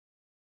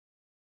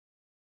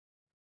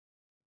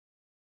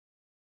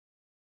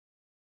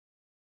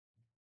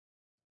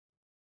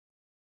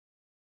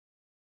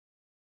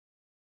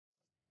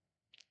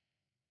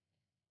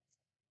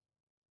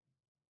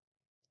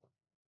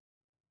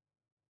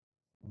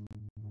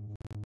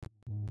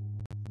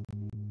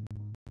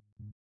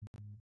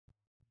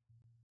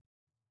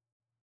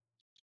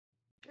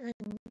Turn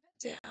it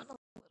down a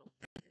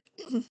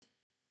little.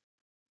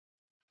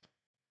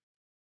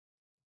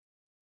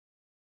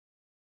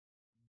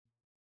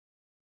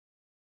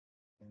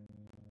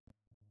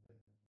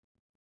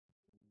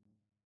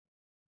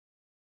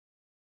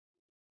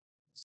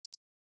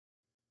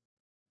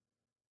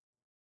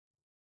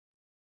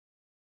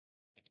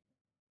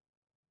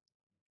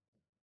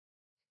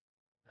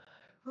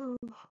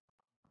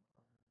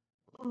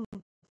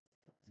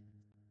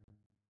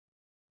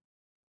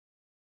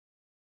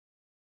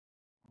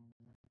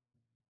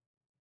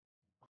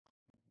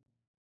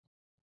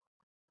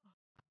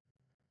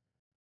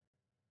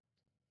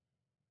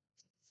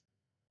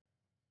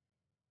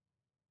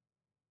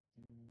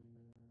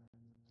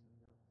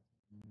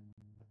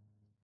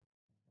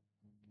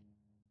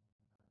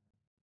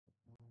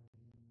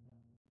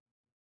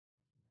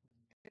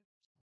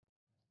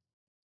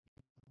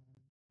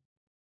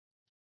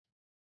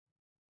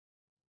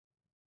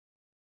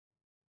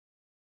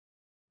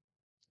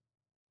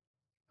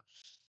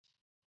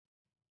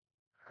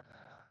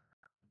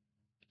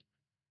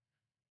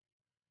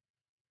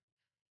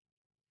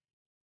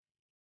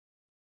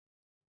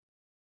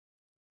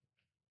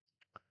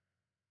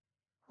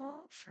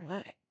 All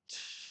right.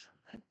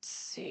 Let's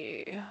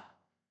see.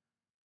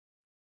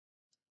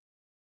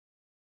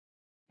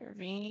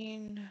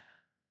 Green.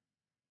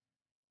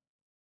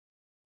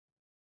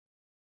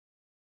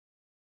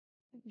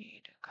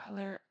 Need a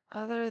color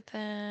other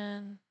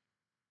than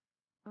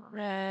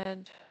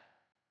red.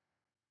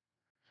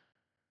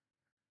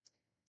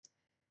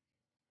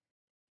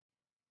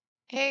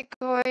 Hey,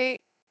 Koi.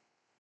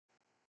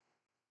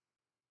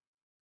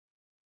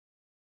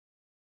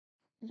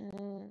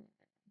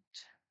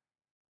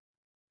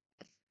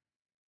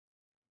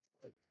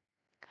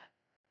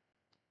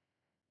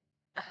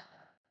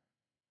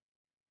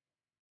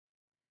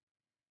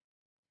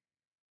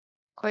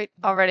 Quite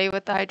already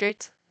with the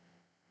hydrates?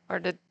 Or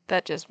did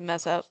that just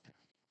mess up?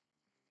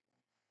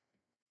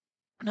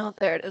 No,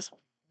 there it is.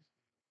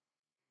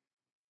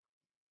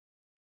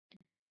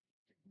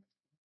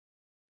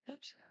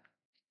 Oops.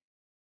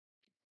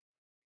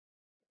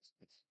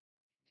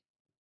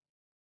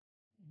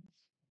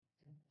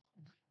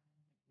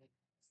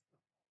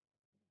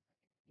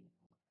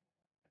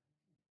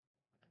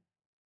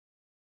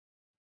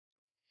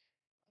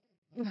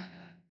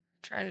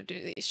 Trying to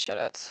do these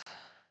shutouts.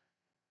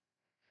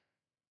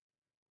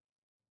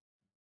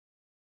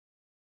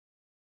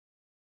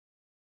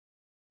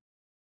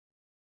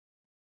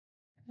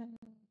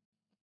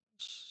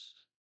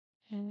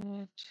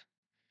 And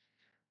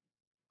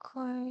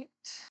quite.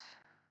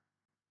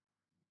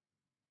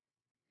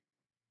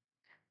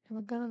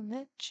 We're gonna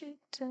let you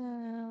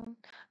down.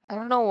 I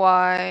don't know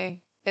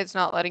why it's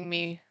not letting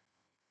me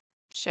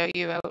show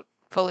you out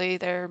fully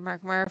there,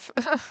 Mark Murph.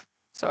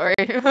 Sorry.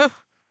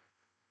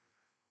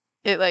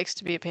 It likes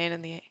to be a pain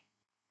in the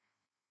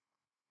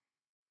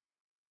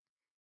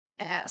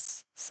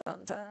ass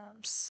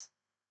sometimes.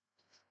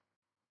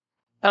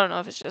 I don't know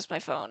if it's just my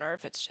phone or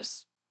if it's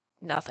just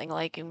nothing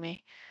liking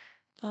me.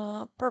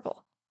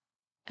 Purple.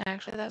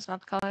 Actually, that's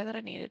not the color that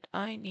I needed.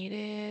 I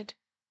needed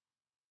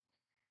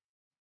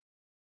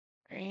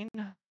green.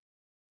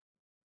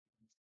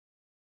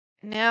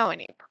 Now I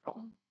need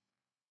purple.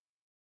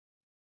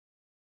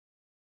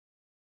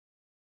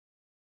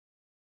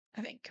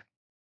 I think.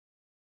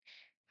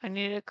 I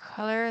need a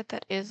color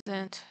that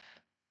isn't.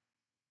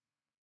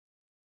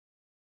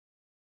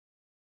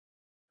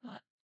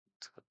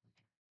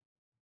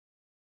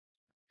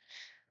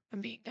 I'm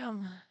being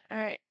dumb. All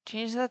right,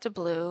 change that to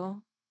blue.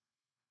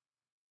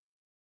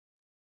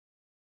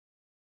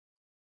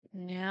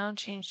 Now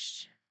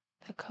change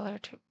the color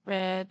to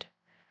red.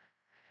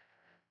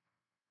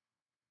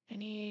 I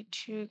need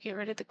to get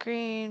rid of the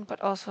green,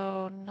 but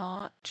also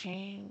not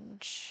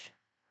change.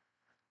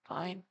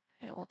 Fine,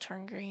 it will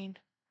turn green.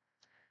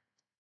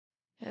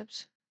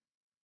 Oops.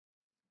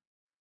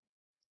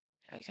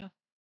 There we go.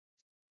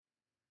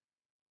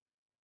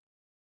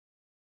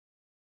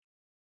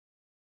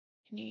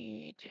 I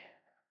need.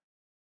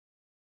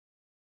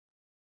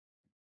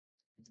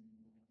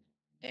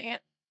 Dang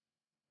it.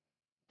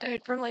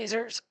 Died from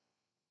lasers.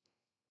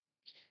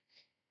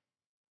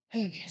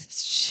 Okay,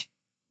 let's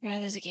try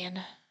this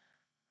again.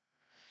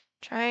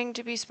 Trying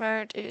to be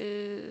smart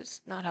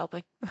is not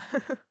helping.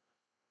 Alright,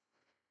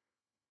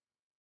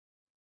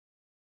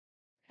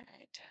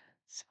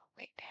 so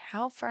wait,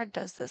 how far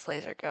does this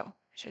laser go? I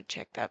should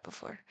check that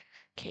before.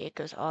 Okay, it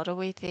goes all the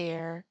way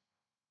there.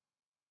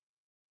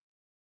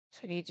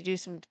 So I need to do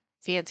some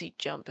fancy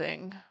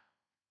jumping.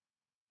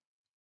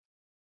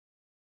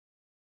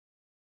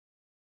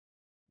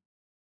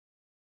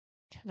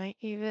 Can I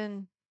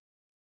even?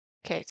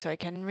 Okay, so I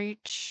can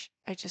reach.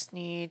 I just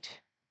need.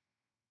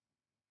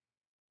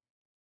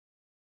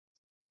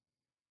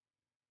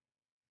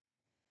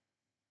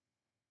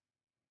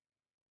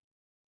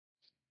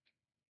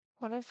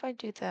 What if I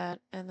do that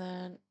and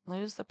then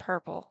lose the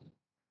purple?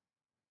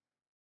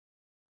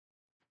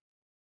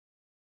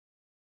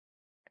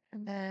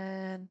 And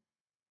then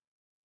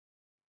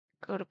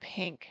go to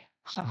pink.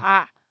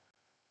 Haha.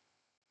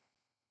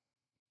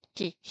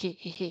 He he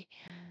he he.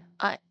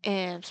 I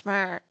am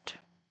smart.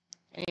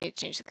 I need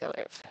to change the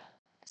color of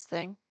this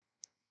thing.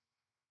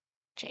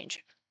 Change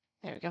it.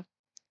 There we go.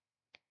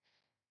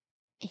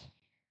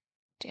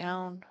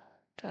 Down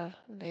to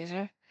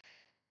laser.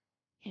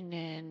 And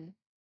then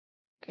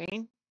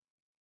green.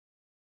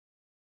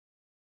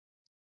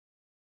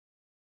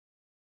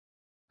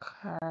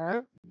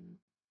 Curve.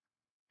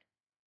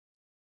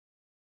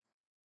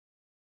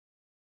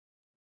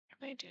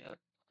 I do.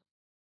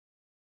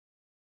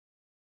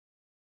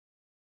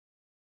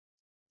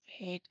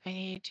 Wait,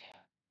 I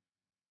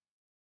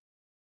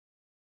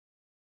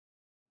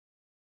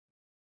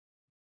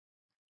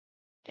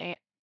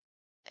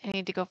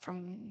need to go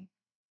from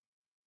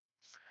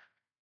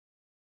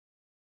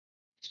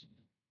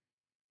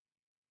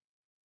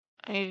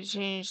I need to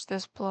change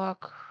this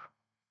block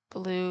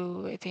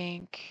blue, I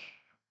think.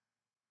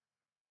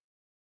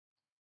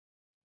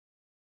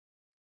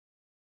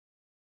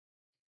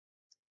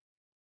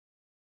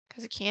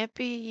 Because it can't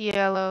be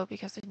yellow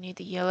because I need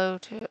the yellow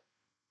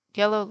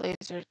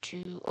laser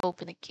to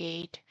open the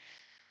gate.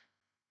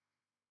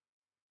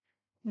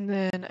 And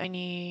then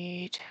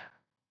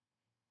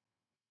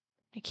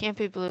it can't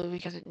be blue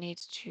because it need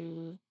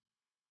to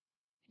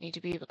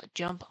be able to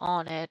jump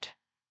on it.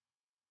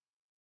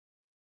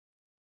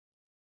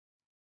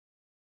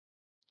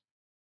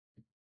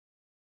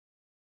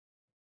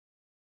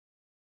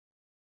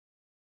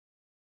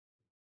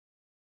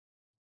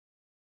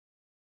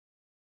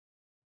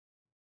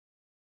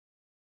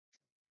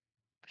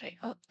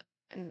 But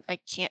and I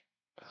can't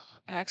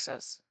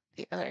access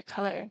the other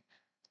color.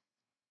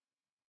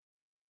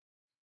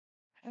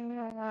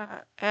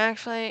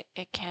 Actually,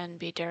 it can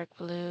be dark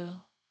blue.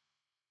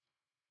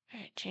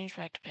 Alright, change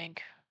back to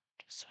pink.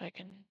 Just so I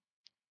can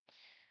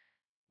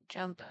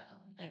jump.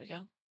 There we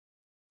go.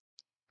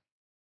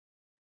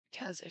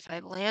 Because if I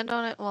land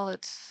on it while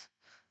its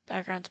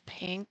background's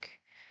pink,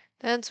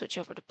 then switch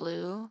over to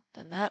blue,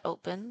 then that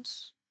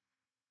opens.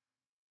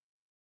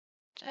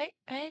 I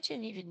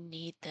didn't even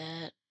need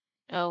that.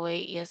 Oh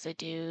wait, yes I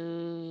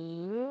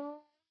do.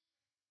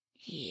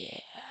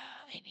 Yeah,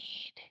 I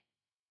need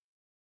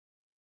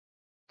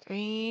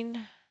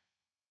green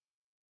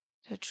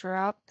to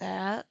drop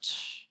that.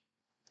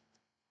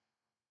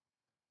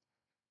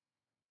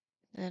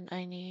 Then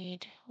I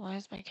need, why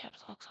is my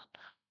caps lock on?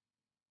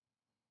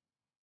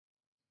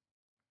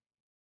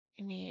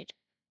 I need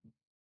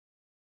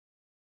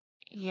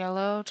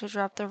yellow to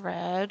drop the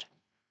red.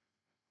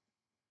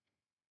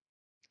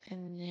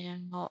 And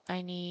now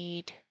I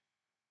need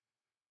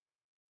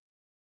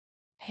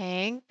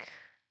pink.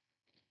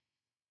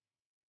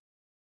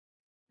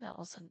 That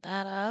will send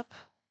that up.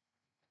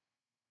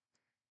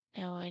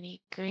 Now I need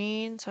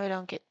green so I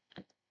don't get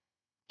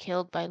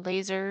killed by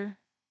laser.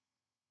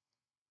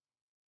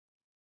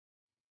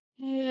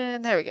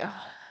 And there we go.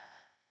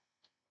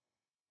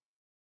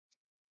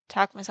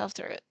 Talk myself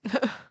through it.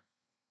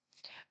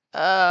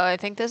 I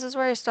think this is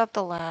where I stopped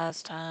the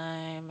last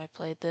time I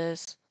played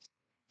this.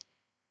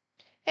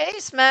 Hey,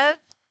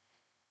 Smet.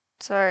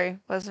 Sorry,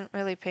 wasn't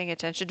really paying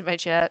attention to my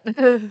chat.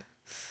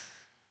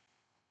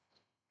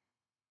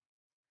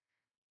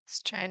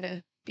 Just trying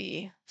to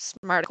be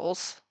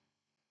smarticles.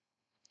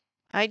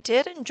 I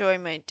did enjoy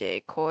my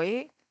day,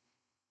 Koi.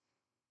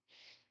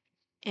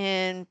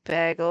 And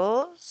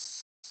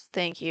Bagels,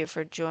 thank you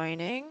for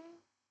joining.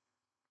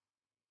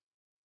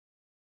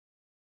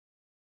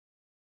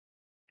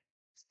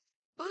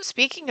 Ooh,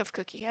 speaking of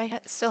cookie,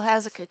 still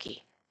has a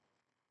cookie.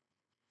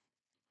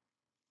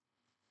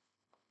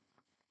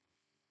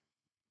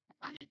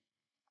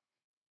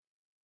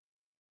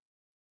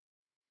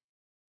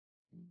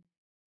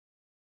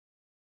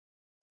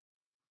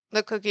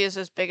 The cookie is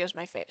as big as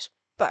my face,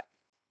 but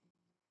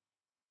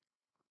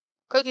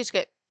cookie's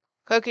good.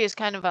 Cookie is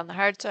kind of on the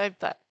hard side,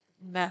 but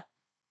meh.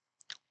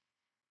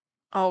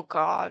 Oh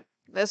god,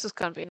 this is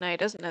gonna be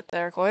night, isn't it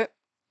there, Koi?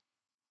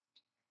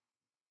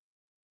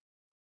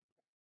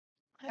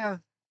 Yeah.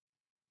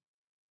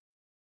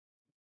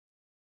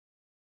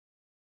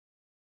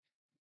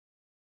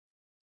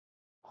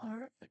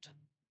 Alright.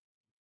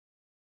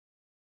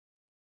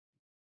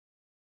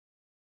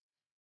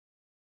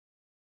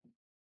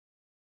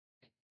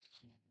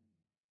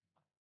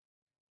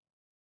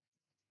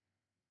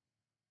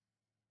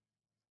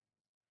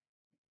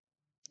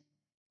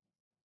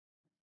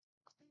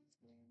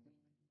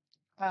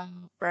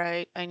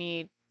 Right, I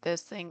need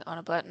this thing on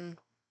a button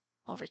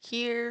over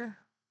here.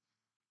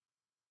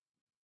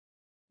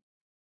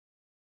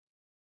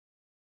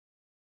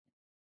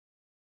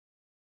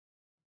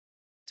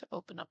 To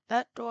open up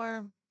that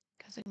door,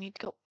 because I need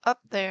to go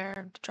up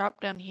there to drop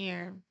down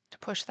here to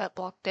push that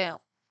block down.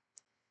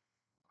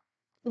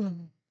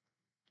 Mm.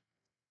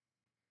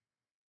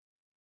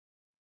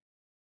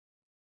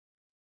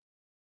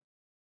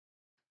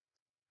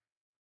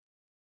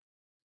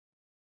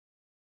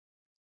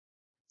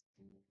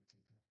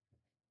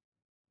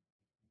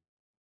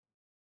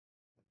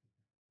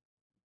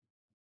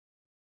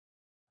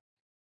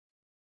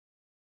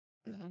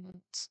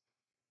 It's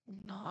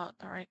not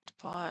the right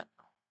spot.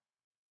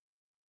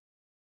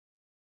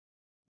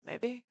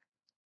 Maybe?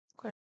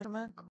 Question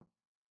mark?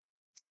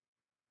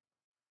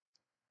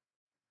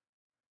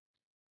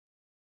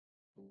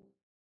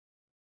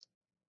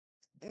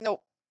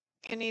 Nope.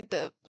 You need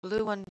the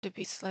blue one to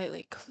be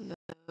slightly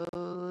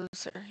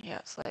closer.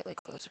 Yeah, slightly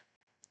closer.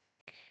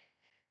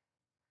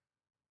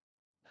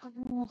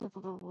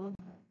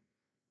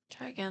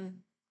 Try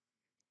again.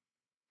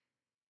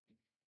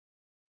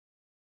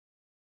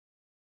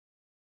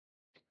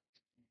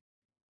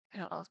 I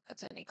don't know if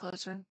that's any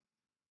closer.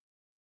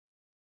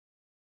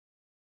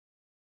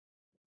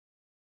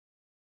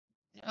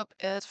 Nope,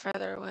 it's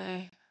further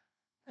away.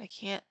 I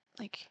can't,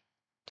 like,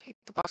 take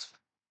the box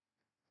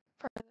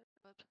further.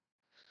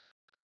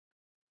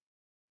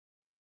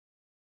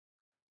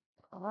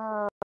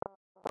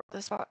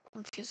 This spot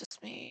confuses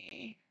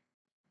me.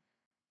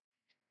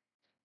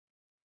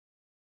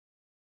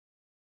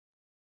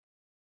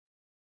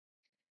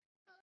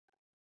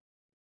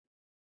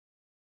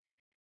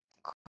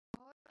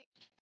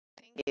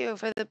 Thank you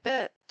for the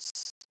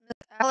bits. Miss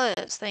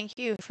Alice, thank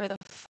you for the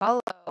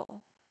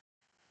follow.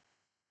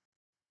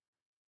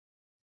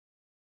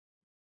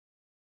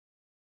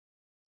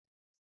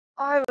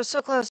 I was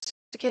so close to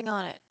getting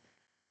on it.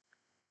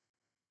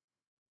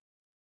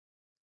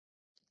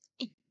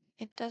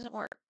 It doesn't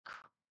work.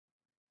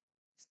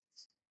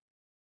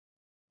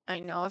 I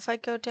know if I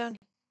go down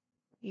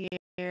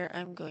here,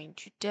 I'm going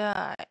to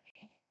die.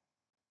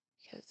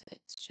 Because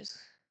it's just...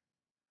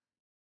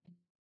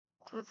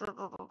 It's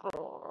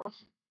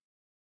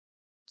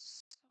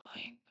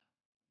annoying.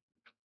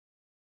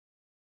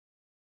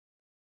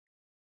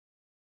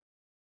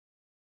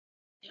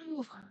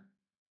 Ooh.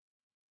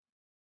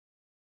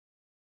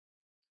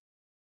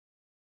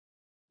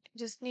 I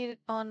just need it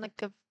on like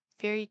the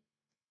very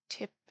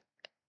tip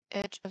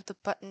edge of the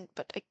button,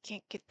 but I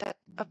can't get that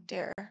up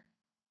there.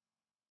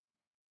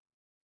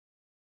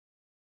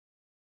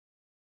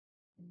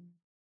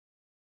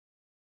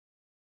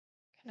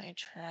 Can I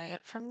try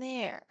it from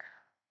there?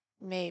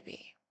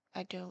 Maybe.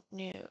 I don't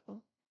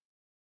know.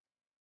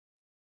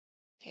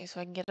 Okay, so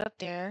I can get up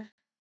there.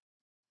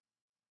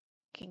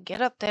 Can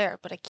get up there,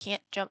 but I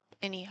can't jump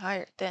any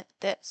higher than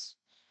this.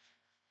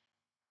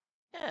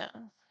 Yeah, I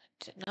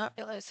did not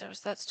realize there was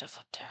that stuff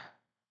up there.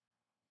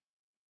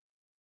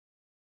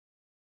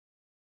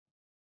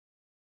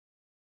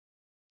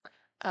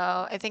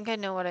 Oh, I think I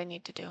know what I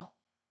need to do.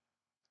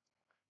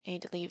 I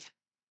need to leave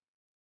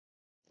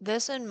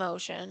this in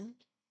motion.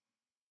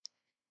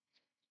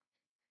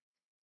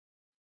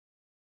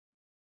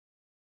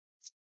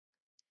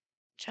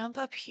 Jump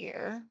up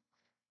here.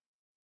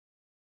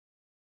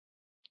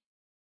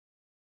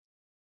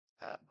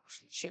 Oh,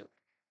 shoot.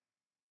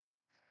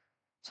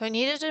 So I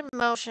need it in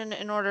motion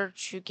in order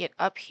to get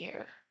up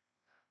here.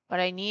 But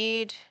I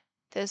need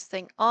this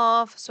thing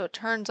off so it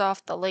turns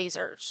off the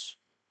lasers.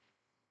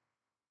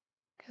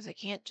 Because I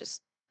can't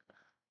just...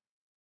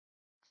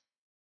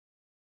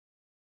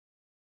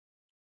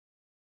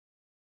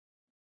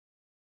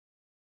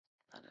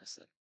 That is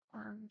it.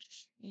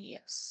 Orange.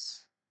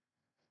 Yes.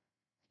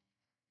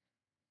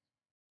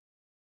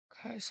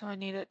 Okay, so I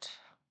need it.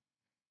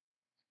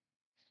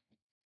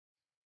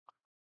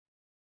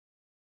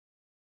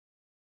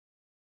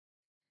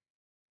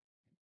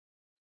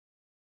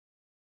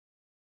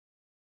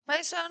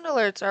 My sound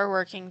alerts are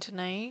working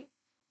tonight.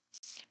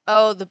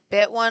 Oh, the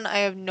bit one? I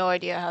have no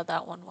idea how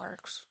that one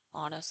works,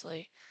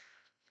 honestly.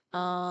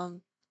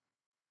 Let's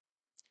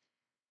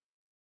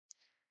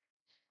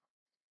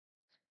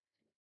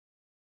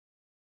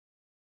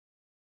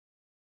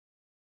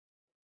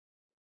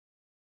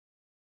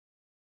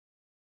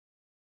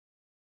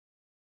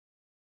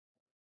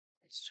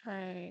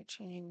try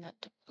changing that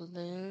to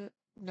blue.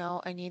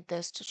 No, I need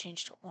this to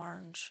change to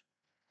orange.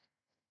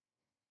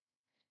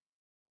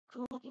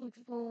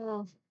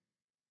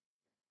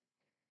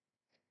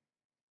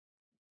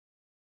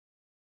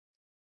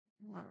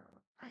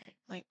 Alright,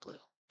 light blue.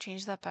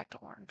 Change that back to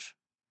orange.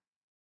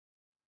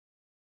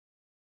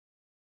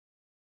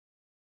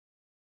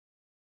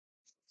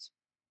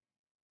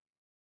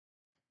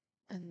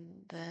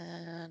 And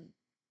then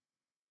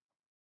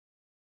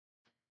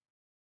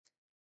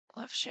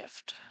left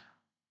shift.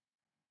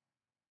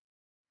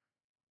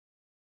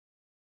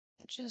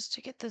 Just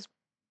to get this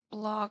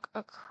block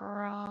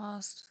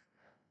across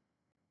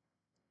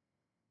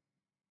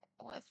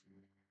with...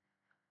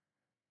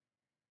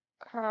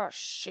 Oh,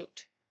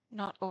 shoot.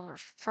 Not over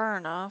far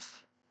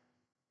enough.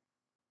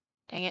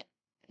 Dang it.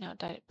 Now it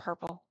dyed it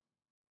purple.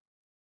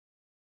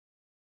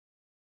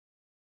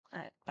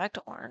 Alright, back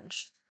to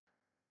orange.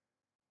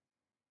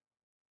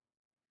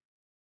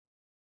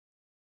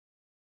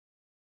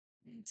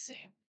 Let's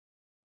see.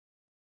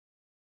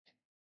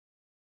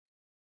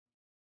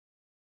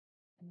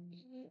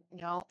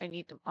 No, I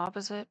need them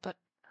opposite, but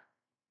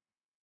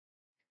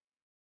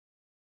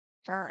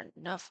far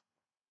enough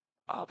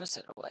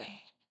opposite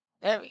away.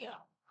 There we go.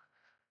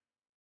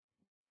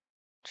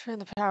 Turn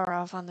the power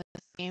off on this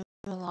game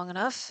long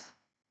enough.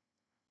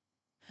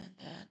 And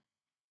then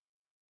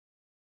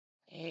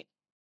 8.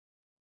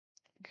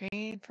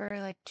 green for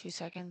like 2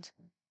 seconds.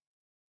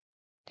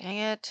 Dang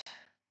it.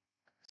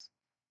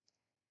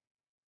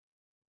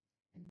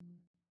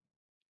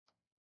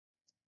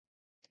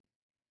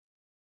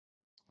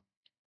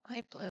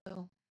 Light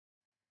blue.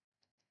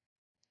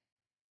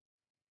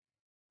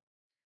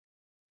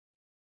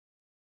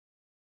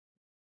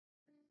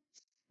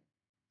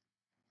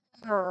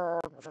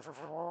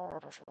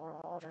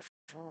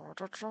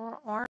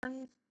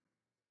 Orange.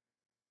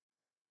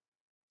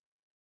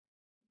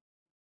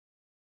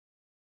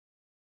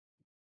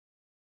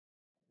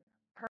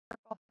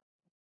 Purple.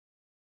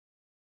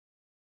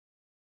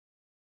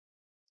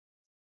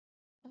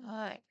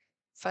 I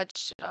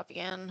fudged it up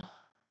again.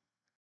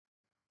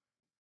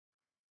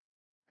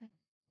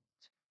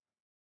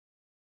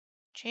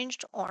 Change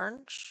to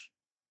orange.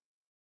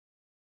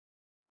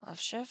 Left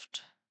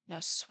shift. Now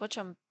switch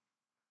them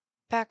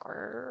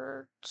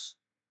backwards.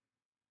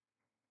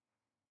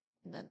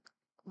 And then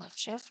left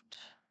shift.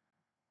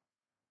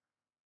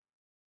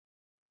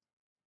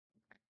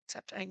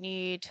 Except I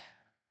need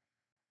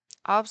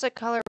opposite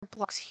color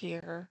blocks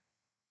here.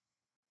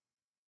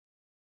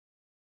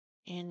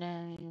 And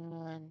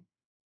then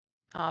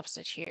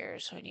opposite here.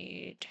 So I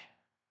need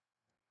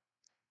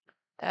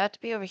that to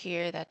be over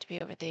here, that to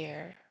be over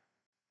there.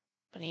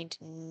 But I need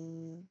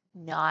to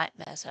not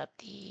mess up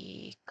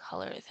the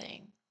color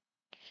thing.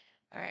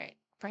 All right,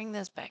 bring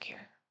this back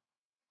here.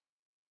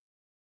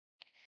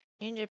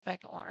 Change it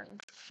back to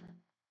orange.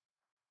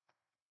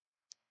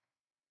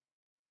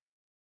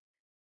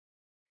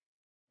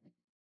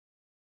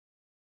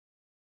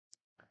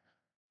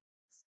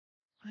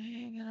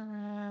 Swing it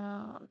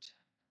around.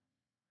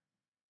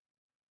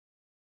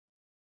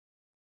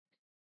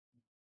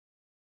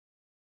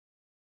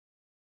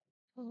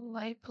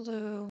 Light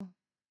blue.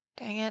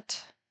 Dang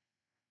it.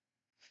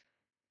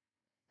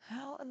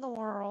 How in the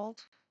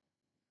world?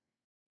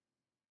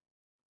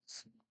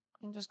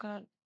 I'm just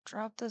gonna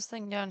drop this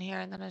thing down here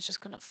and then it's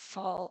just gonna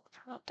fall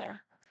from up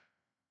there.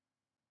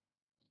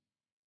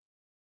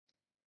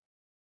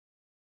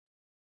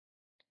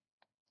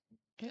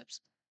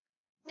 Oops.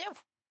 No.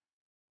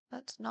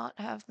 Let's not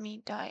have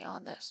me die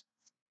on this.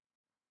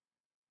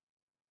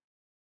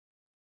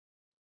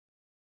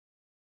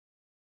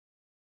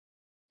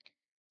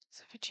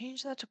 So if I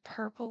change that to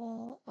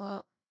purple,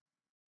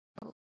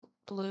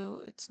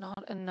 blue, it's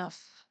not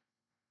enough.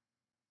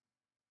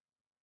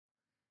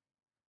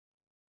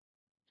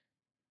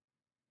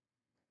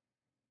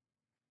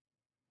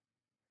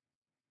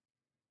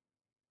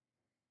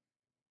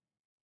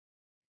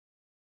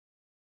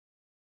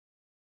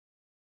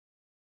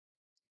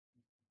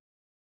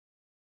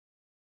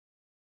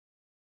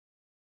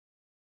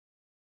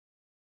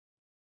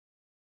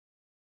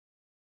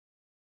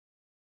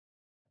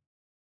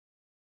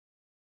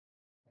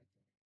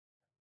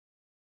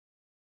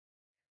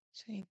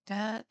 So I need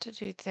that to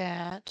do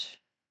that,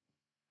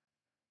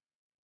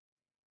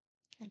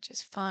 which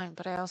is fine,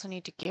 but I also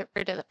need to get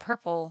rid of the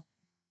purple.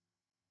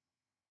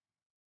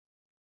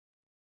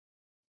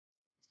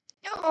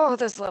 Oh,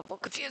 this level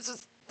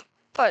confuses the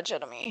fudge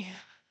out of me.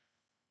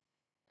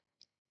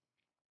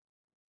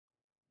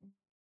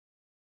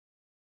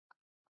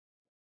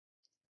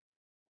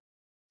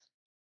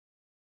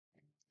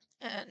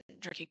 And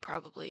jerky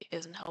probably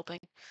isn't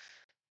helping.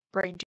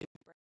 Brain tube.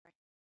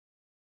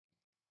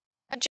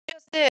 I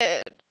just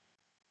did.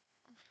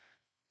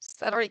 Does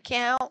that already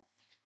count?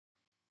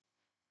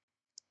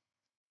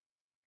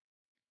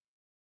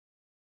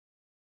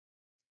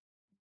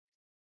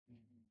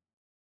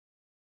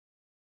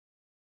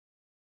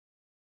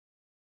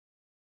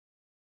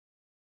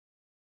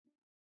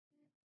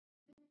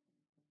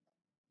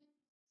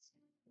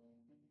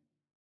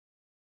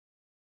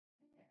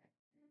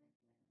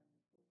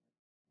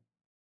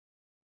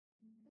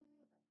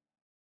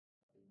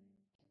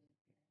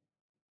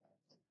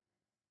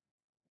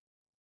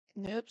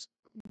 Oops.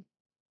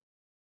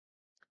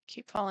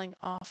 Keep falling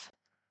off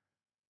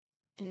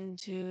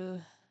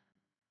into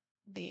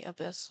the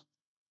abyss.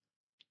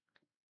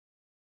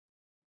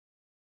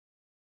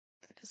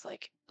 It's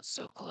like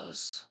so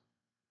close.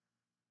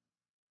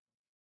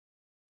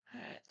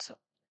 All right, so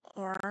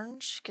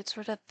orange gets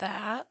rid of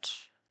that.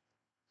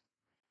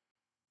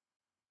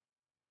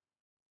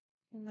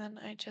 And then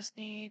I just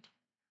need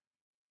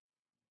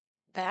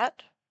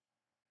that.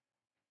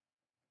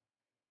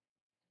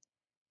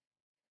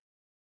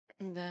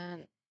 And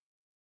then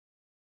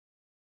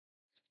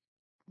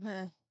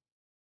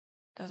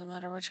doesn't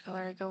matter which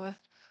color I go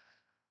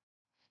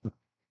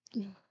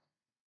with.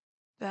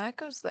 That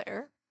goes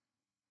there.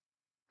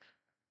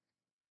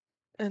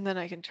 And then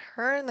I can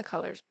turn the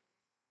colors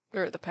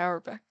or the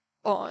power back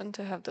on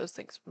to have those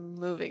things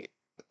moving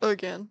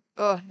again.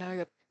 Oh, now I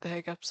got the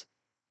hiccups.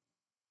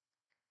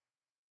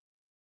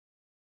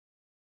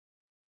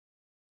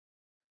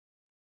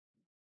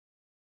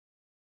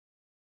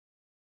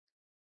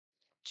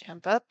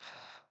 Jump up.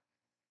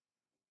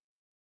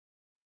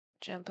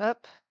 Jump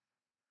up.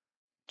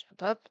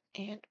 Jump up.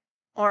 And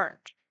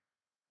orange.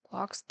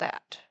 Blocks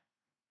that.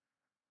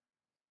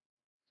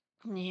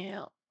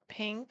 Yeah,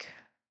 pink.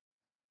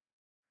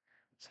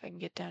 So I can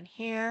get down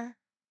here.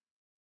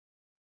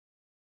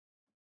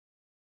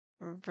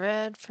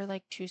 red for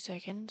like 2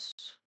 seconds.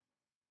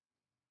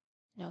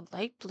 Now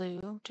light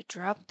blue to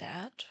drop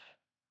that.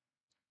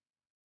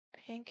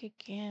 Pink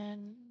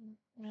again.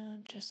 No,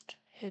 just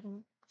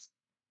hidden.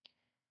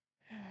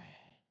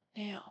 Alright,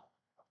 now.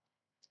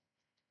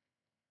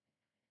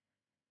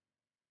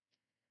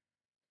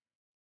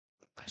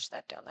 Push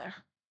that down there.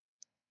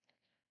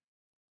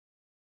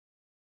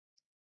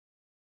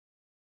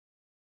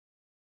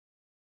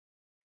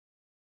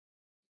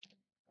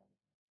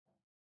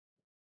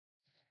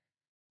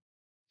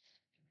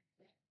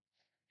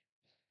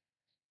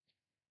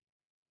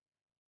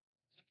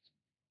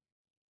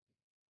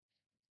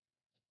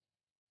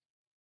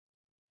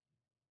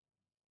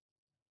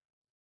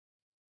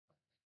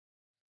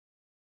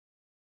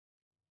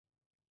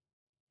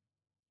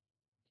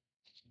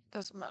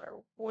 Doesn't matter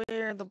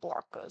where the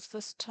block goes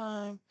this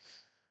time.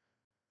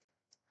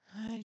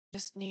 I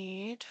just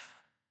need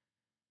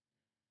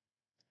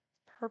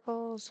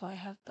purple, so I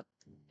have the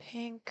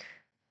pink.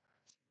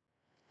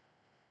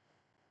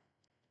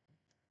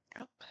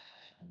 Yep.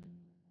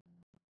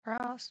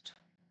 Frost.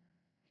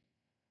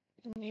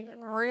 Didn't even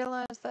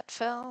realize that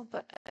fell,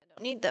 but I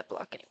don't need that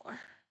block anymore.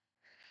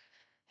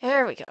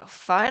 There we go.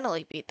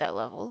 Finally beat that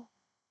level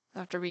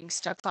after being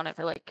stuck on it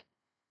for like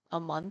a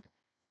month.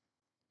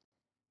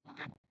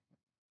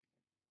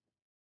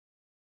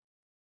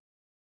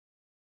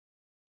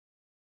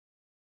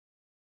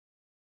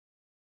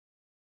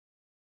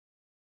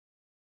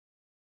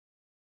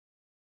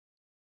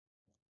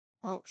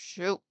 Oh,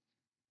 shoot.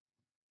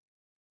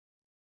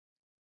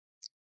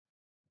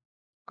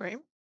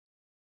 Green.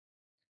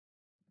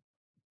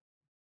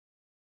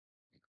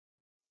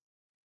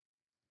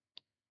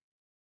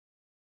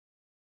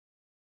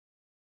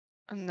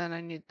 And then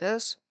I need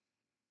this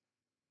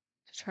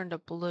to turn to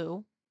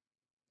blue.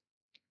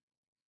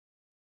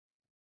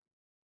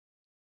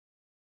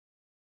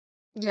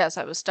 Yes,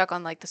 I was stuck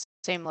on like the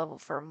same level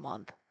for a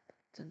month.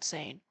 It's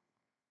insane.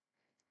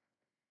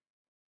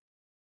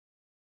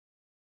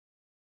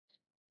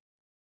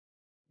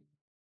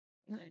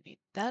 And I need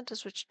that to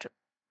switch to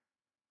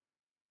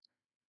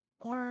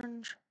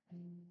orange.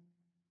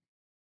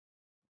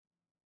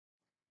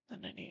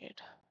 Then I need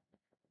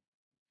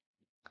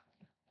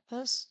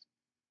this.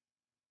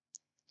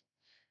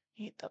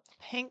 Need the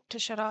pink to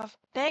shut off.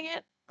 Dang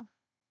it.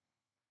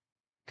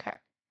 Okay.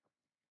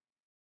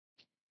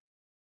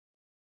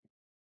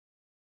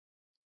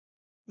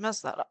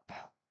 Mess that up.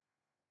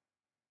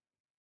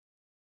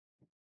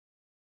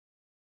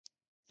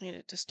 Need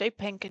it to stay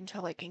pink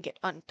until I can get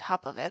on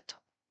top of it.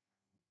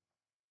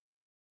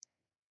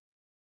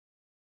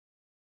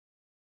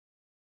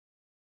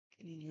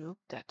 Nope,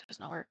 that does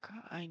not work.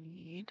 I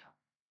need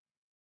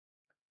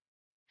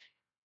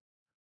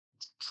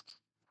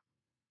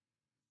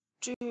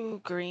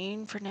do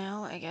green for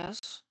now, I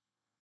guess.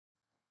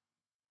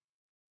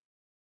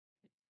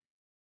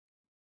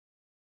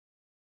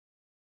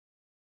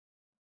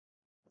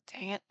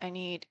 Dang it, I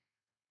need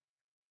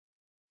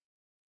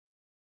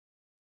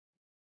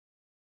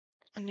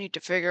to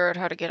figure out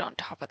how to get on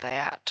top of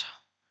that.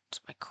 That's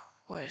my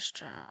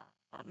question.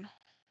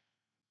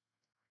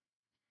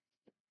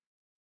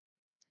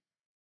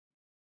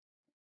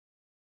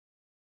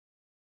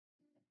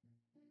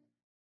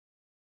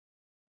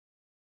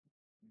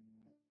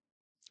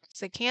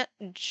 They can't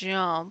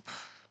jump.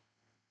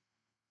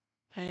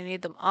 I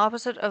need them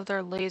opposite of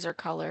their laser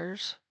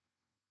colors.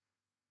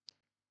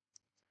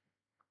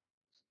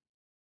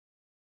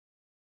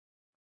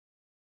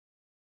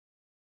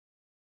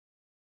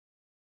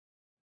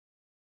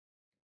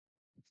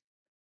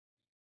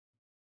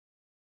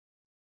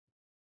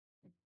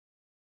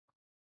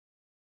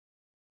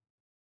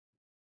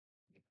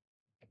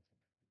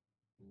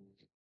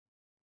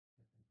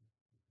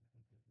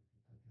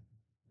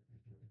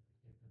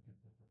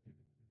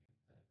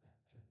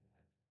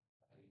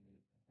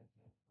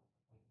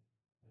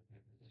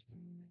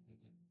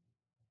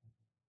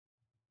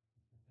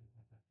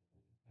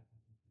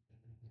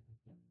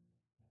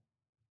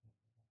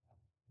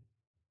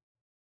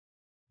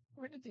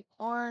 Where did the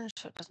orange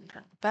so it doesn't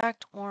turn back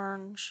to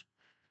orange?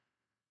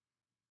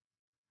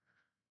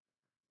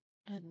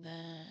 And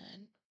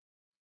then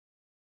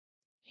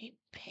need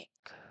pink.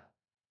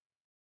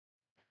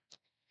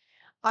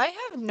 I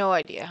have no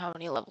idea how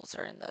many levels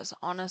are in this,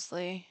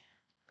 honestly.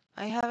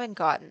 I haven't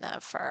gotten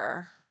that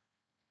far.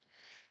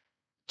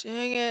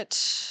 Dang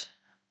it.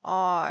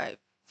 I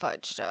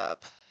fudged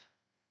up.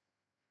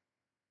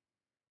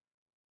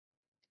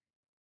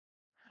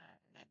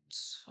 And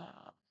it's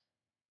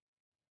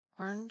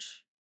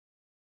orange.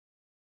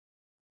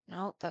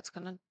 No, that's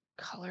gonna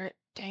color it.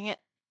 Dang it.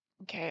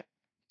 Okay,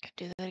 could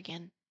do that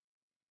again.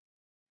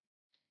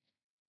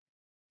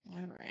 All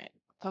right,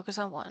 focus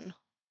on one.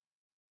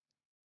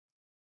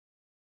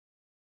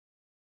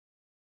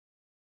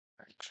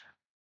 Orange.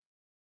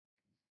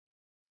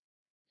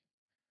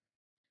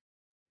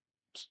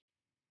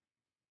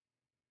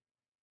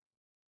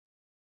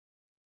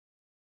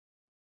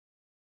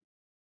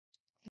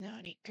 Now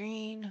I need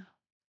green.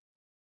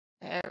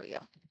 There we go.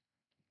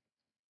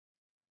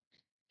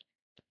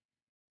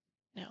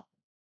 Now,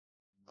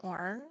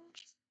 orange.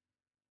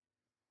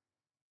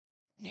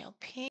 Nail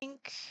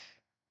pink.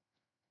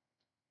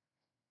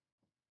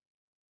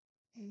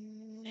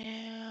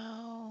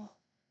 Now,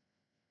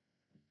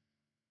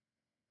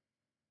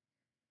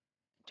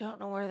 don't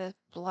know where this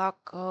block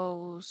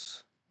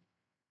goes,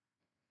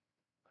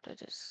 but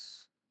it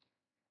is.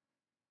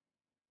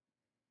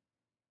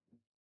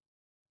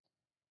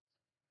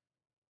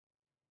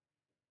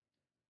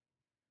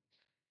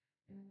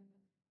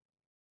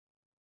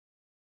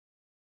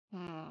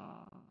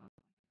 Hmm.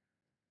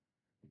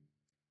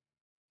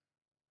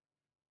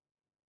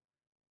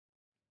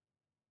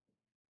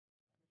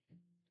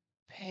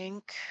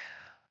 Pink.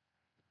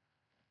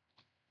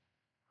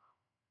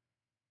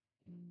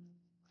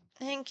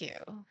 Thank you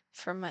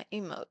for my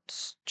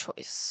emotes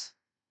choice.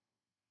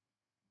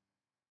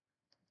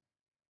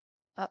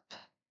 Up.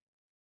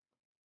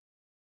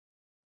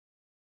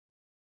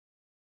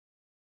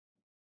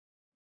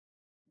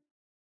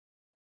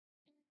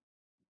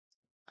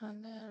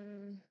 And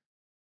then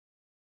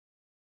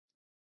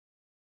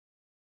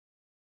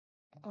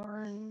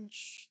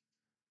orange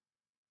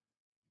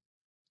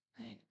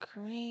and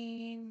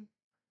green.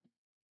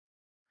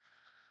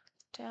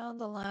 Down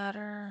the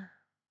ladder.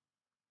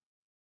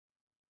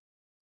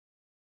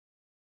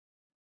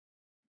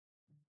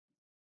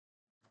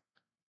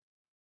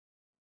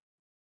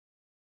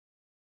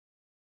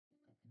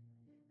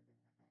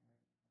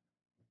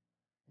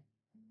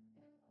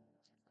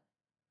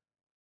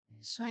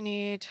 So I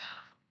need,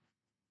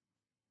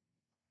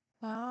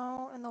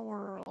 how in the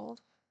world?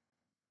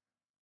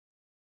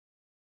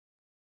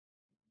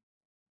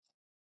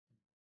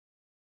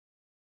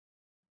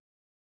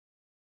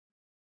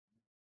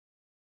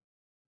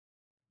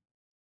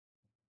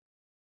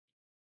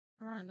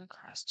 Run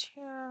across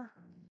here.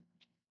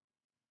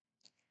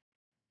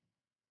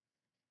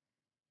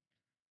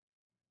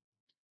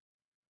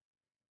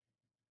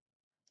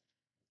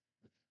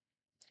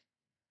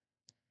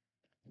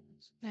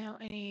 So now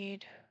I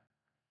need,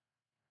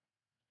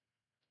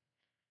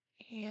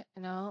 yeah,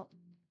 no,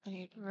 I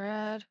need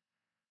red.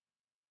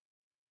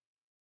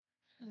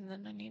 And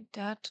then I need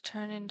that to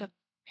turn into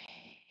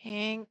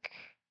pink.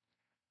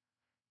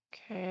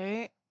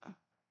 Okay.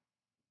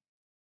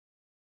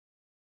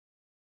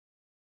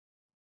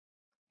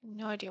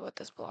 No idea what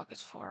this block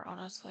is for,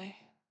 honestly.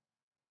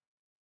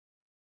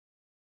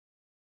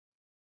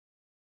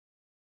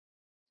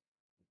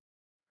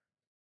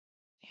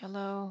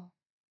 Yellow.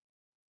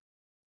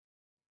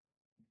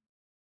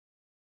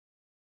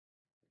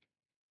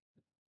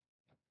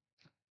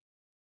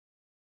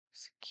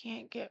 Just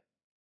can't get.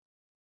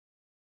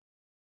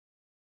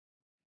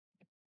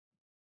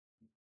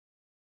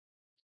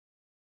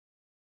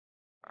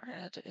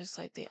 Red is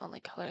like the only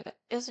color that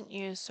isn't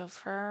used so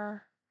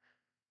far.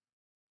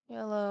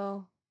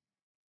 Yellow,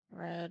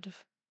 red.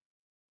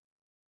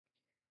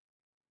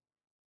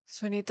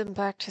 So I need them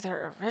back to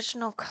their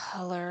original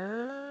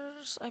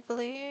colors, I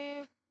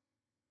believe.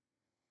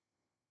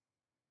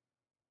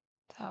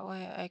 That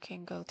way I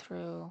can go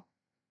through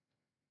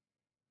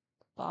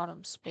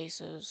bottom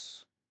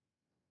spaces.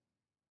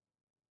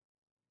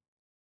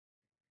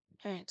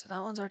 Alright, so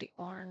that one's already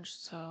orange,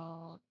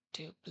 so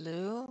do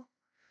blue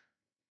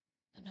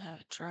and have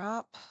it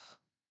drop.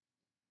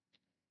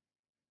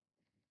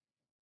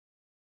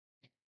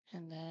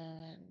 And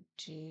then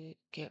to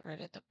get rid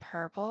of the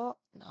purple.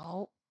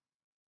 No.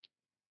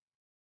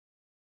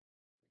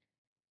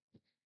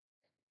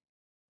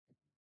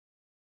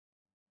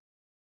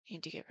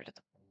 Need to get rid of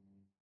the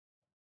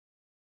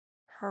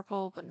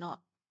purple, but not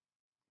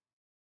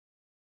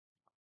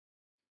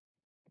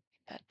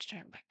that to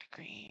turn back to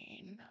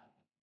green.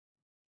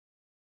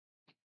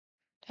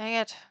 Dang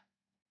it.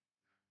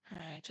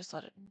 Alright, just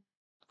let it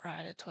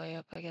ride its way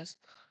up, I guess.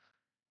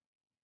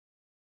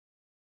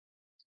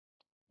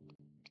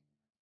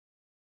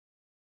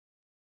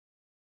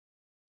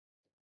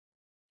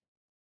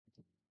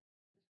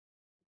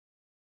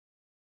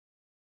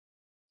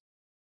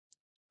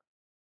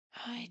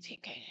 I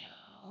think I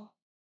know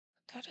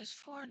what that is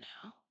for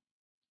now.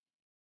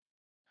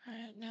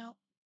 Alright, now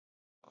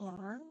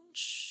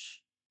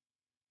orange.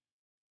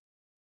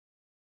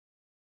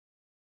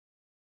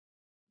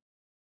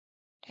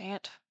 Dang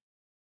it.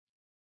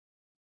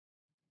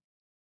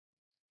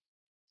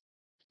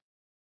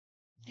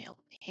 Nail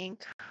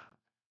pink.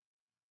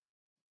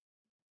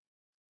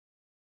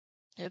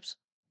 Oops.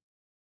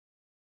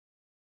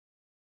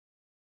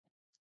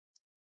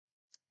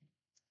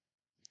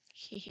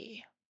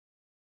 Hee.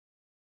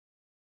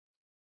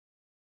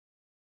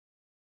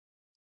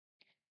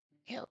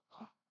 Yellow.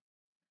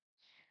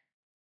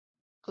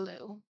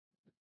 Blue.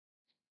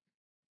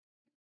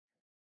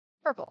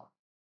 Purple.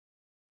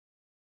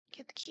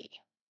 Get the key.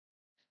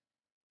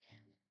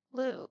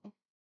 Blue.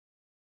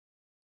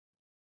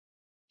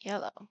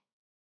 Yellow.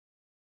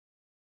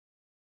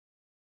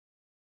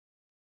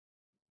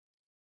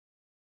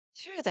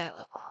 Through that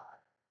level.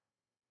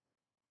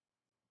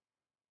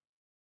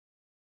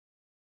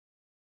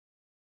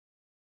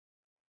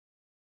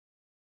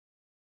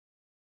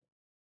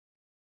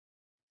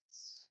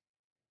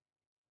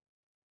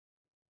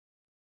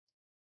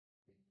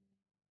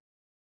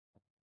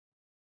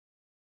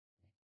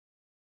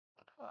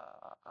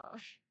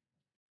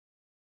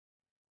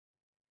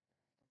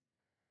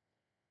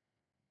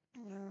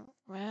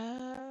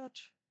 Red.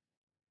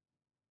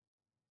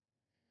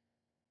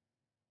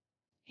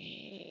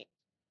 Eh,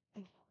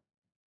 Oops.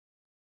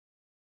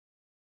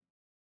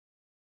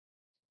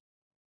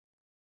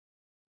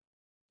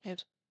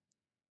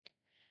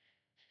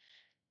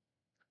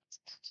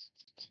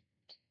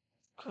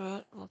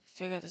 Good. We'll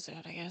figure this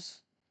out, I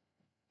guess.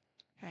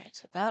 Alright,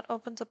 so that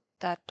opens up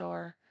that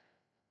door.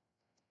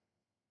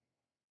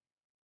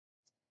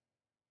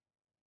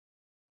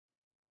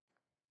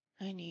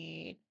 I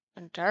need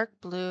a dark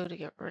blue to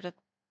get rid of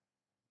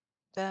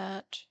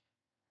that.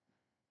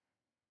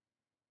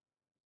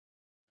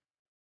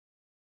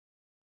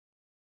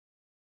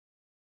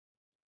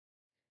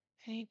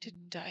 I need to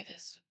dye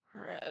this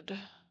red.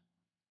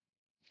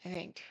 I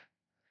think.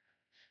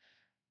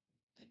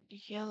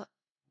 Yellow.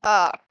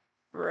 Ah,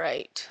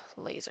 right.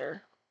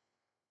 Laser.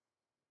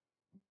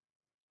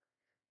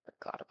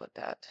 Forgot about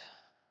that.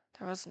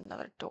 There was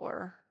another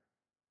door.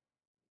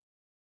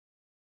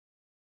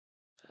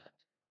 But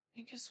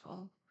I guess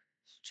we'll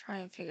try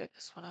and figure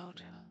this one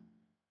out.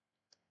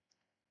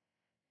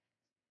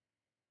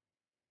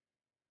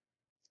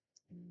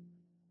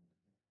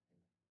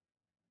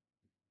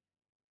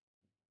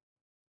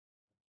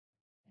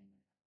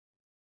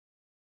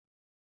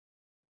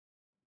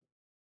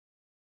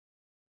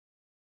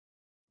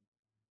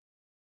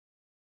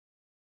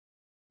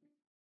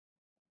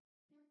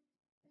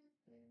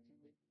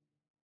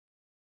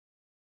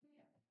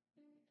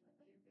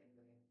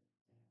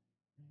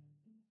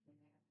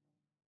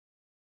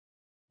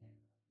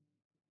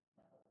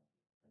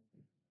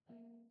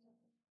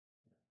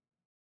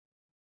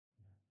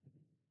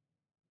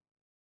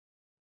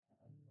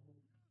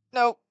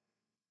 Nope.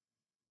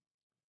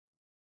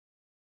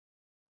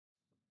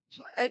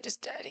 I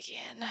just died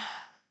again.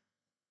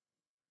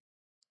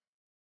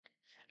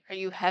 Are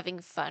you having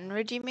fun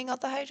redeeming all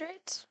the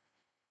hydrates?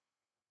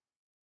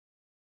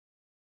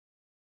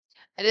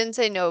 I didn't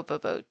say nope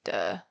about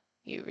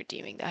you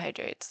redeeming the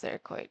hydrates. They're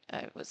quite.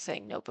 I was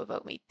saying nope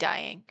about me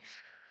dying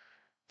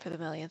for the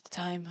millionth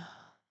time.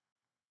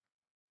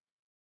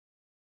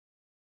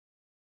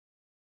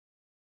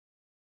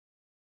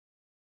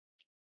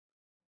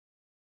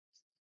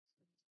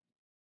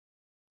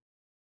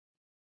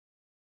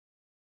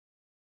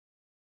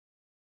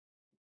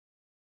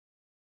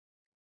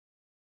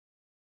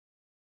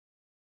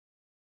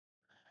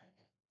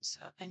 So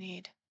I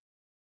need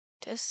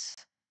this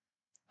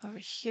over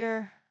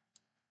here.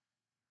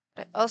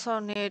 I also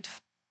need.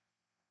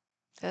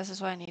 This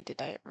is why I need to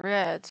dye it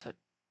red so it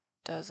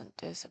doesn't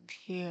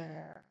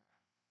disappear.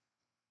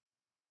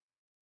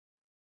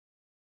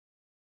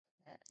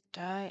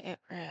 Dye it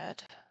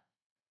red.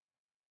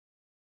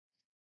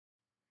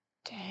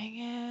 Dang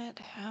it,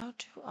 how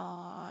do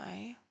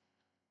I?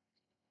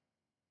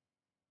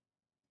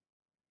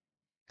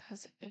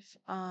 Because if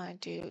I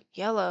do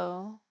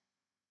yellow,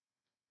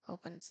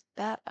 opens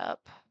that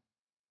up.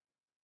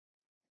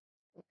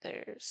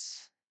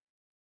 There's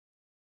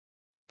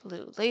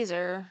blue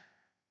laser.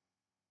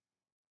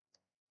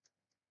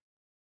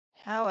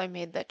 How I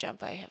made that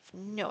jump, I have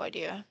no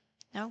idea.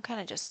 Now I'm kind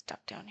of just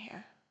stuck down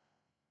here.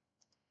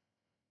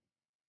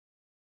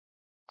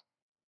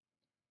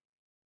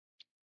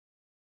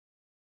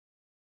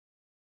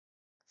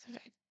 So if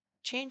I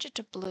change it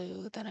to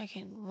blue, then I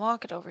can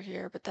walk it over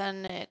here, but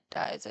then it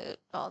dyes it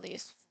all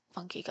these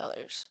funky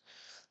colors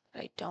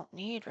that I don't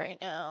need right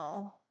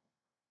now.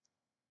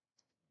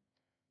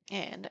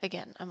 And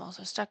again, I'm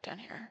also stuck down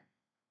here.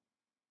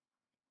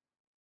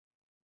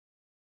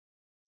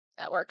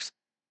 That works.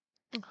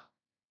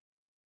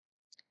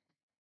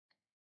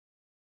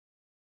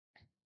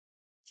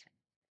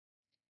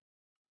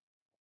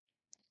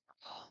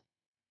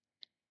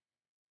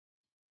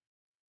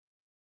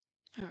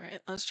 All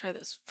right, let's try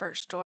this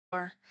first door.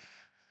 I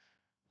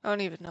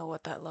don't even know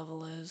what that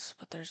level is,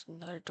 but there's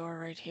another door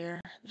right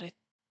here.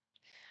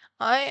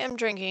 I am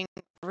drinking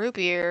root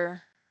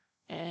beer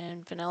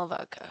and vanilla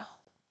vodka.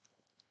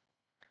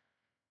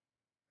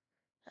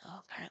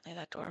 Oh, apparently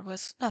that door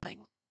was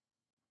nothing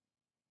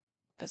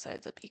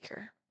besides a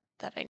beaker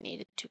that I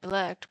needed to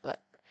collect,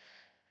 but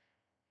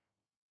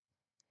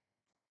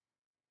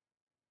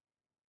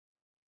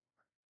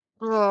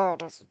oh,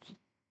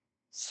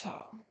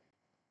 so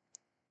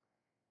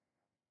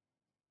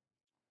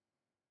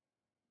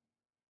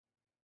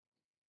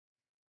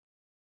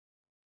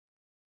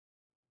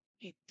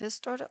need this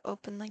door to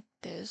open like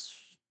this.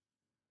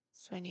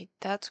 So I need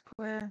that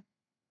square.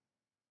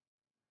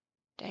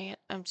 Dang it,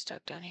 I'm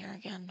stuck down here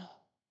again.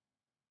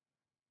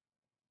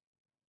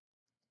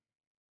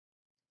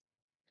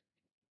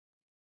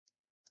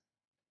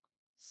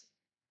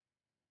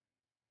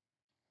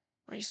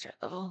 Restart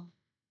level.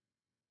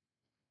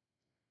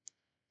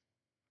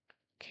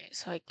 Okay,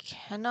 so I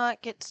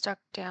cannot get stuck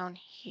down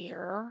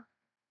here.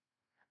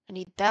 I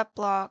need that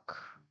block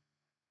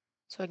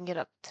so I can get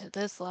up to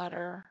this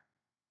ladder.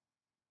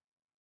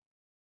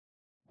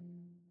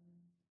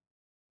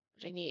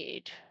 But I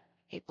need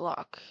a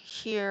block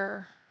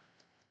here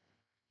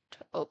to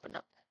open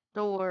up the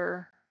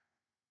door.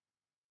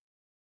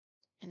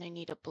 And I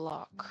need a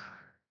block.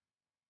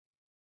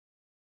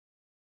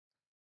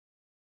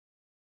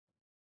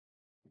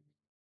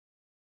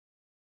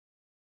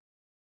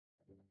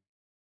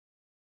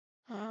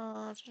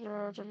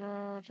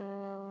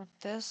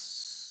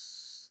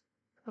 This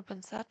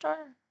opens that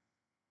door.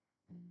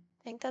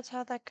 I think that's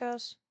how that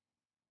goes.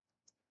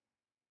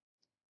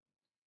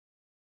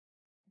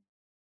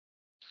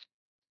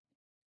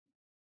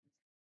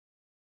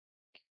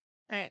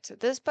 All right, so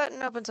this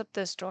button opens up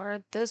this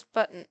door. This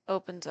button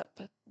opens up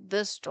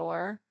this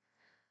door.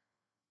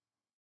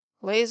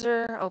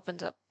 Laser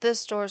opens up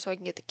this door so I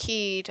can get the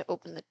key to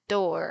open the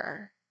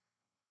door.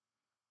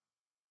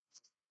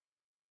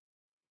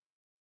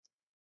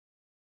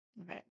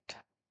 Right.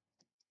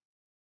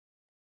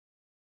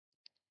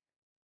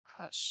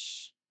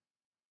 Hush.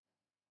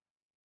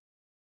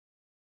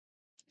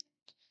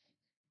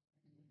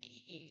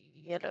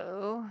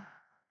 Yellow.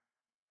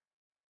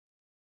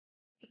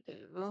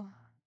 Blue.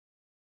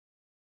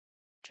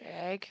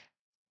 Drag.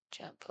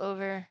 Jump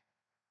over.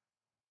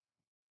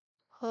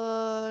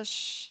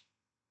 Push.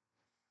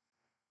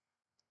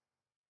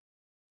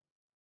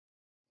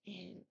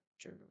 And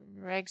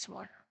drag some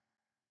more.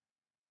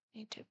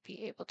 Need to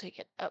be able to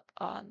get up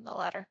on the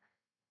ladder.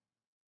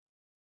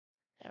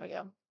 There we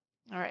go.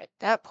 All right,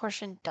 that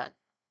portion done.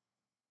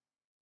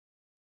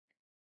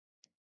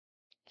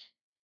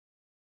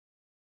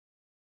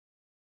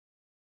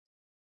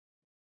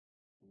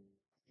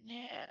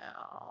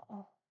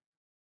 Now,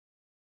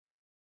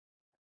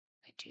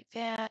 I do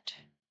that.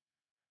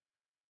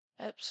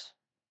 Oops.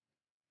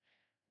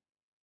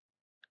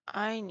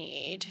 I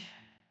need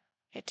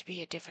it to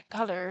be a different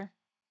color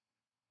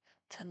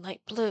than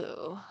light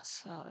blue.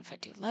 So if I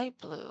do light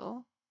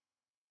blue,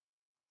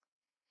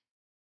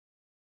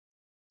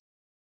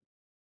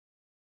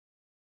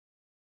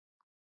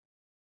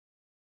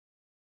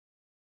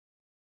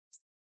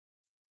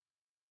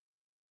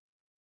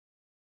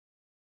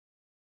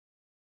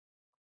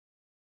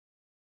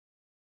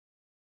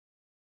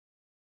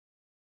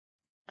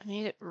 I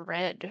need it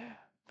red,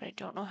 but I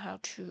don't know how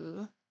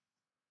to.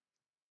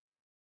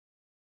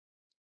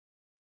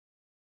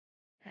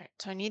 All right,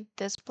 so I need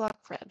this block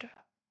red.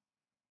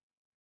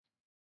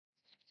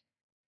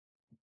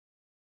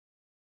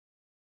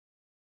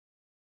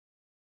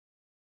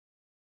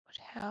 But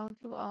how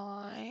do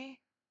I,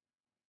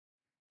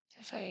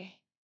 if I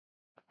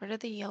get rid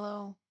of the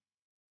yellow,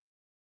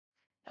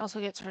 it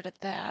also gets rid of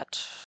that.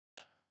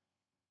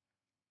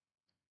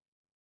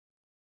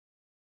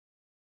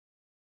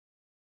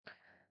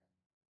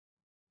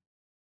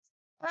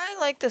 I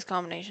like this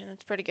combination.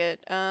 It's pretty good.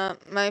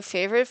 My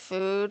favorite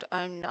food,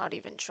 I'm not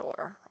even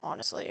sure,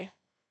 honestly.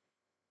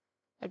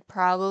 I'd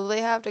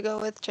probably have to go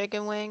with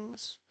chicken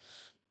wings.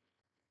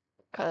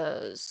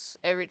 Because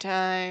every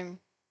time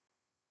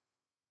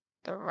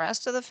the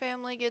rest of the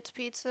family gets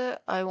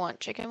pizza, I want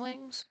chicken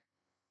wings.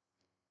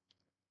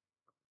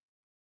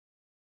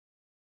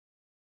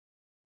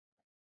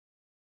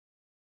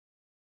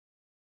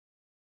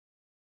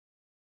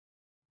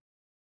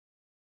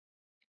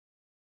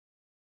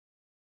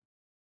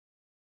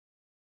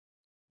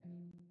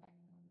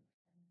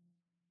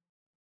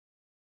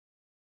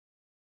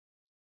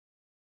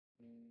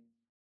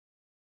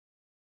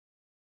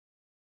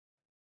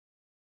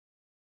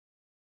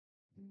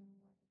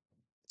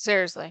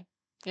 Seriously,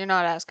 you're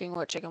not asking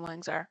what chicken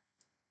wings are.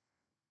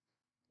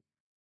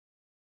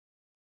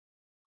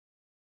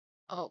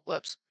 Oh,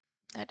 whoops.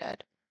 I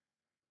died.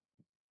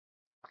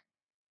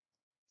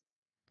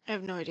 I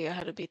have no idea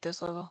how to beat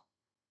this level.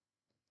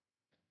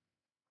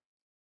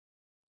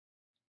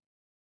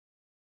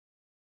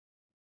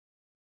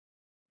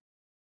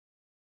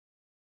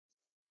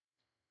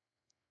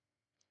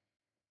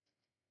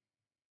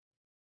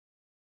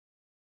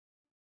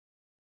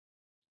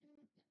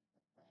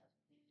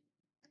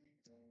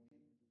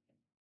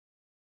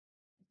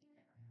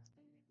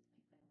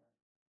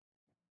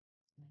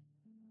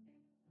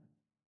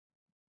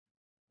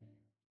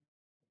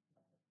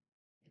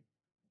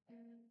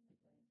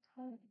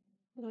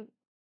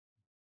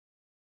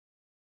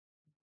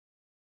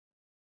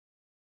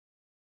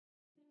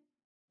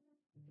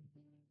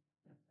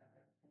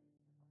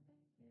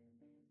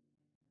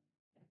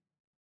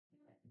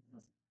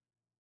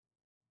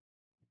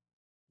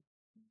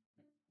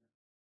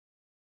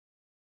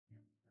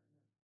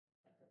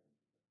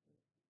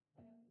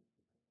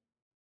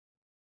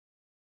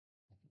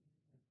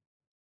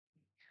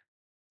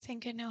 I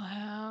think I know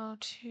how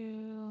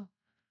to.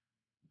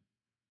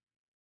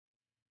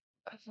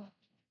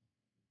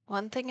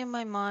 One thing in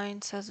my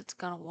mind says it's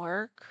gonna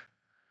work.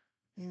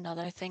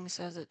 Another thing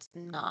says it's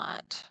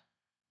not.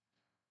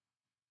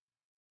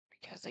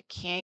 Because I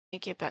can't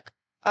get back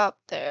up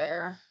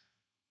there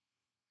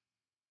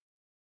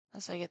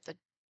unless I get the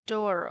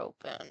door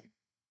open.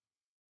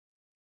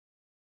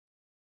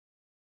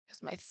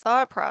 Because my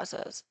thought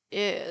process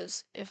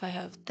is if I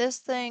have this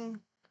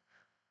thing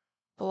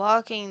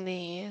blocking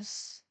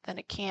these, then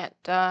it can't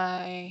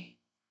dye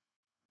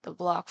the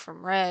block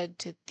from red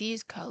to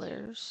these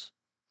colors.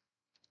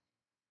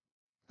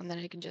 And then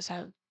I can just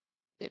have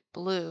it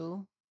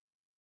blue.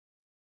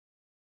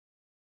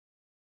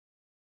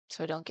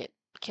 so I don't get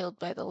killed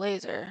by the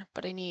laser,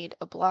 but I need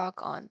a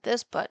block on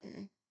this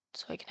button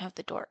so I can have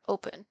the door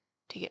open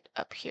to get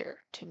up here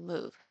to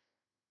move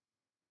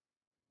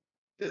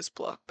this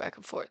block back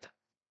and forth.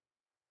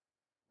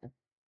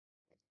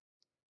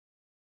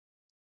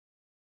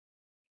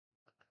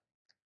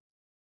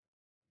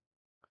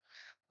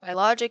 My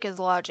logic is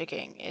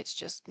logicking, it's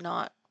just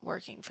not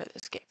working for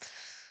this game.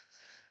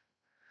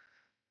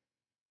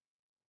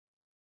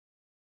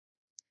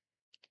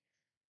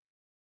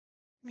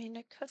 I mean,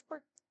 it could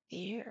work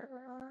here.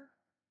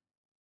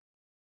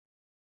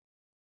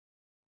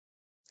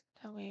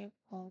 Then we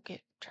won't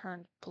get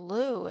turned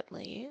blue at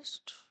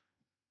least.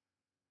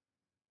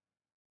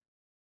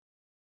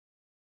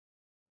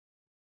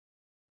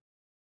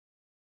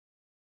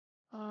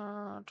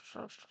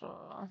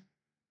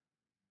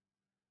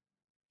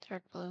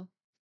 Dark blue.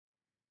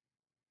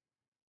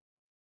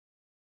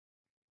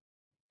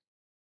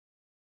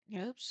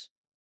 Oops.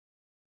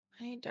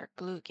 I need dark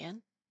blue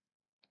again.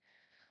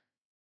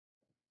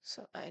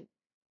 So I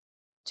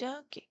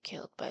don't get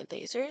killed by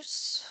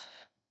lasers.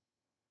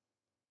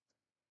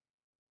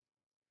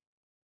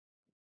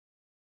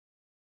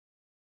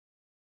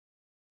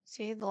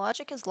 See, the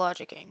logic is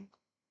logicking.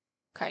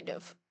 Kind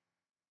of.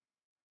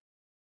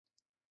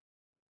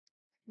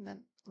 And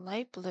then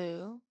light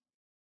blue.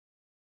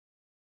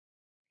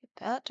 Get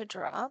that to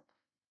drop.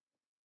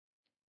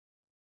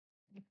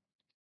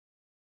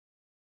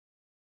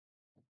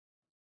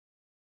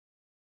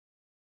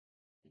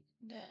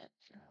 Then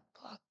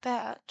block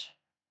that.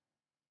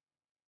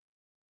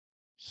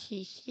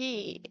 Hee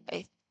hee.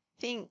 I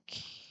think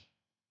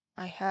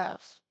I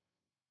have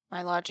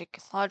my logic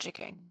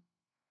logicking.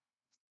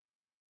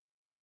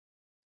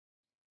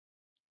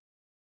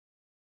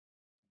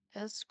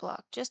 This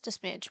block just a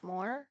smidge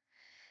more.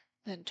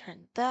 Then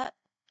turn that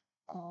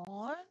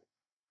on.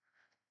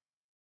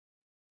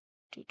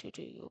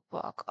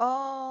 Block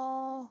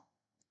all.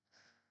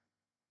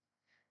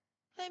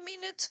 I mean,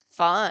 it's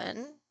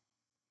fun.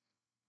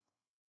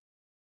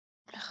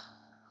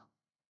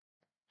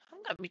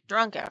 I'm gonna be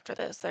drunk after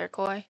this there,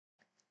 Koi.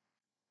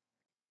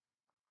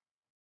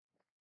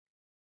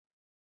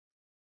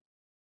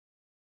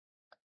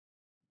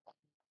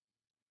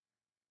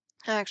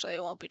 Actually, I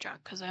won't be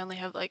drunk because I only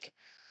have like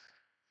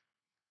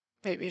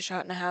maybe a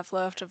shot and a half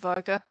left of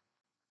vodka.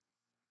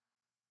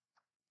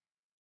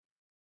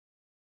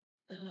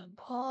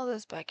 Pull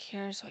this back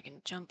here so I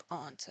can jump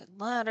on said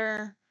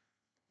ladder.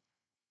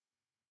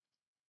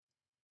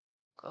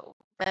 Go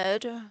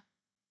red.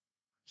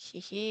 Hee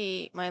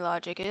hee. My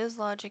logic is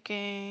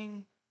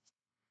logicking.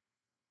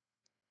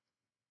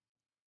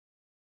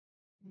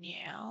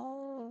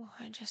 Now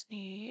I just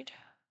need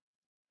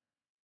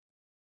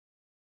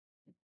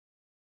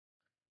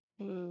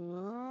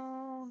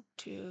blue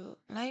to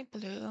light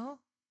blue.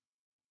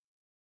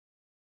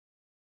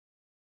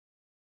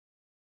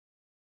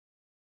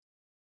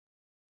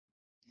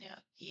 Now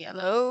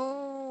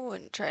yellow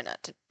and try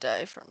not to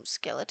die from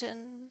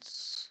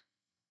skeletons.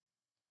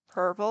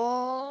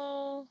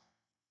 Purple.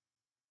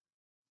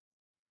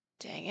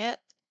 Dang it.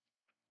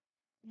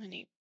 I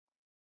need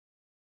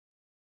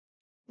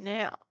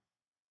now.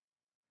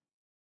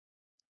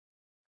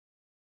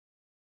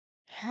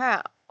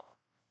 How?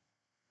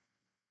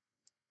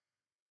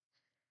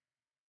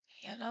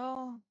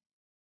 Yellow.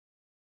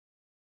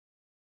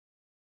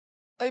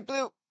 Light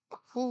blue.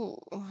 Ooh,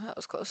 that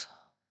was close.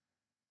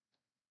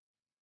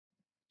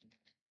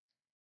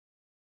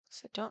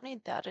 So don't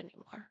need that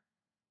anymore.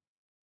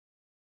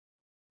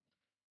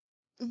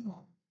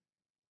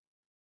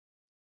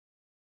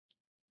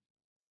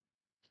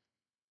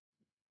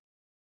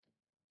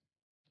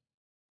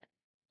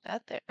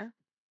 That there.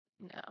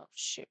 No,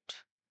 shoot.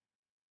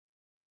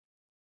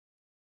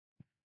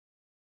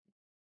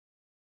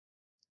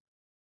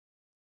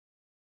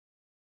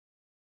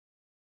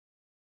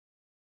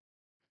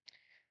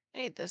 I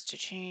need this to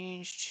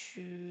change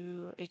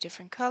to a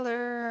different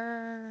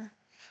color.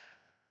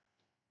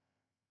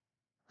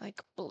 Like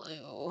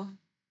blue.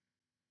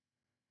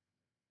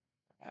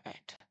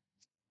 Alright.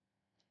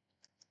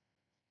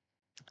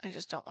 I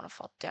just don't want to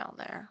fall down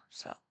there,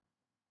 so.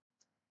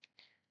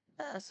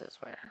 This is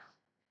where.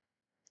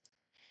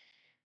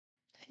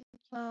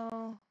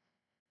 Oh.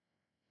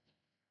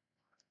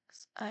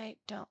 I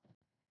don't.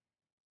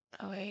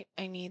 Oh wait,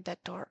 I need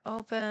that door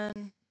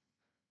open.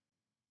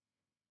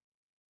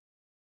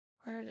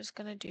 We're just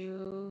gonna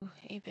do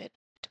a bit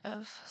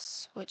of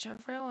switch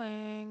of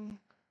rowing.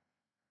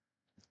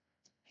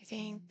 I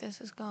think this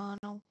is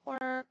gonna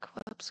work.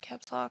 Whoops,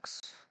 caps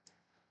locks.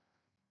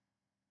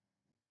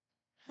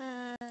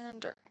 And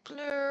dark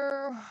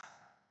blue.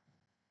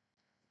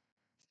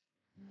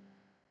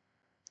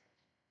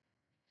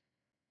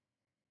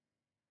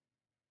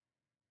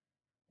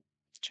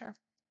 Sure.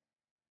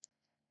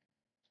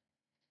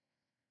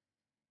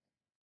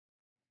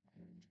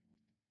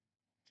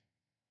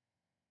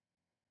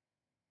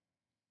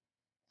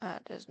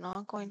 That is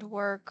not going to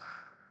work.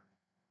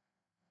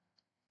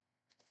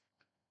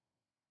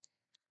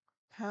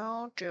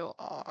 How do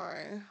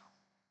I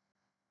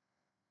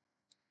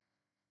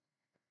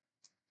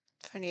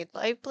I need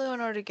light blue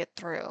in order to get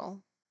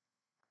through.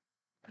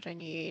 But I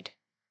need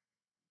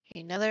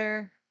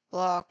another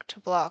block to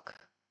block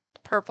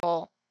the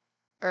purple,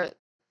 or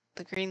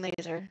the green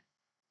laser,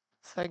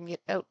 so I can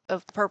get out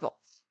of the purple.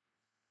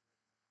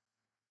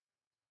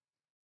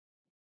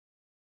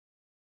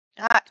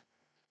 Ah,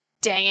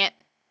 dang it.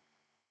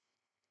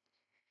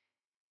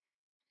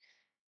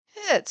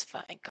 It's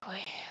fine,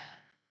 Koi.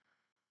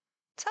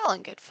 It's all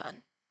in good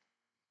fun.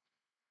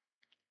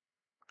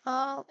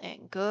 All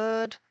in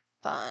good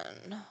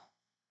fun.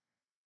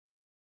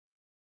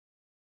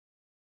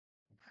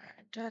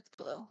 Alright, dark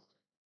blue.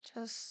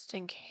 Just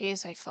in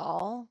case I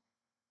fall.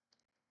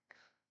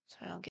 So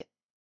I don't get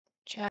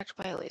jacked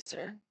by a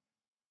laser.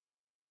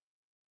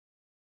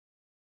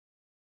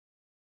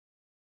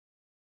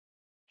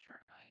 Right.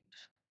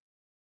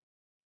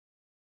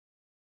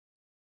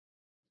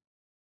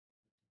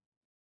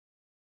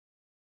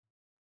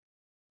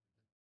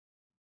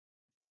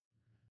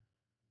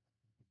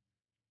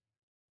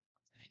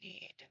 I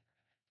need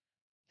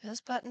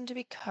this button to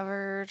be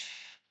covered.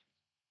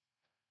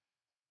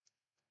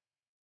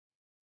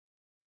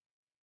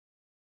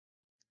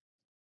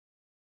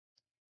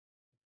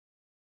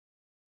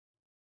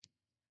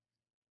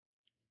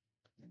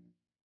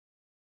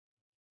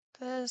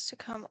 This to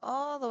come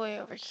all the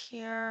way over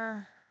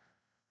here.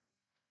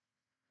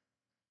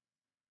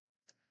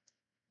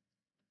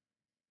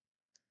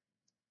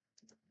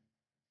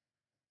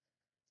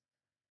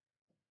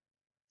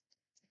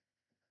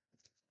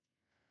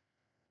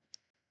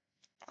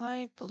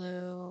 Light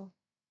blue.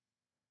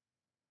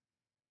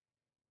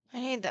 I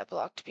need that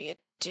block to be a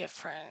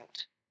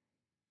different.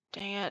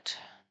 Dang it.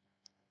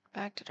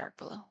 Back to dark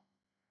blue.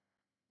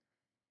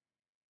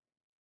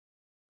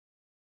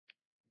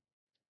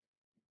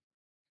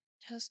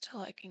 Just till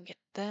I can get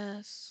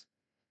this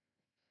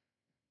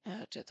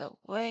out of the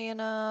way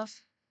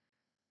enough.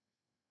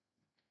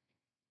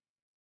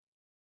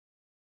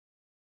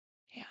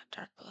 Yeah,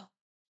 dark blue.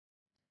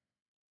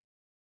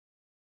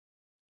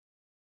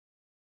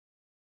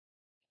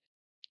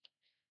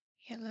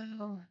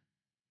 Yellow.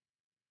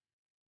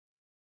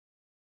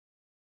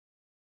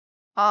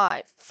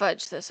 I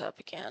fudged this up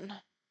again.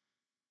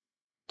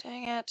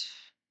 Dang it.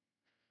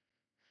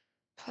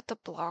 Put the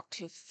block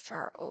too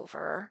far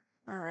over.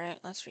 Alright,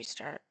 let's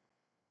restart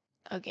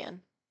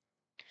again.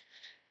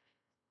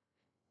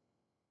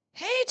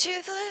 Hey,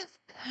 Toothless!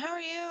 How are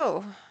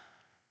you?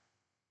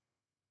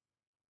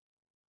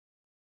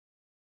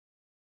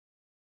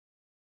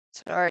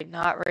 Sorry,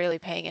 not really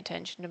paying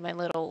attention to my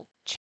little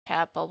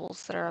chat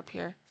bubbles that are up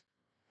here.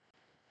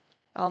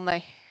 All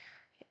my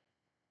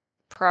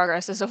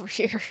progress is over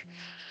here.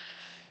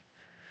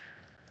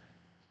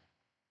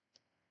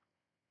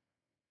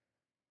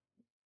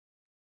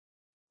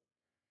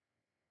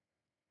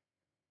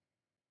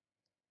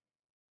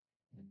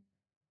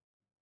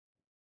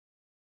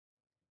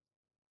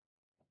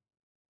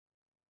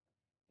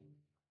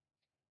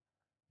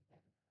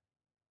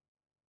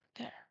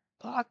 There,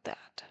 block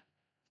that.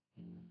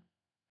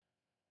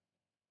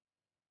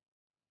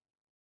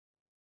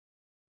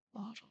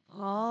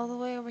 All the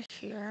way over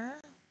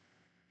here.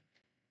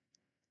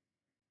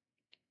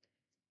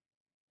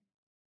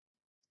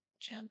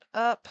 Jump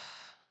up.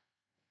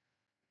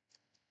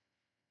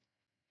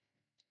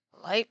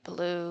 Light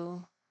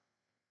blue.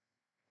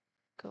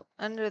 Go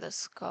under the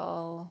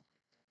skull.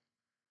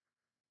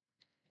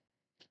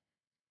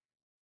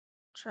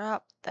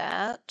 Drop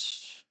that.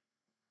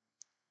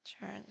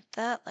 Turn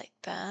that like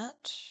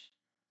that.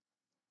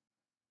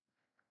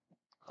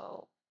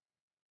 Go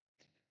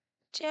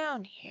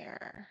down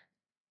here.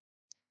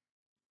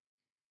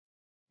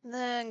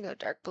 Then go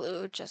dark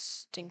blue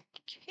just in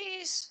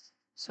case.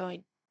 So I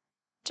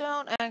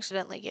don't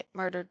accidentally get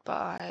murdered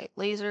by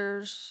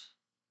lasers.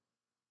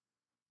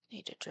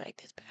 Need to drag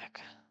this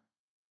back.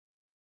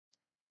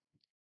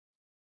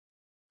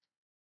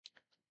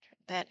 Turn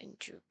that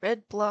into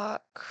red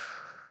block.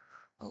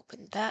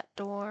 Open that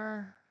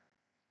door.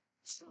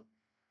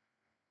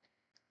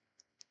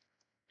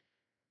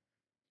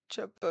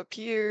 Jump up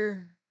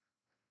here.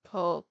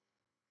 Pull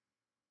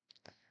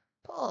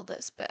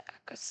this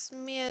back a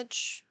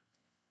smidge.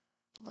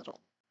 Little,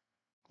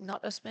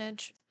 not a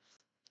smidge.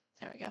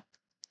 There we go.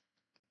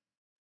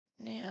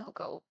 Now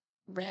go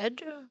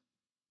red.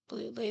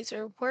 Blue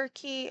laser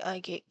worky. I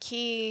get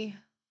key.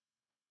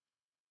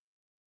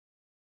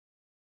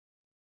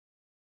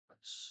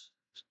 Push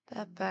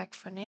that back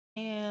for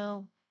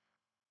now.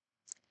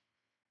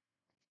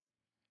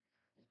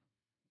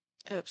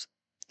 Oops.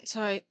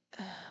 Sorry.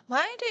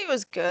 My day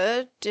was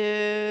good.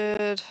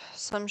 Did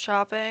some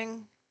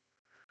shopping.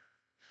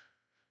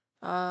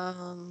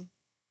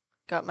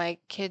 Got my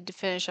kid to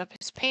finish up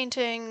his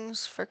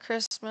paintings for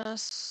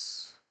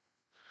Christmas.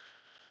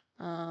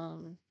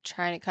 Trying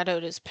to cut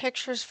out his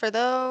pictures for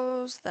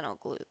those. Then I'll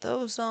glue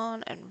those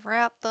on and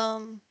wrap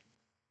them.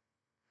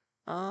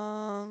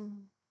 Been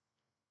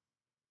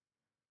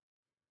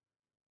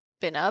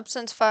up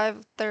since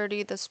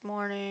 5:30 this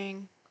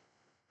morning.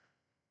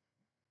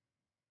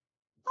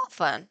 All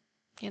fun,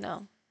 you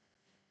know,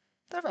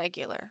 the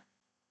regular.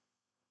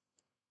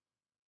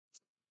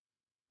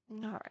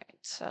 Alright,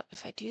 so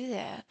if I do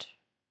that,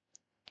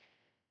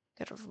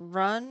 gotta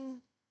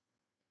run,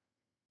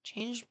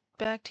 change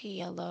back to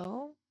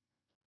yellow.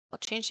 I'll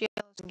change the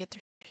yellows and get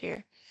through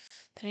here.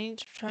 Then I need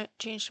to try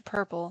change to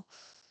purple,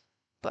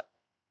 but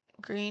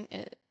green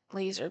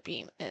laser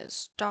beam is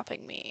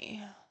stopping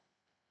me.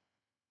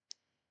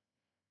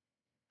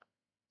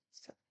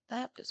 So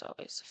that is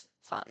always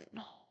fun.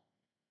 I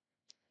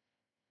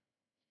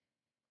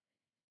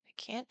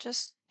can't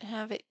just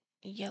have it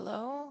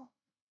yellow.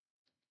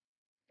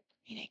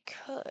 I mean, I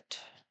could.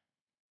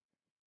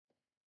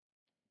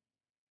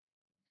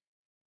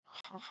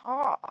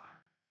 Haha.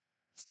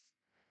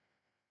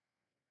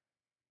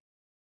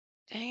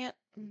 Dang it.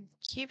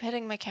 Keep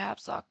hitting my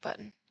caps lock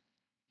button.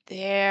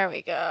 There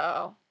we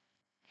go.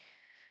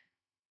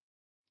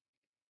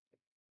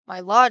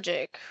 My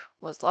logic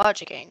was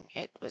logicking.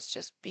 It was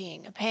just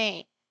being a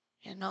pain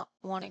and not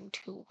wanting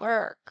to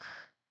work.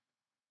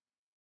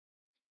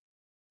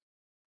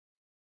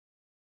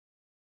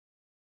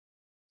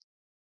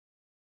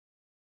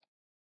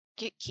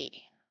 Get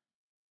key.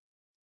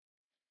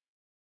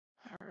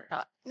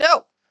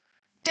 No!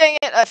 Dang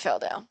it, I fell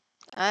down.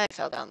 I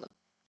fell down the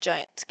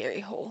giant scary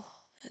hole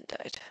and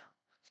died.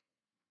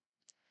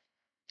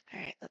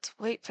 Alright, let's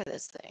wait for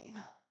this thing.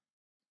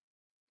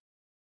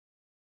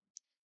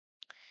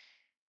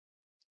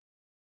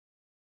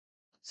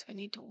 So I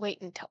need to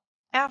wait until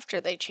after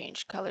they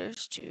change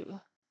colors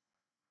to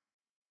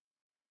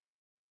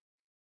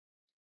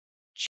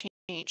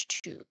change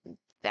to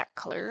that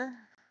color.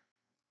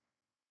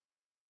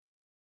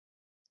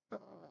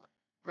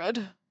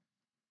 Red.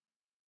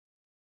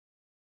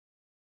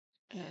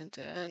 And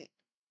then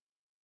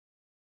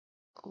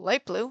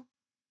light blue.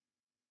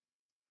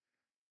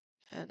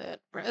 And then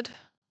red.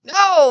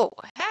 No!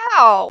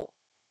 How?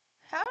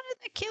 How did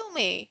that kill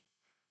me?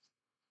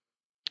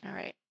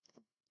 Alright.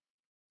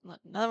 Let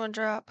another one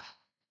drop.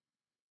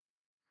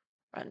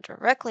 Run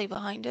directly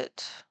behind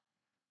it.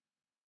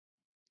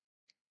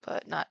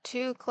 But not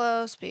too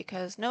close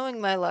because knowing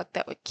my luck,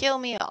 that would kill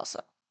me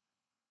also.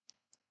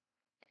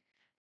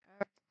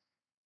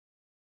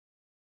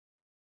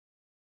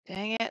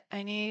 Dang it,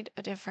 I need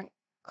a different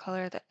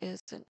color that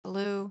isn't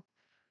blue.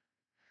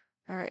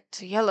 Alright,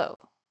 so yellow.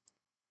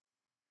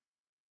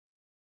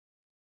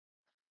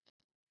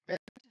 Red.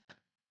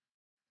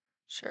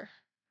 Sure.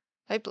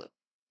 Light blue.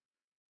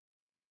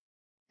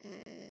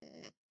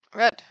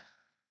 Red.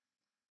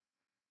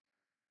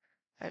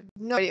 I have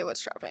no idea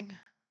what's dropping.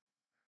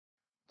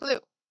 Blue.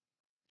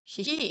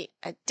 Hee,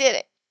 I did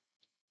it.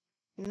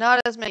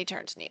 Not as many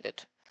turns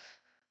needed.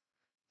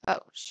 Oh,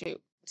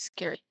 shoot.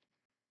 Scary.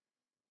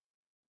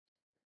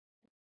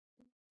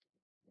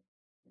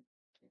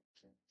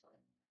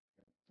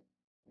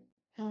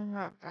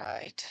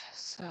 Alright,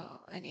 so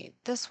I need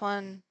this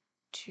one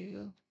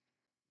to...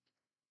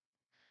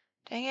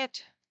 Dang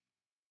it.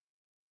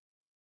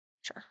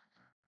 Sure.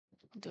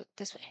 I'll do it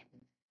this way.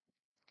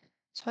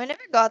 So I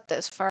never got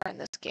this far in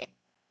this game.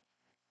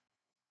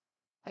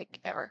 Like,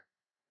 ever.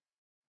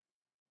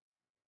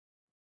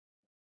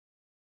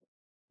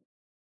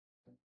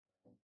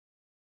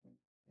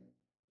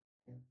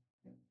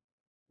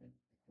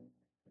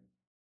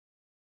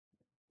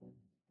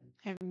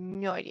 I have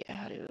no idea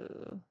how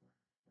to...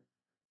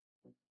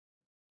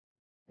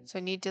 So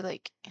I need to,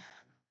 like...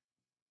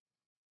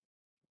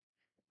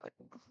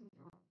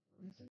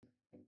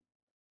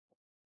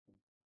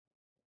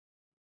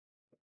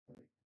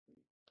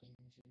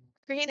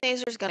 Green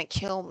laser's gonna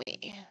kill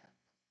me.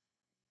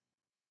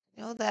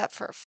 Know that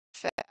for a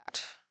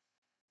fact.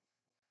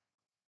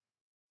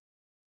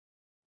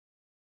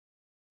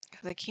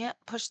 Because I can't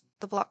push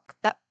the block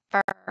that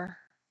far.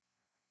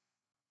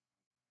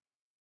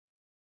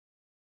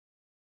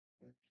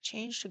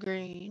 Change to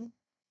green.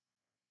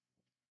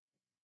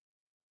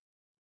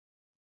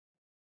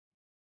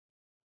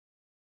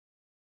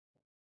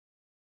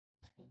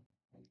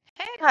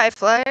 Hey, High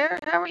Flyer,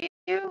 how are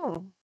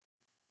you?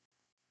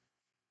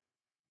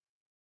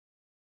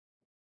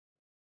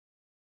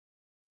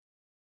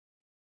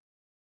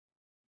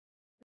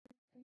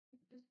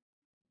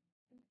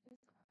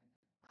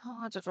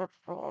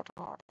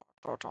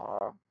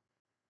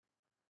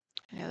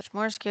 Yeah, there's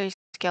more scary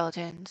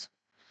skeletons.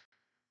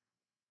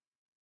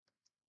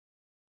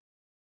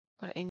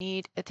 But I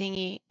need a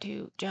thingy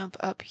to jump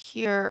up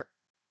here.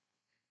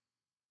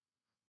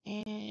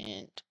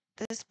 And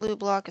this blue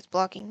block is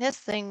blocking this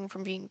thing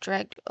from being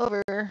dragged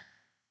over.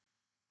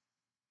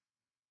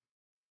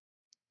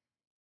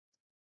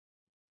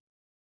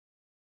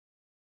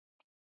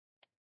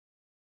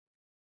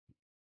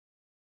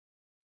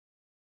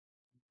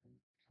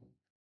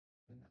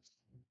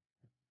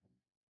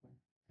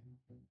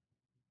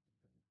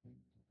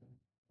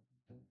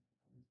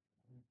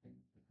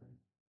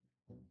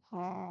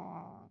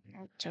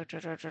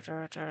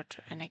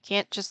 And I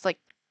can't just like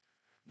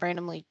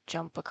randomly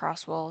jump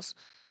across walls.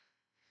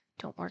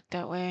 Don't work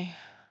that way.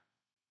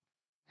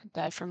 I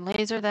die from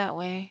laser that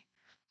way.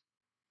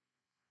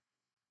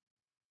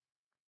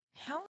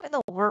 How in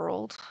the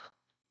world?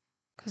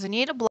 Because I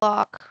need a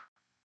block.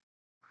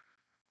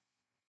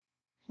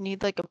 I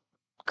need like a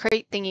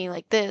crate thingy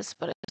like this,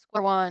 but a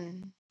square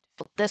one,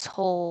 fill this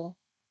hole.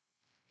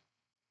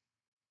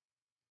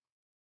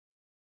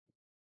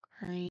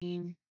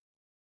 Green.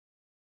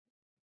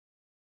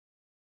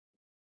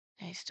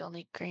 I still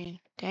need green.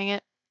 Dang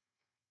it.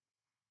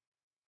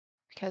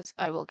 Because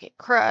I will get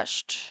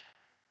crushed.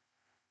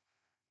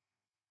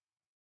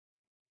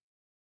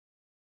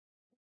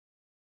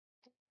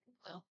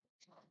 Blue.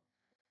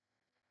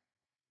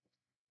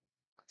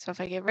 So if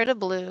I get rid of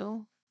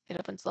blue, it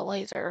opens the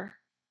laser.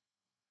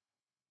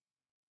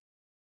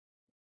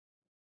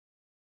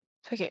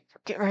 If I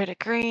get rid of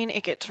green,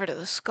 it gets rid of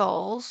the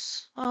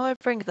skulls. Oh, I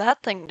bring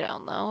that thing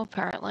down though,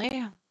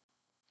 apparently.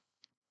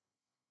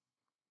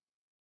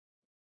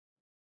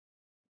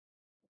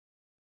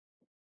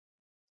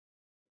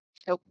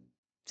 Nope.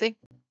 See?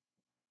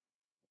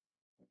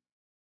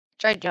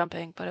 Tried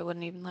jumping, but it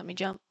wouldn't even let me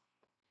jump.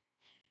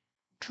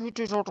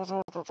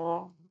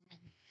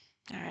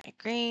 Alright,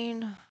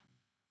 green.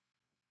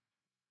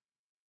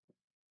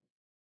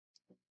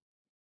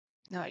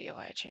 No idea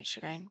why I changed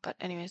to green, but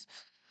anyways.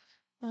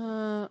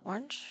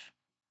 Orange.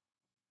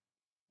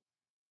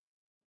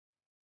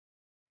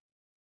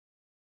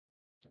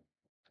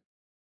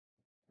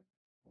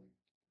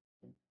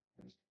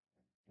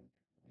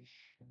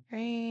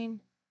 Green.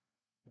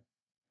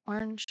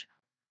 Orange.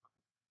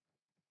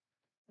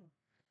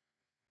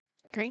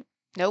 Green.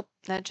 Nope,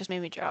 that just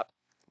made me drop.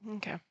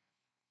 Okay.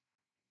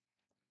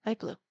 Light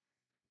blue.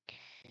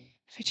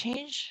 If I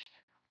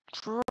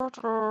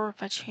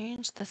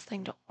change this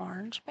thing to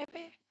orange,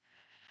 maybe?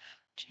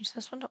 Change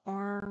this one to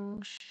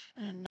orange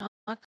and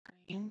not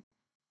green.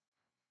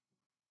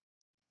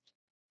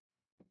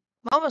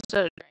 I'm almost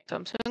out of drink, so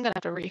I'm soon gonna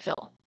have to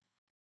refill.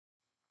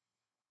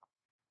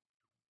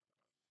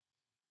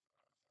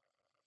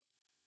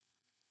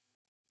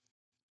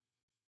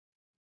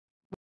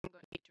 I'm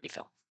going to need to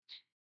refill.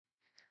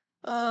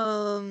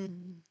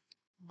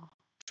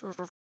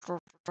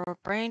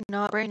 Brain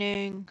not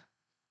braining.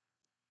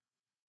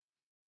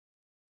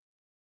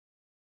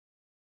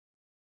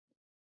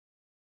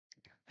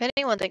 If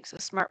anyone thinks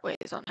of smart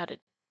ways on how to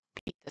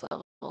beat this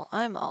level,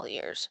 I'm all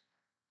ears.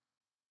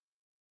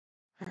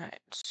 Alright,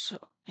 so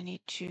I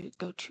need to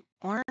go to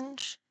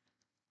orange,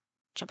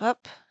 jump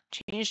up,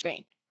 change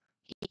green.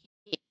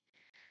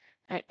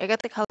 Alright, I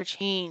got the color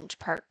change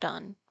part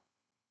done.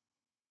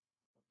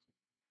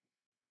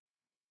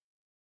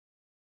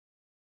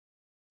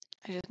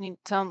 I just need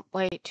some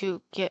way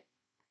to get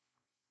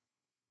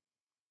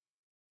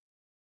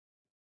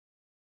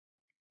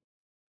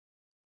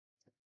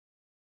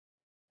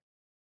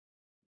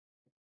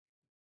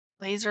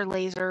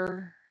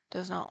laser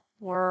does not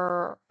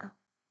work.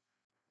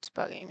 It's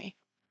bugging me.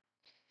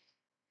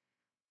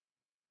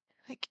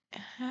 Like,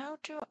 how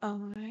do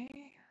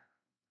I...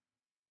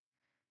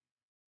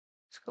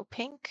 Let's go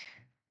pink.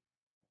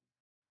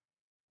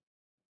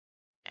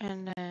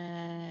 And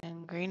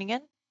then green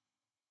again.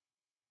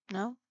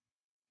 No,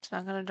 it's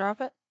not gonna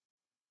drop it.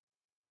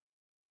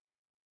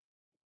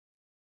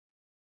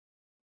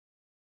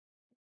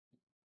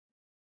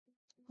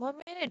 What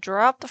made it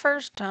drop the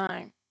first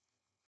time?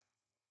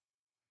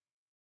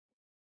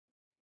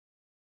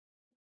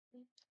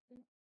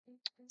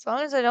 As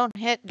long as I don't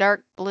hit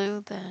dark blue,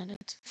 then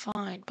it's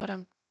fine, but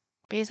I'm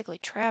basically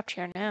trapped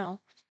here now.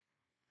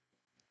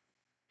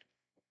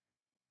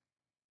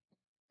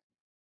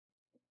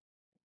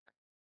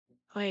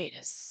 Wait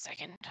a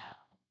second.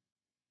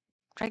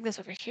 Drag this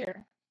over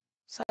here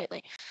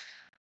slightly.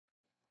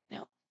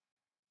 Now,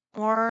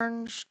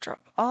 orange, drop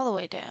all the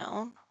way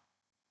down.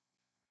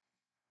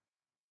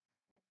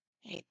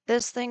 I need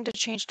this thing to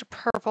change to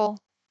purple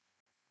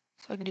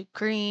so I can do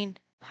green.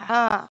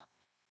 Ha!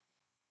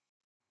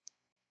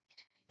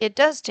 It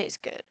does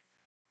taste good.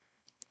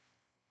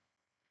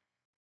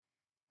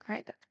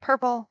 Right, that's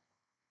purple.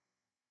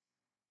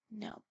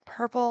 Now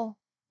purple.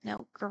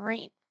 Now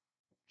green.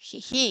 Hee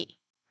hee.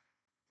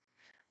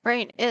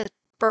 Brain is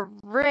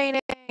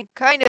braining,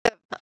 kind of.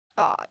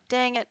 Aw,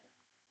 dang it.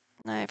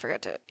 I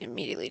forgot to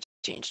immediately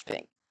change to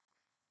pink.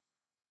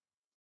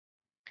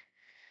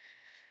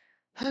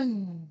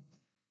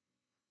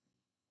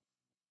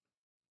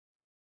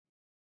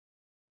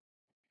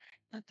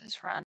 Let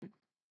this run.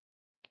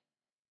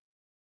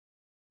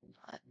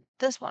 Let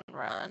this one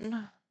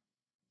run.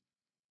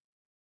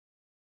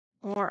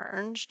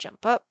 Orange,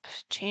 jump up,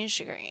 change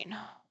to green.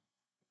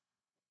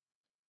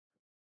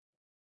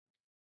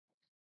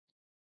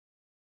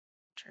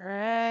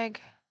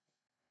 Drag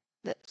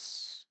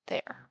this.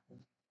 There.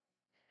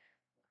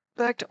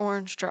 Back to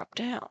orange, drop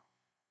down.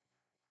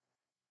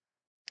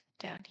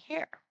 Down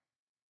here.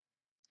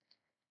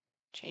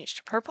 Change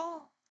to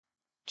purple.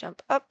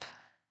 Jump up.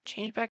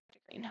 Change back to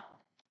green.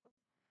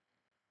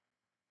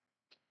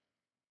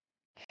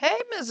 Hey,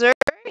 Missouri.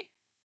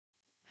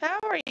 How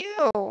are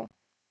you?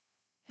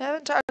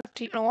 Haven't talked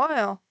to you in a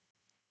while.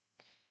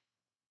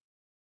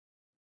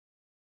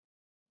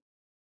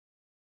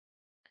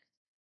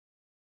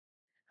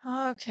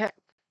 Okay.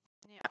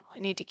 Now I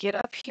need to get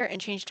up here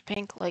and change to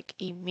pink like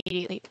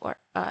immediately or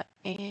I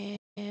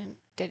am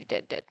dead.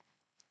 Dang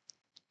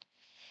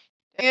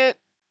it.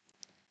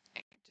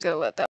 Gotta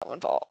let that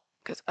one fall,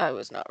 because I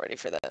was not ready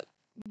for that.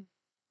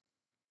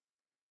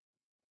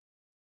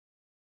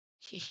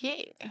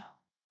 Hee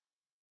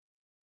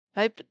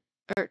light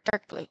or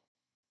dark blue.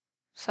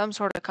 Some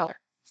sort of color.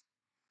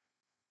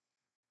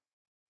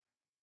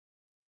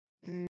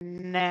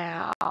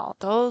 Now,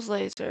 those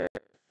lasers.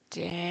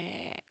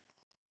 Dang.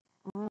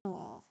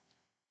 Mm.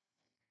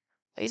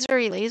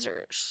 Lasery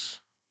lasers.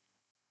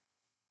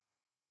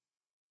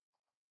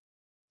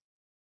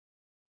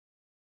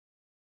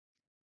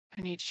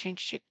 I need to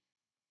change to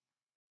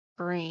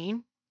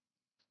green.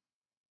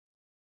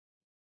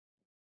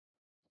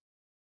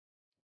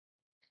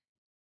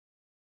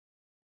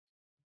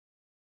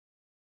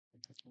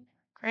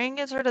 Green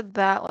gets rid of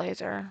that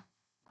laser.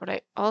 But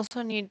I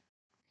also need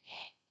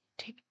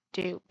to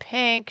do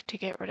pink to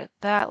get rid of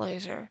that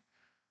laser.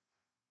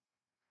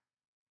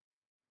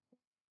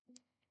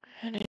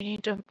 And I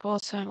need them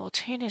both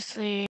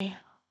simultaneously,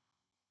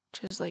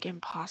 which is like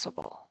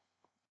impossible.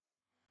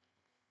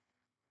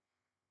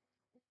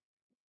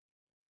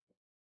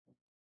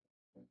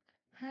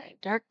 All right,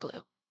 dark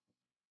blue.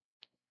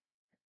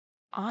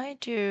 I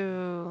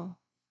do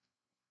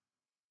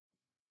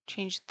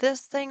change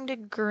this thing to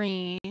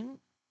green.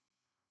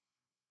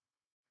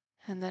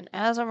 And then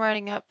as I'm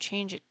writing up,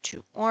 change it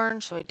to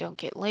orange so I don't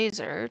get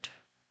lasered.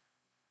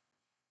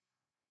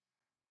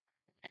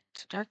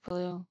 It's dark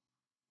blue.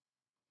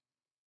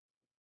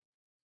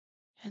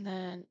 And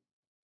then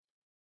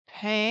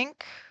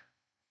pink.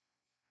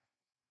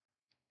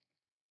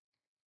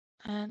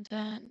 And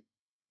then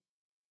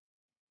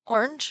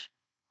orange.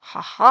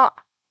 Haha.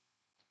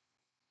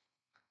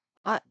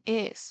 That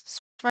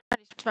is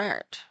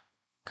smart.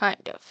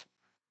 Kind of.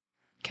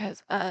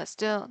 Because I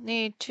still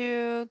need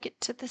to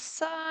get to the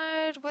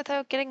side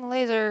without getting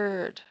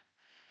lasered.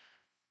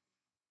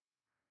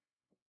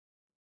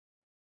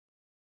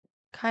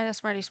 Kind of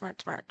smarty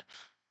smart.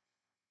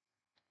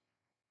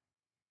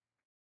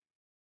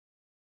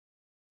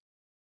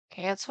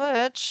 Can't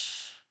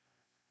switch.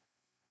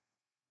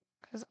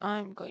 Because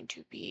I'm going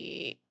to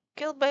be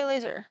killed by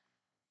laser.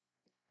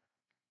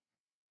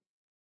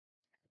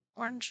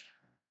 Orange.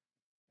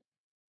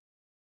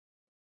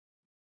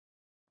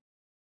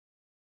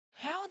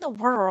 How in the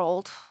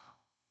world?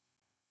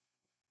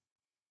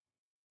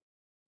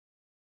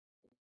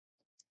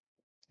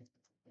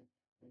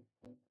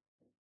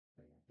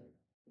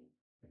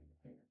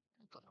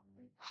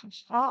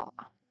 Oh,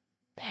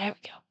 there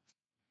we go.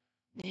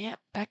 Yeah,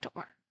 back to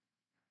orange.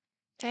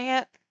 Dang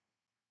it.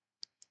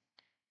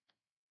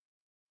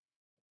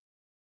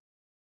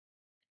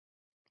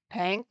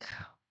 Pink.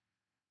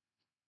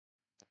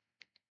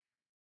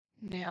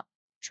 Now,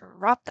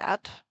 drop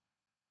that.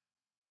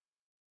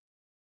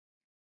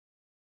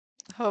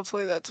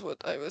 Hopefully that's what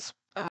I was,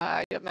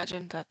 I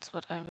imagine that's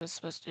what I was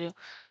supposed to do.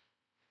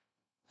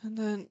 And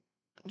then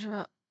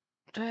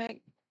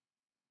drag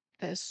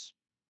this,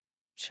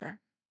 sure.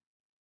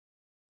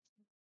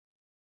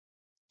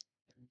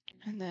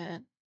 And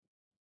then,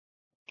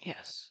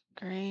 yes,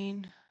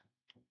 green.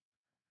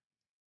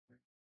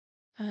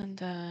 And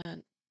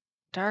then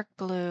dark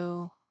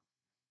blue.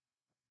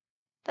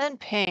 Then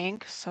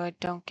pink, so I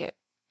don't get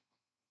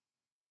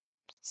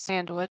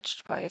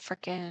sandwiched by a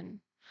frickin'.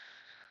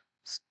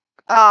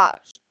 Ah,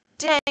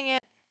 dang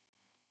it.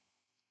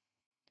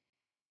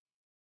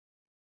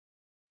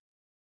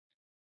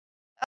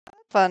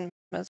 Fun,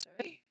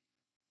 Missouri.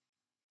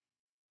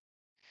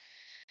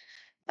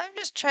 I'm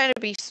just trying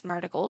to be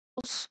smarticles.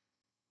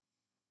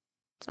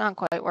 It's not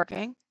quite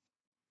working.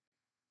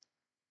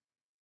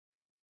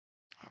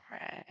 All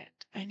right,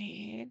 I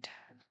need.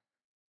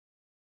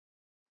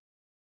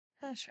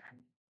 Sure.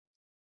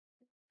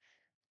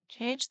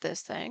 Change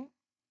this thing.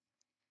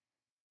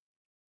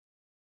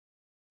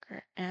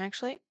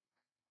 Actually,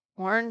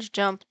 orange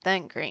jump,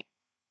 then green.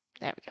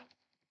 There we go.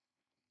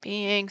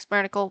 Being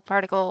smarticle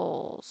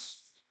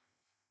particles.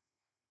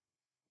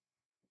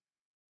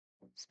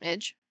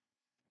 Smidge.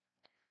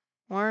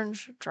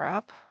 Orange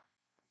drop.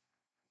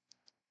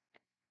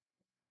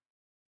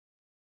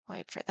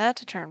 Wait for that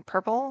to turn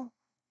purple.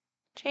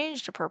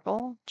 Change to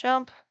purple.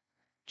 Jump.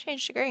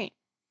 Change to green.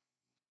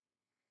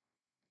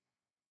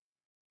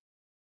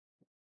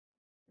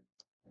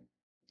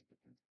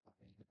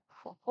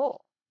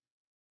 Ho.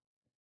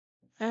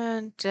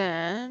 And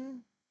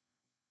then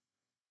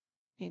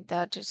need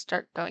that to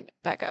start going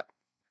back up.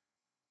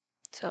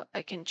 So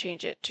I can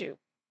change it to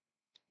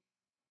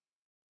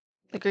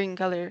the green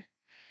color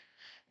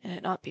and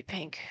it not be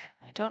pink.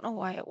 I don't know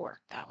why it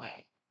worked that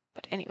way.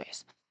 But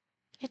anyways,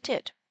 it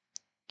did.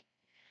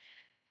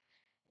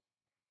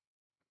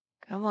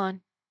 Come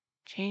on.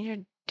 Change your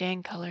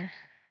dang color.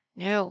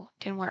 No,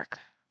 didn't work.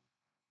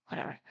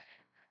 Whatever.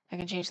 I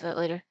can change that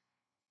later.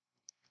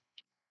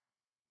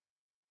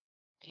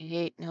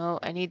 No,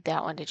 I need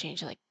that one to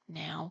change like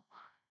now.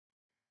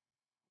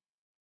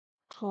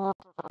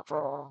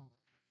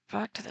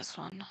 Back to this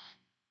one.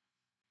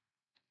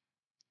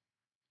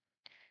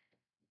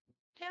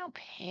 Now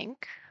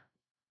pink.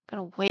 I'm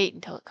gonna wait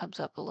until it comes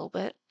up a little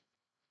bit.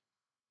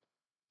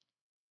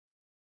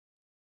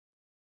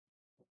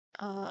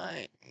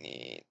 I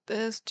need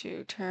this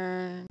to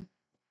turn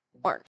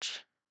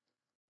orange.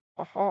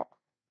 Uh-huh.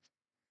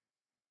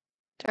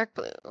 Dark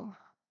blue.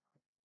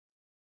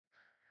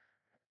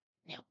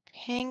 Now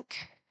pink.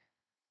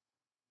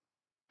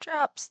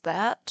 Drops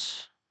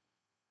that.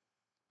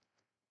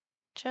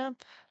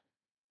 Jump.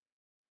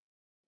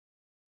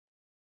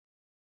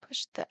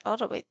 Push that all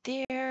the way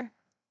there.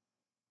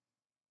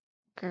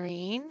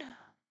 Green.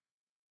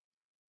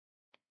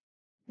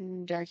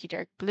 Darky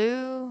dark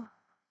blue.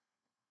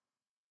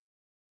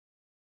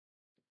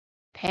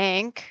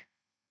 Pink.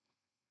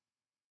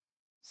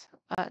 So,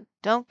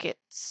 don't get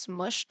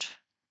smushed.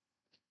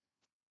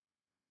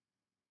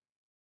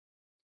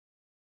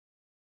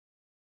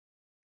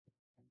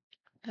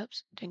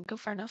 Oops, didn't go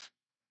far enough.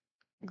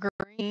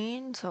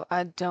 Green, so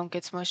I don't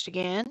get smushed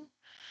again.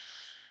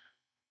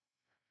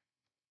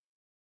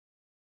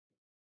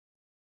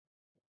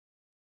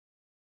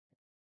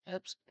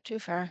 Oops, too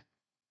far.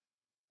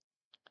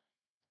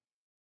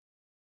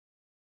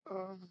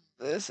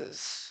 This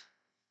is...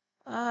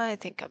 I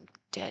think I'm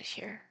dead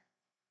here.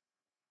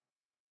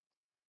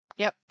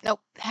 Yep, nope.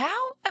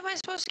 How am I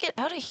supposed to get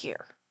out of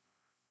here?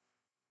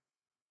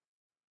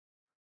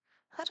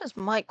 That is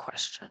my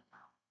question.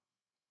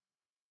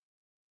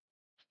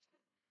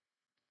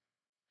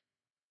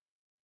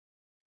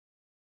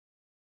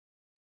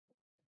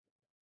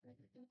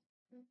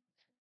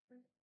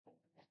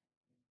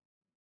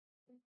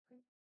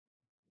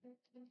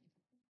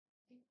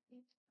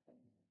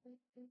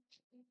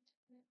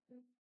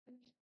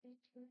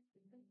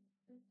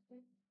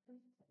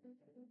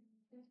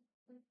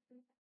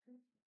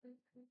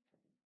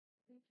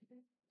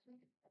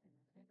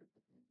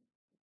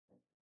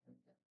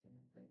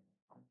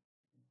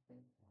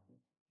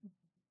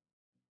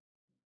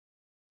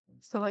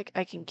 So, like,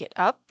 I can get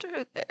up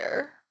through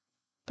there,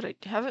 but I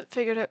haven't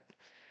figured out.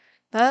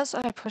 That's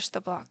why I push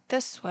the block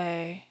this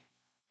way.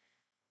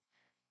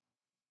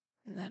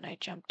 And then I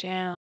jump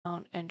down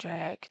and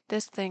drag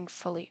this thing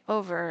fully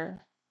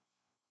over.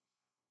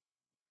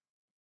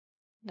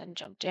 Then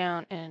jump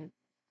down and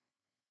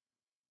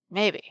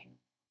maybe.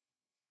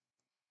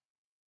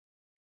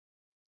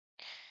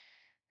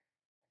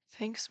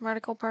 Think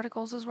Smarticle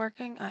Particles is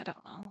working? I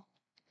don't know.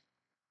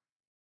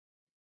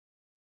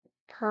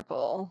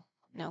 Purple.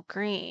 No,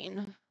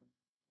 green.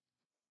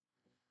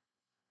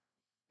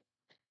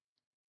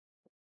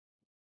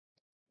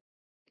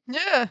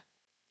 Yeah.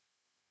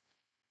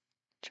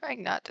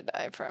 Trying not to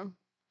die from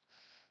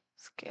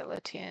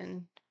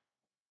skeleton.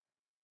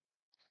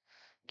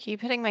 Keep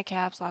hitting my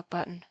caps lock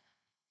button.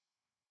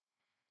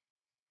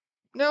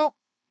 Nope.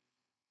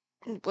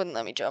 It wouldn't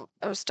let me jump.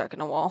 I was stuck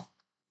in a wall.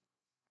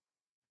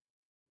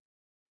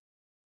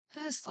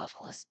 This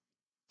level is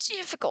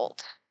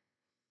difficult.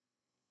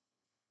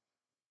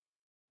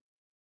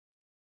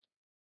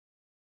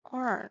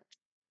 Orange.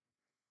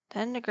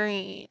 Then to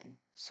green.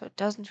 So it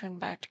doesn't turn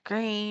back to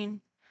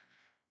green.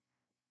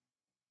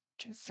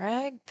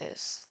 Drag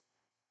this.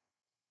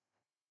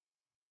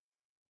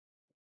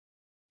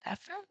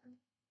 After.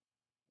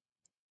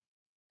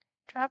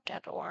 Drop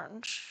down to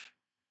orange.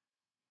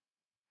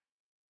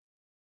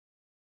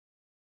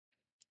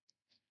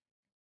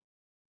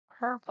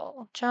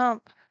 Purple.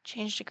 Jump.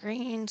 Change to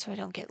green so I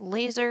don't get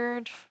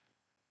lasered.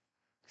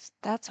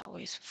 That's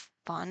always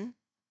fun.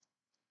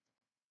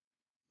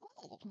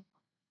 Ooh,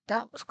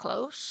 that was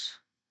close.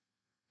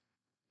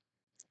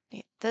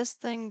 Need this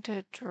thing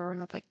to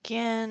drop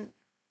again.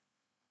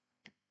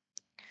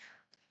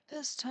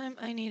 This time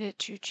I need it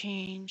to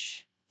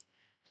change.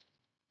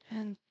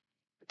 And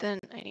then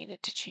I need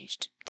it to change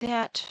to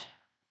that.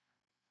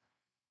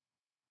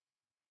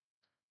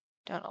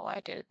 Don't know why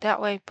I did it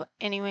that way, but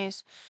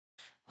anyways,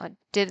 I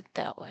did it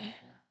that way.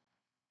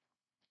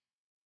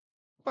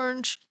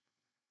 Orange.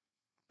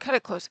 Cut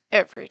it close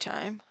every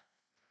time.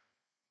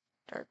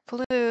 Dark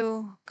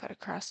blue. Cut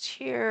across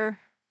here.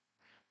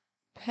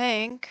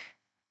 Pink.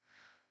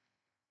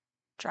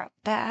 Drop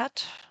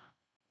that.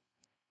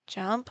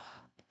 Jump.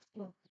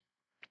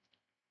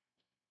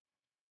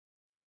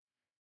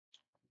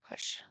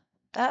 Push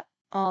that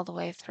all the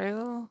way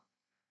through.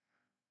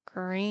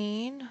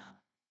 Green.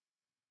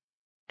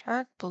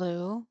 Dark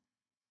blue.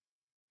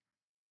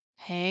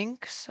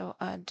 Pink, so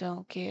I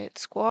don't get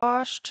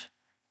squashed.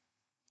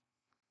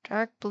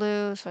 Dark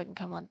blue, so I can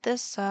come on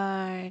this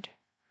side.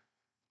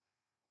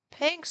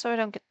 Pink, so I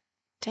don't get...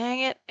 Dang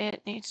it,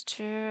 it needs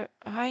to...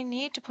 I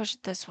need to push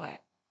it this way.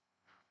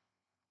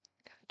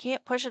 I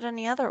can't push it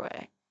any other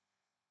way.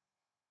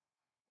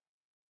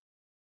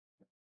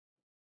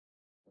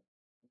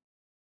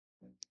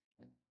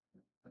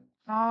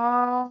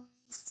 Oh,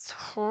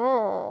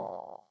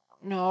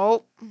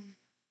 nope.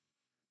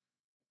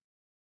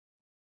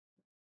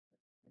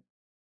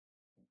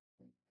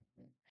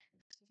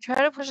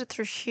 Try to push it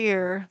through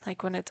here,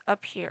 like when it's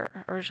up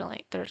here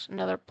originally. There's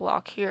another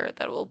block here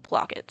that will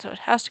block it, so it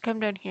has to come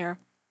down here.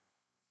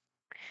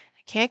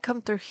 I can't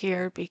come through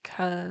here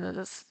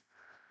because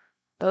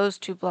those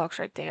two blocks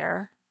right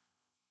there.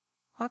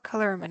 What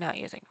color am I not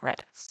using?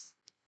 Red.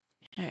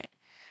 All right.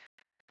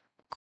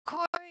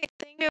 Corey,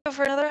 thank you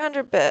for another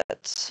 100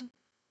 bits.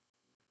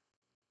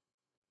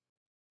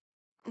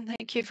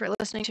 Thank you for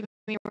listening to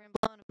me ramble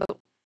on about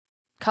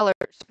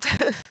colors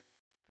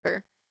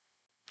for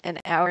an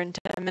hour and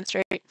 10 minutes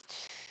straight.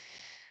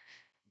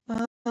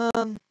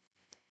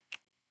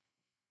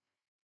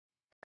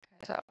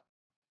 So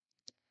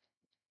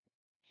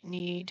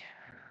need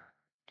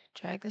to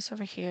drag this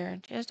over here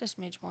just a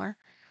smidge more.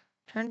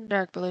 Turn to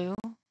dark blue.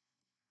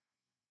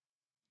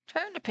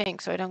 Turn to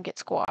pink so I don't get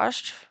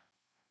squashed.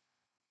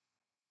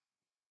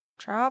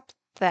 Drop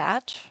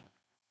that.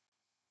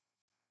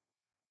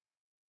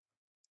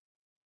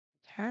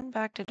 Turn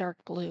back to dark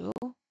blue.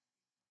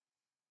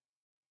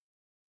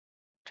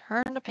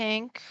 Turn to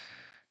pink.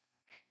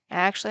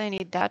 Actually, I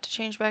need that to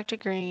change back to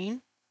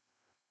green.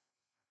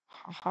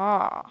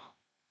 Haha.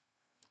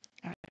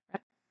 Alright.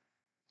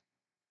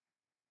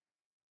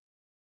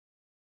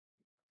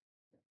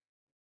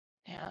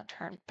 Now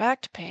turn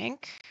back to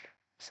pink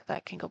so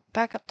that can go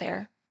back up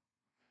there.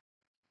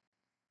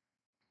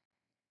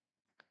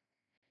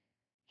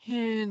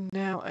 And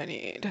now I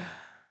need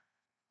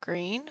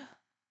green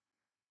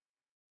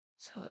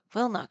so it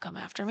will not come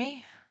after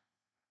me.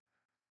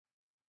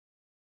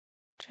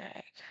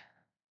 Drag.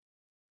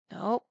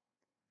 Nope.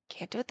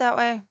 Can't do it that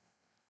way.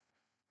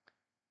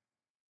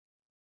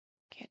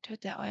 Can't do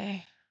it that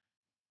way.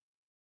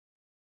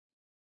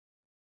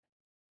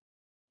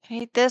 I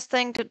need this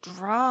thing to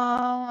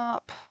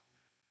drop.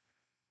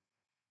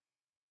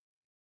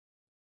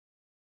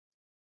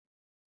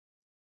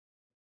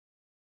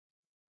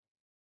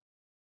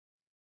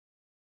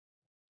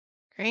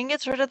 Green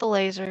gets rid of the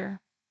laser.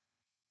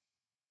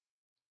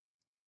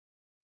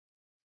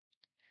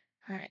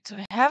 All right, so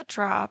I have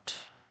dropped.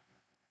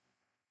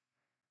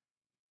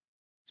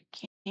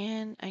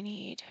 I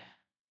need.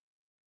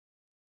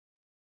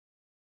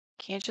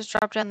 Can't just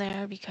drop down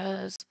there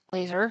because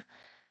laser.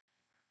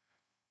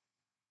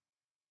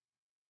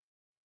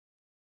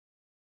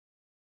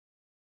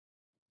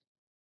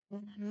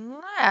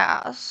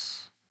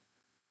 Unless.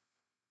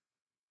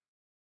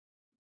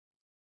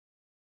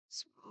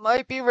 This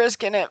might be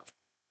risking it.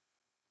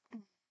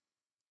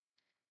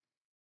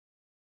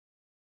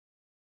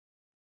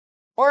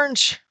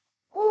 Orange.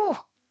 Ooh.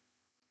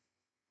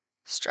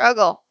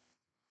 Struggle.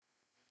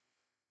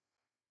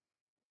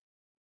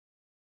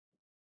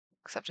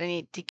 Except I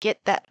need to get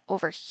that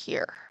over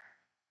here.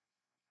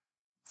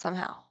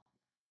 Somehow.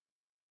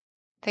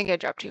 I think I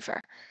dropped too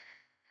far.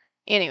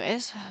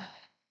 Anyways.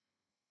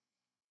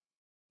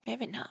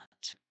 Maybe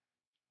not.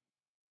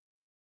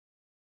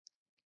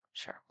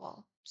 Sure,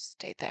 we'll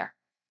stay there.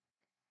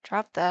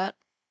 Drop that.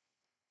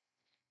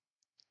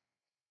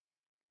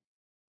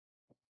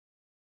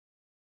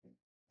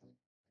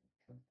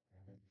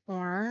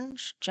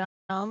 Orange,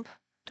 jump,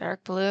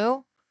 dark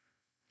blue.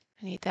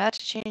 I need that to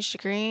change to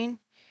green.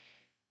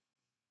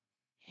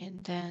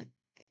 And then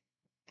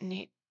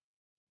need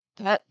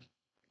that.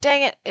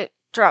 Dang it, it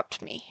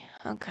dropped me.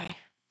 Okay.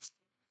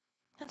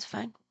 That's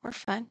fine. We're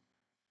fine.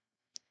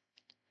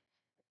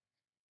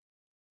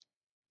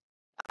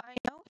 I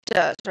know it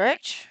does,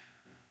 right?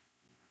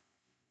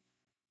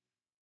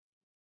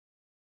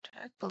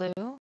 Dark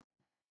blue.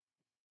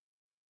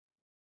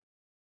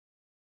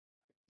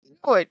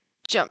 Oh, I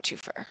jumped too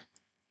far.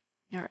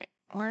 All right,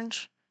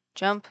 orange,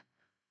 jump.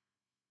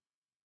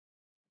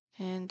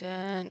 And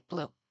then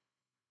blue.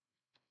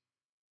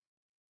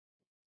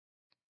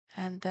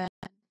 And then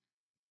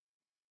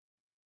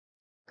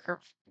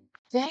curve.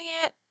 Dang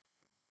it.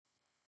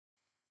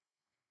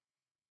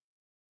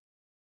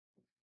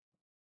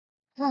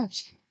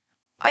 Gosh.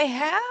 I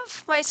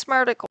have my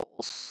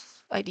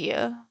Smarticles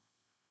idea.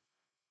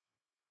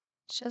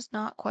 It's just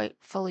not quite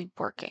fully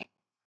working.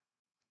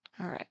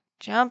 All right,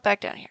 jump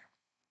back down here.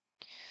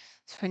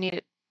 So I need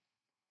it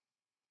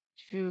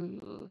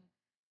to.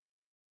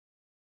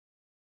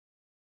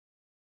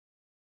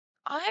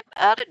 I'm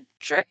out of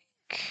drink.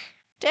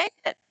 Dang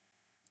it.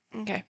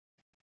 Okay.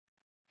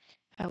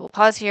 I will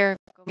pause here,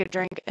 go get a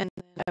drink, and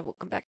then I will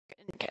come back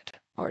and get,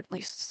 or at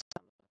least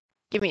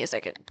give me a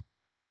second.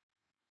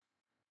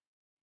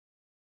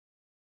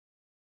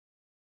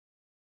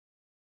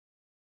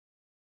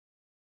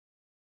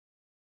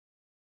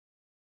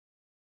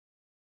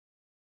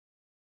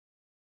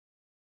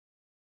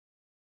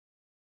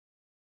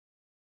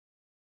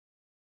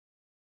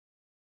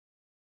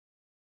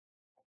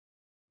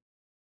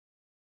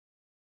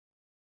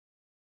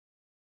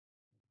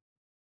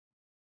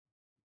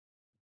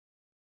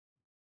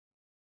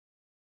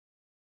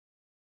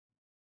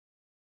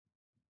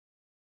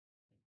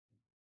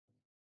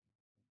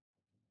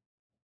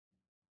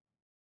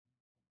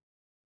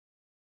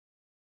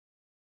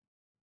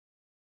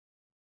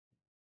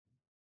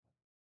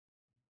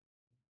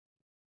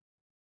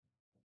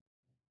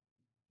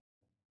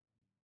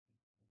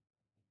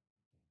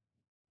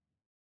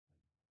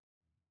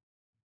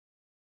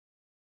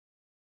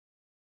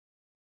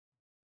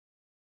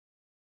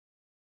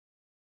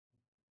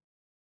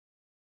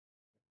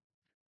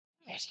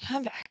 Right,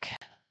 I'm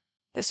back.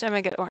 This time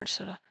I get orange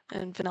soda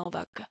and vanilla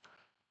vodka.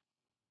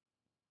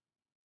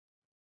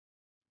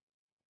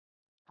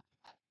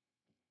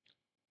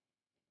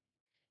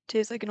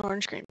 Tastes like an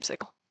orange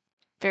creamsicle.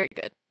 Very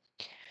good.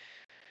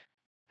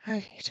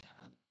 Alright.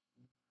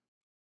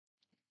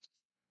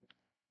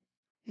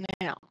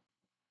 Now.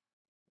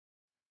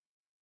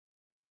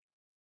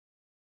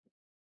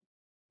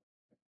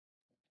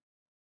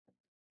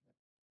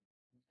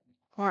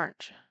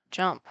 Orange.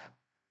 Jump.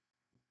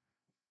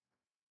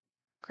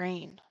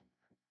 Green.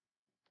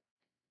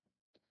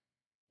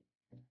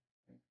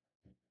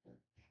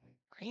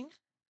 Green?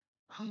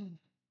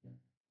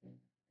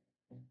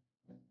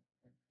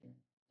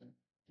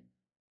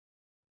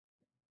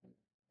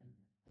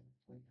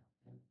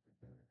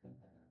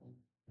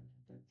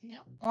 Yeah,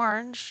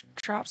 orange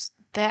drops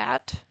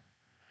that.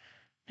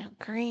 And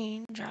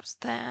green drops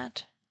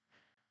that.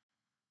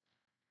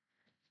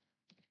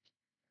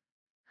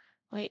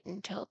 Wait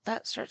until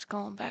that starts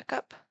going back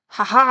up.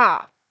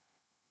 Ha!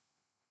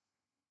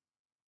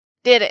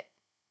 Did it.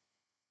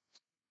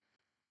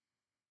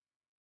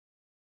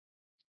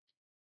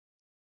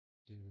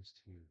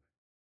 Dearest Hugh,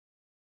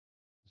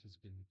 it has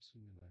been too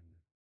long.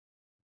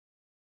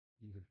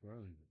 You have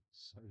grown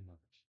so much.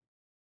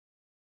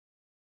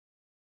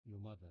 Your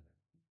mother,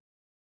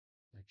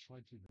 I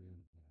tried to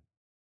ruin her.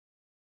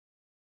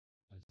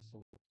 I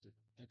thought that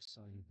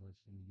exiling her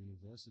from the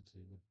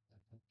university would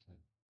protect her.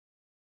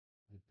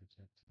 Would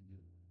protect you.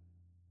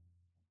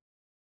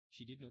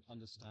 She did not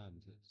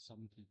understand that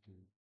some people.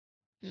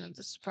 No,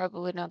 this is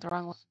probably not the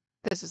wrong way.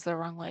 This is the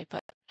wrong way,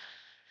 but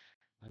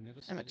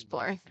I'm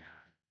exploring.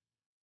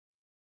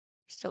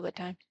 Still good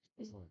time.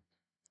 Before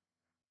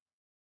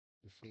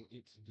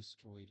it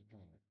destroyed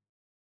her.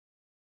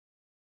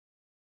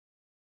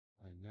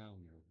 I now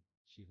know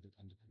she had it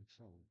under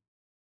control.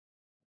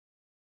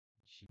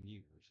 She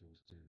knew what she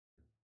was doing.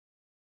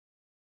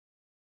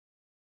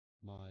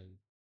 My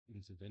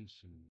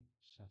intervention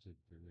shattered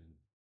Berlin,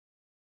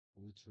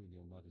 altering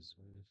your mother's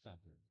very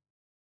fabric.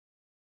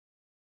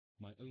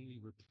 My only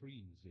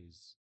reprieve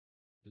is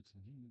that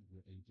you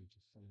were able to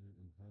follow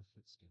in her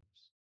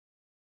footsteps,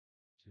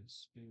 to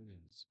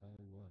experience her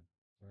work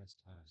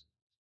firsthand.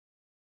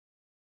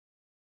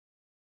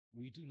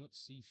 We do not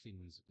see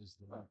things as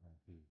they are.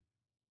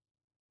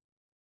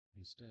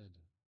 Instead,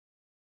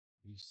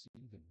 we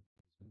see them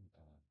as they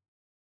are.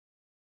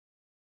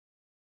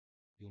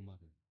 Your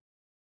mother,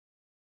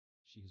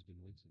 she has been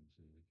waiting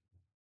for you.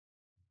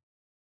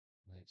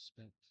 I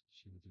expect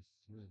she will be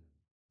thrilled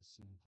to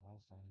see how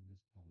far you've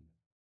come.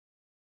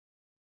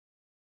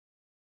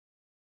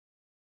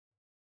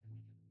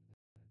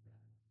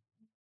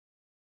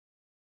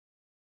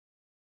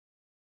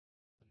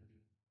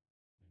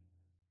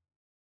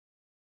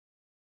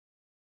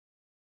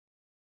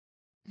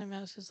 My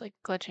mouse is like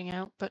glitching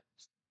out, but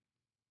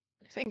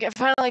I think I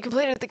finally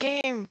completed the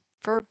game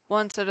for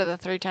once out of the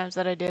 3 times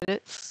that I did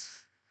it.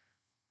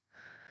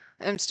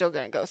 I'm still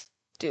gonna go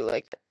do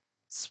like the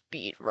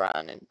speed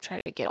run and try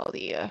to get all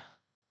the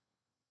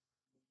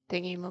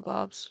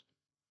thingy-mabobs.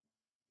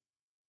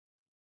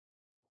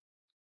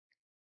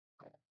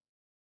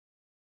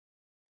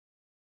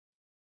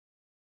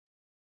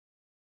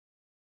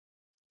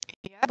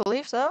 Yeah, I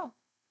believe so.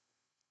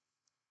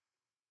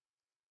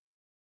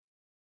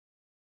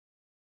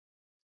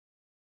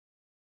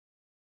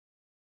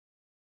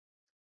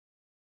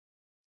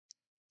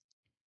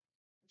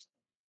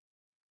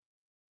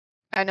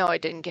 I know I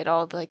didn't get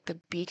all like the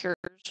beakers.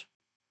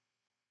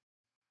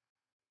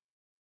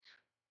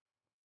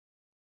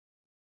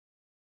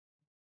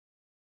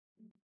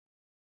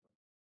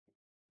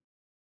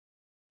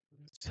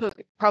 So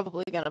it's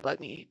probably gonna bug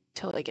me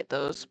till I get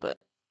those, but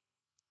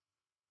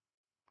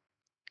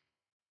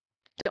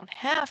I don't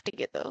have to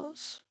get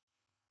those.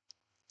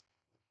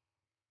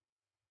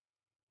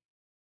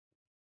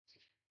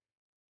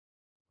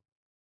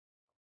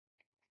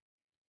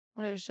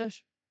 What is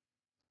this?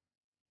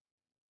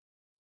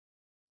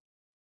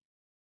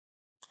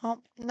 Oh,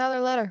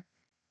 another letter.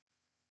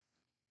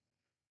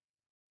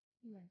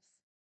 Yes.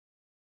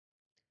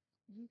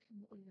 You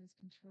can always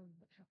control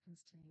what happens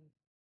to you,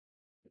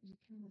 but you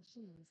cannot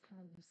choose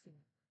how you see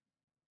it.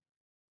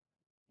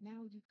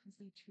 Now you can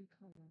see true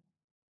color.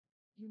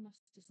 You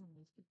must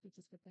decide if it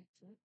is for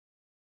better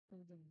or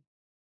worse.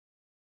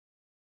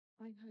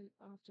 I hope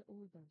after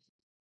all this,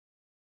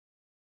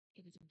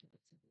 it is for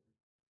better.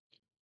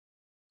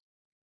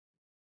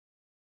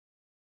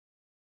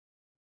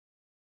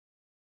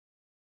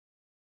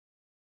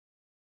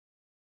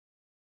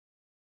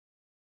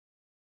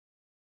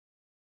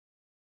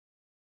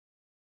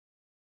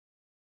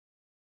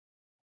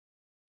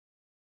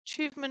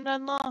 Achievement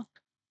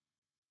unlocked.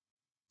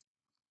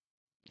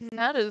 And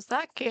that is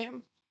that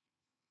game.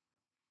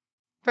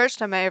 First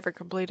time I ever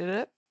completed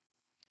it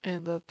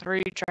in the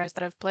 3 tries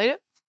that I've played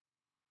it.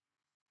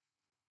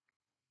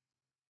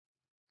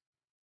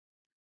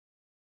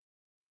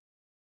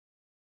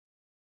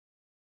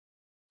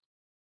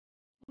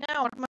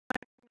 Now, what am I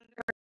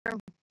doing?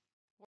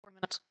 4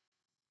 minutes.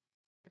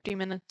 50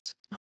 minutes.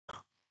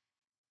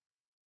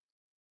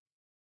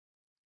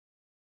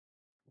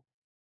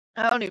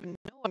 I don't even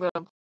know what I'm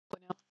gonna play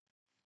now.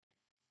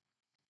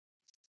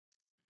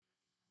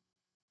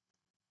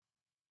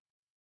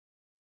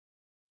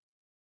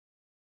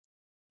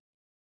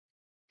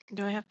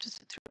 Do I have to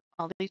sit through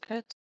all these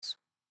credits?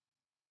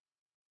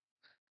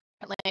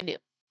 Apparently I do.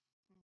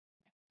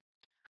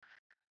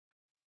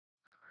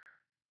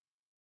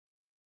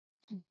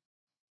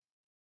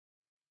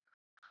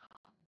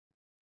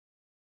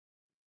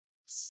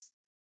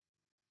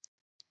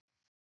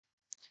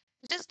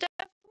 It is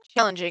definitely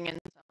challenging in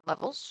some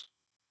levels.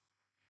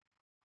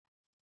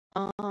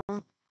 Um,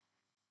 how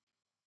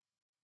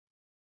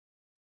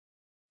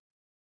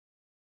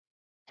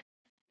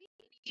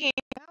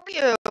are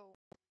you?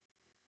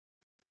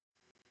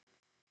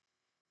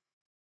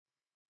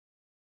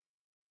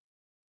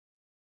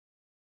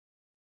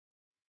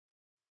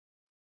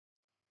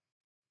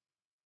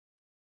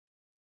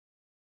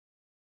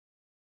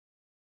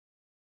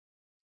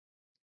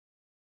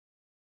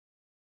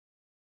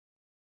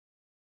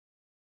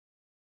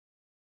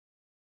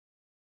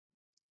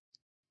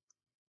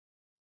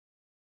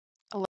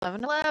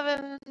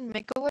 $11.11,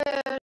 make a wish.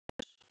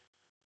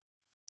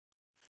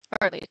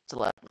 Or at least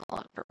 11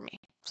 for me.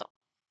 So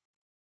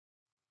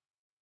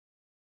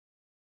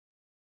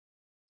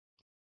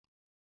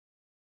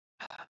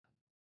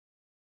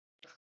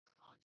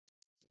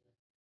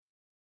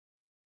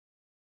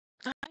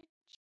I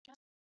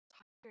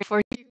just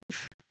for you.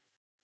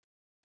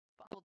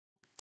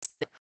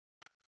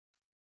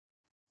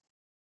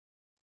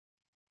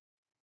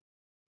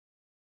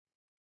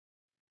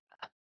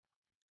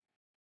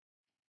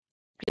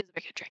 Here's a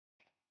bigger drink.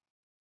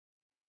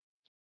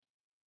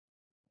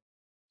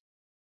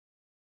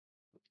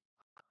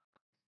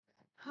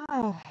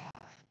 Oh.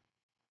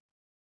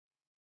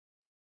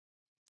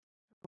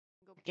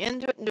 Go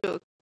into it and do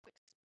it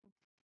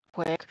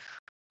quick.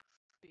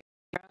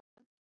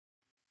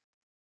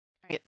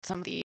 Get some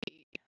of the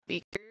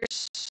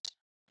speakers,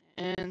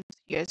 and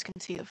you guys can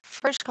see the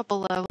first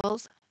couple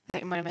levels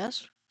that you might have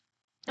missed.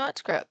 No,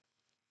 it's great.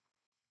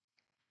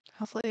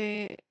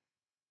 Hopefully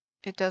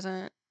it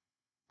doesn't.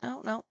 No,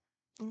 no.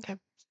 Okay.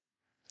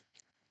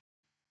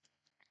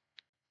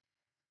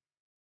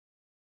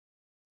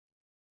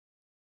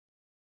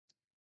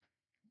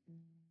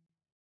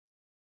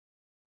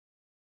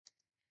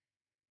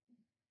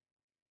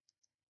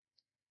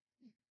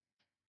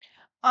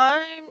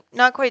 I'm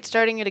not quite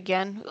starting it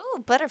again. Ooh,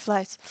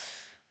 butterflies.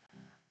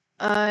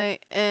 I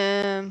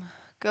am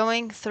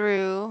going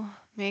through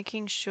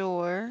making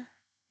sure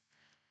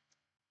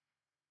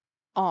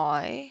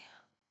I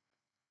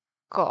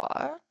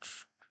got.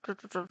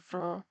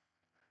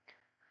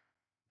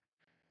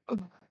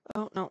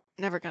 Oh no,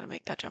 never gonna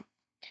make that jump.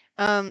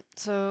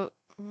 So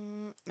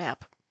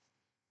map.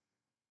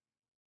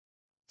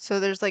 So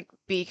there's like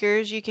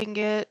beakers you can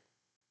get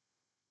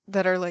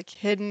that are like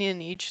hidden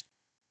in each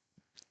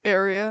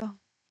area,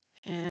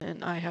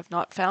 and I have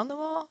not found them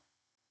all.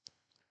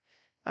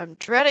 I'm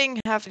dreading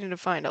having to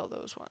find all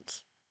those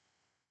ones,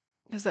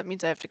 because that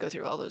means I have to go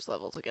through all those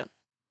levels again.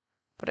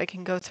 But I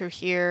can go through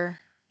here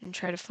and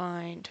try to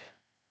find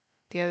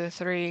the other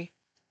three,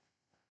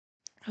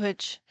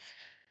 which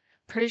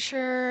pretty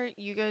sure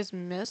you guys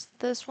missed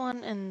this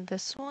one and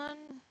this one.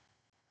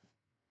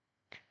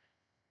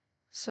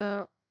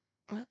 So,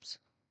 whoops.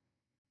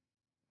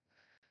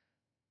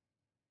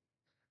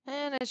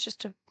 And it's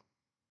just to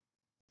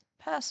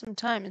pass some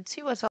time and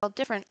see what's all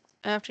different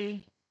after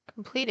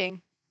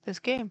completing this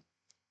game.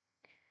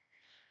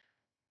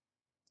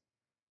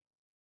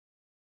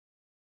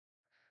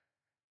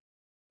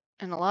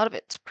 And a lot of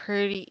it's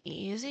pretty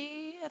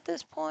easy at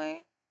this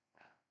point,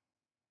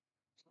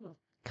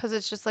 because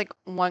it's just like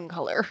one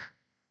color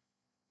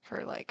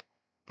for like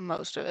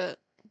most of it.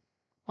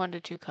 1 to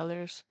 2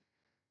 colors.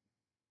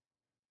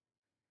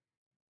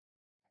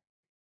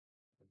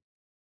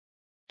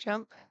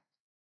 Jump.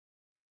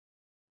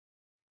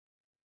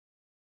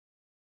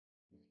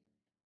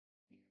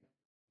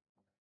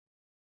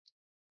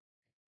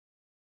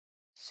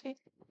 See?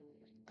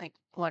 Like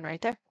one right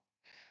there.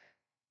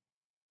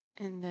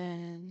 And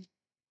then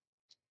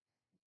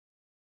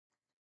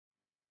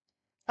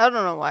I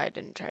don't know why I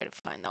didn't try to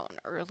find that one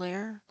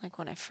earlier, like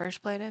when I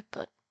first played it,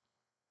 but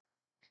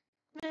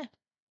eh.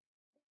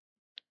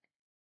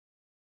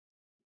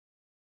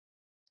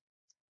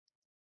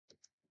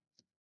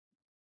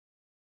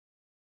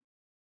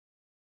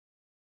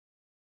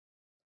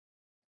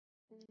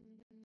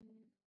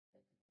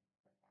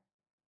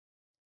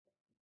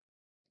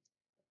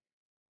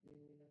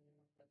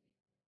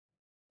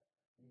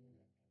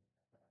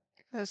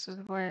 This is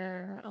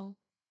where a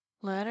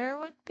letter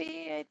would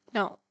be.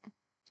 No,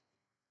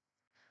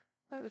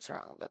 I was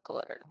wrong about the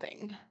letter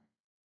thing.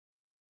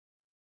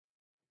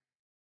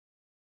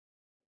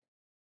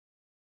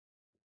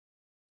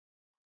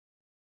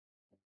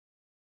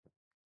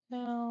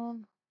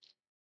 Down.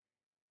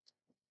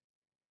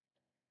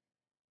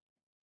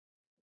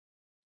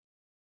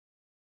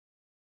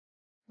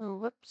 Oh,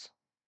 whoops.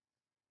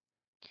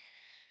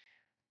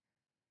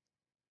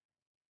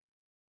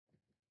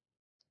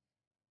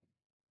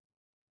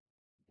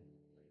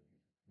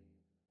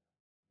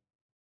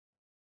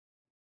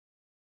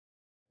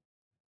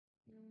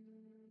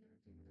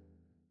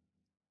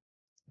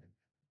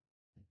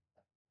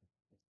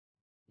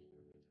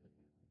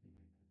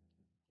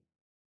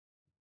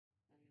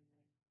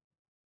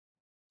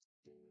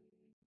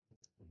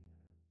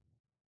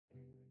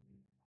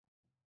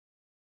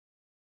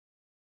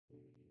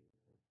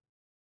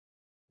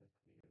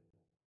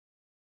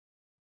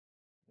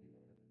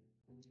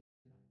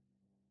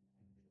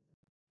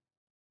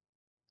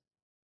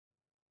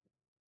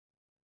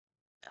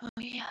 Oh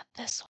yeah,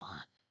 this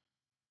one.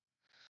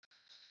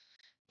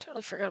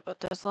 Totally forgot about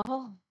this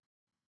level.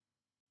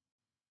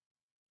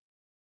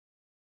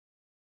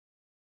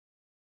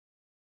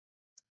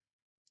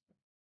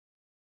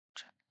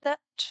 Try that.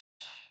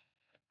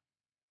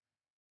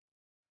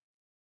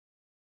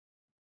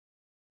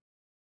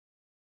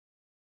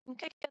 I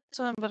think I get this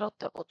one, but I'll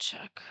double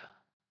check.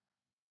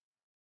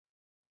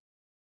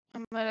 I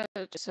might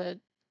have just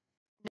said,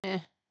 eh,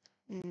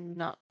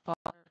 not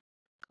bother.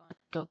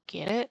 Go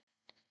get it.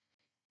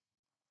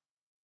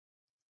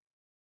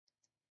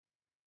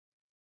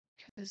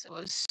 Because it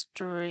was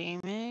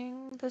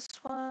streaming this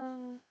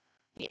one.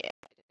 Yeah,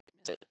 I did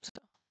miss it, so.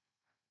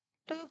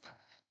 Doop.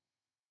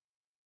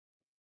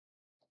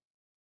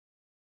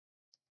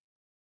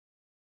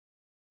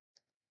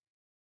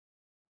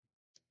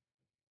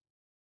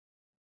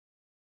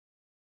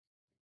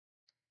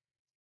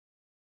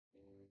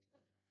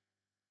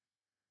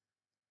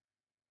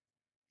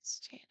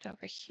 Stand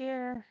over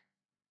here.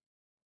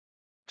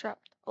 Drop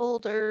the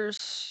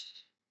boulders.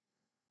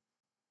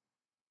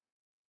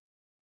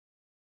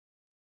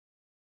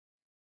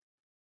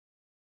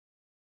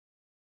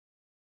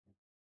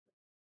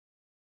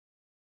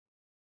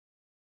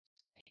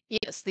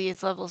 Yes,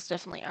 these levels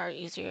definitely are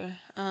easier.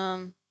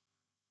 There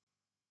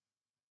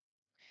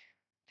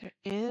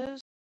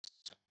is.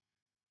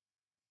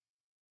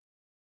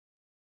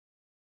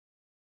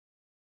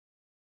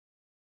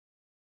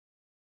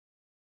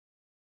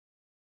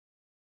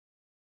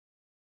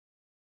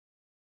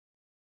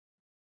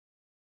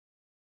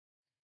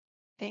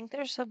 I think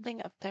there's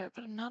something up there,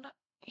 but I'm not.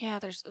 Yeah,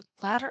 there's a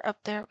ladder up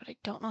there, but I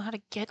don't know how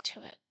to get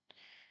to it.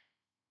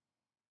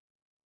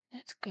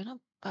 It's gonna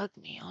bug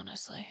me,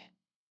 honestly.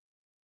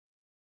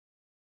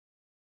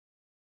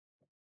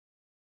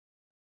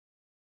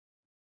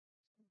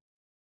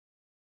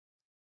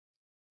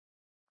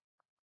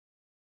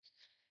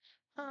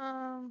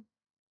 Can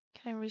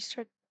I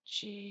restart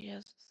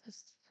GS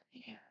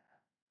here?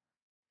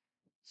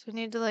 So we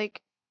need to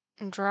like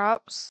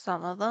drop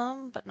some of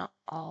them, but not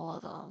all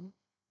of them.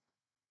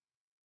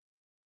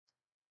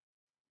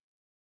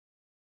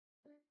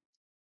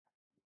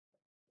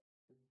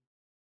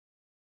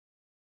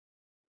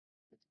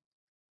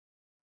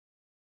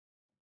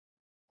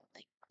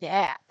 Like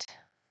that.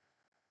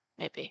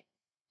 Maybe.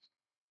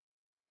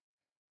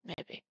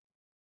 Maybe.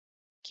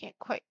 Can't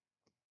quite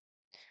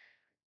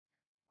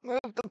move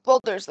the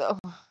boulders though.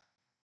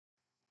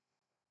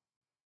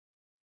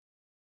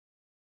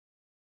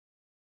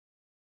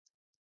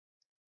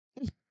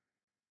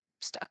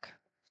 Stuck.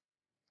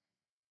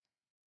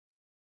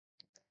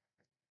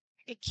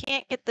 I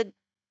can't get the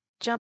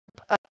jump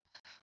up.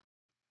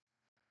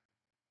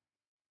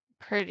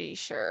 Pretty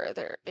sure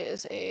there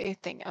is a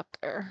thing up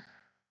there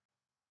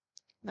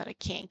that I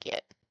can't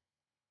get.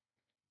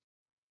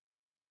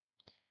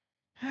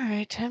 All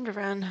right, time to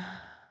run.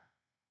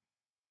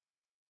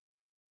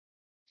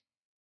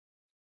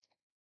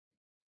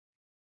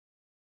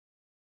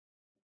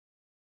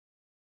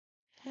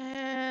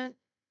 And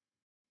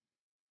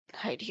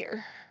hide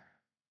here.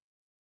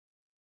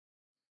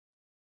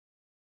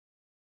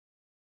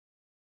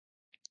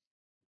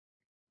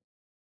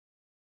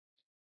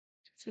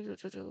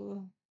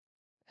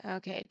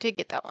 Okay, did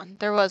get that one.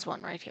 There was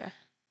one right here.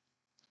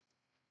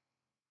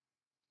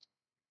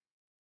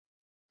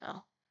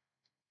 Oh,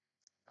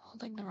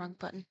 holding the wrong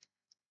button.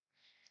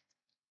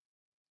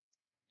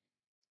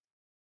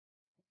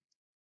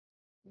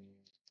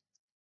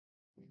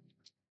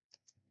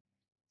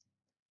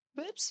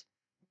 Whoops.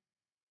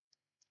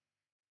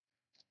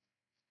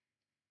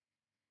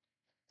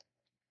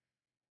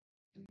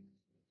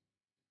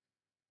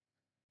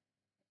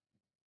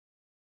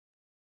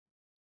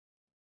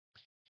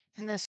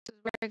 And this is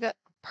where I got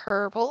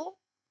purple.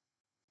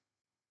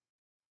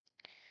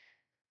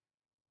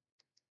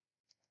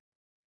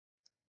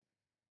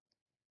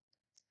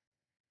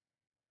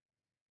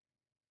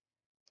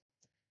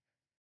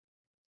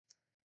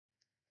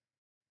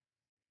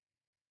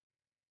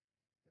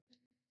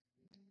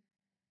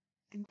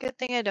 And good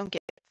thing I don't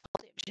get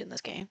fall damage in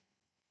this game.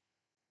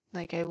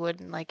 Like I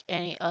would in like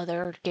any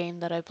other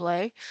game that I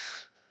play.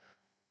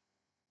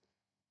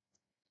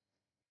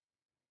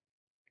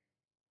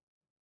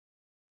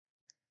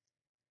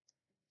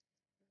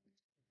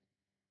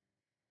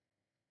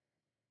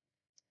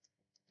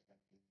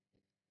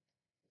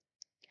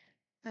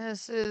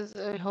 This is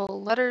a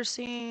whole letter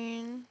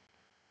scene.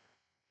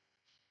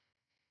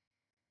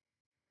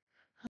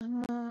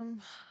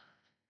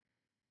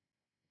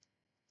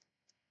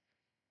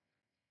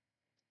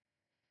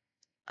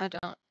 I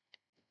don't.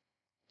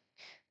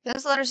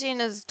 This letter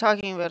scene is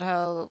talking about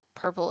how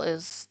purple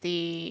is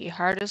the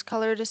hardest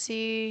color to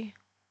see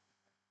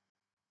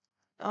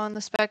on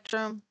the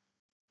spectrum.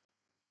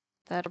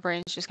 That our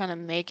brains just kind of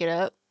make it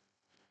up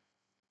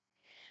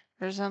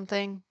or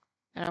something.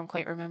 I don't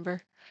quite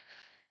remember.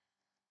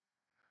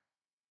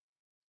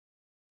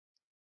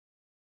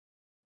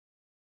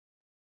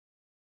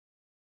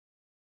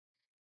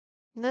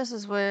 This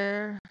is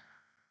where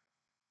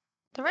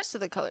the rest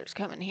of the colors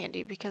come in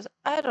handy because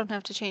I don't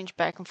have to change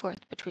back and forth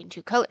between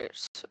two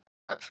colors.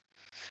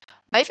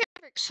 My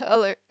favorite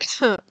color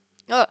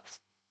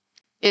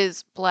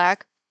is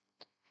black,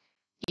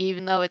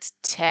 even though it's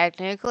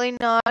technically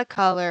not a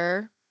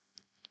color.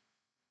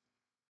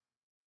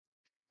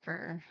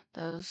 For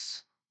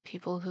those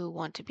people who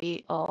want to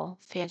be all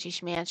fancy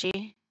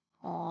schmancy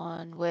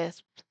on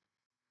with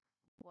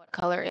what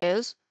color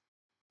is.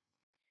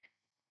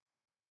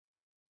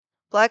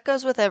 Black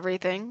goes with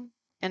everything,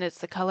 and it's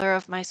the color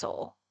of my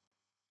soul.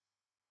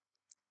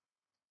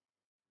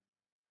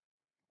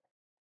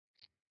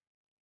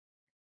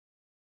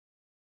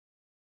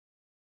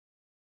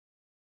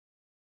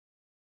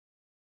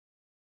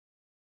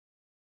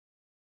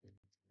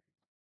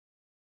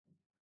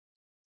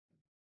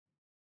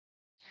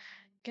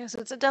 Guess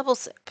it's a double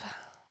sip.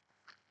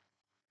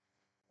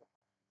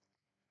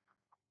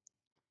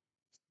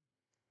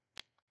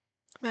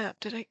 Map,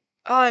 did I?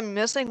 Oh, I'm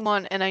missing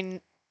one, and I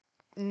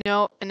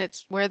know, and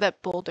it's where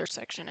that boulder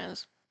section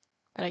is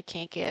that I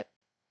can't get.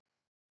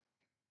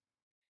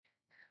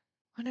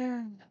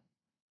 Wonder.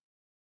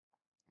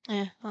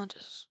 I'll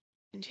just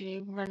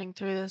continue running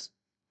through this.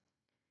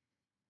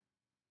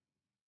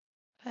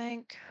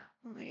 Pink.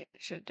 I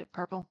should have did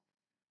purple.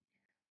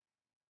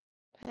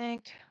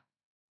 Pink.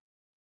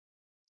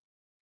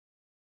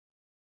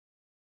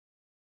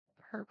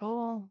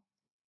 Purple.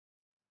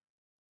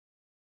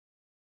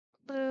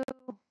 Blue.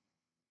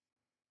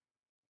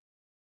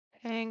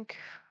 Pink.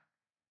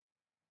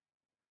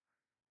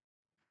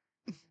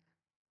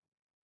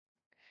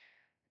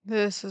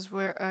 This is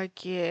where I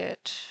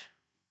get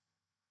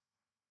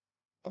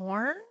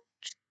orange,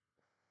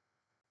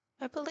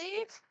 I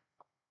believe.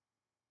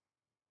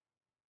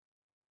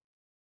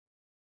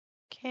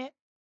 Can't.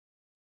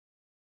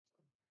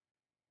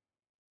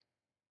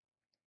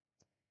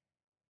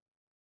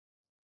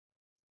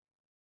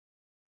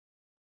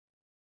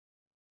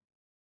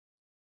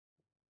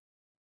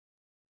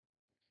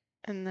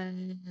 And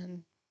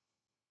then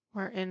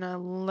we're in a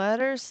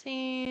letter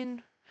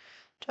scene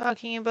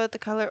talking about the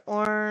color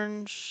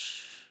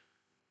orange.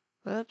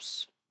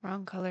 Whoops,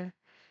 wrong color.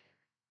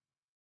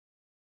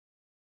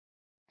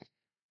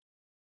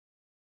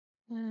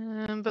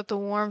 But the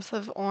warmth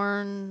of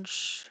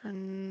orange,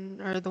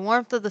 or the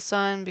warmth of the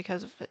sun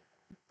because of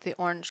the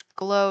orange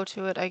glow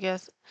to it, I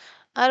guess.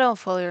 I don't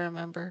fully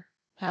remember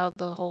how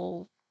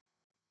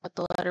what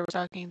the letter was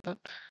talking about.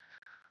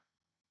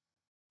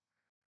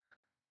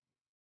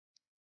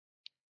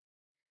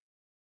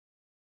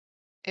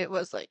 It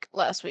was like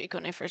last week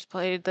when I first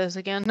played this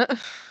again.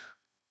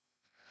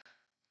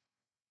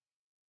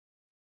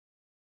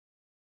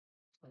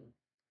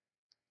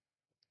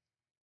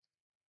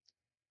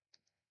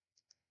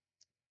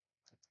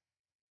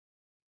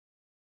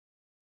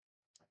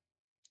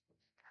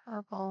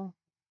 Purple.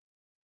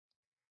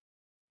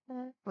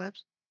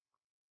 Whoops.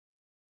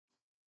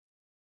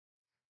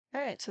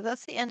 All right, so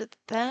that's the end of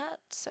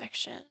that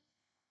section.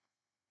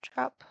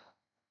 Drop.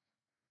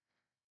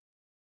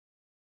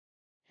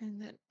 And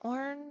then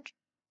orange.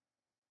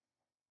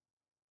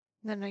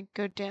 Then I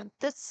go down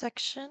this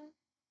section.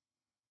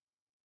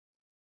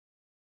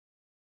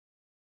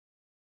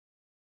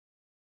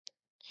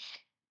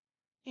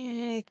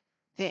 I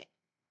think,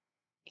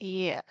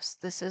 yes,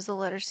 this is the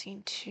letter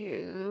scene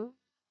 2.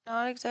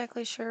 Not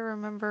exactly sure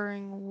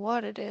remembering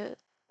what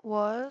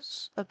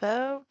was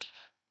about.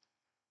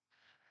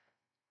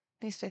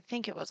 At least I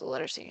think it was a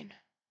letter scene.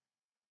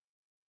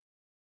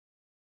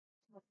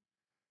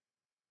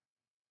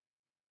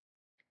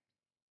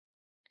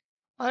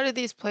 A lot of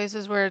these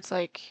places where it's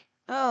like,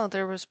 oh,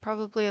 there was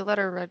probably a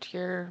letter read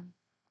here,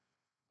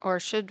 or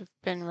should have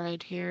been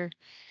read here,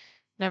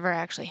 never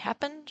actually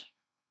happened.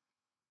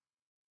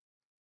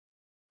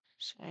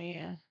 So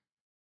yeah,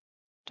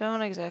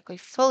 don't exactly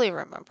fully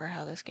remember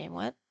how this game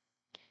went.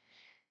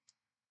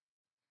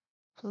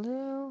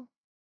 Blue.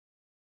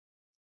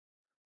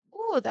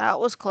 Ooh, that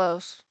was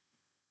close.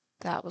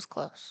 That was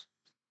close.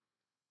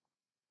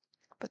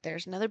 But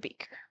there's another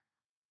beaker.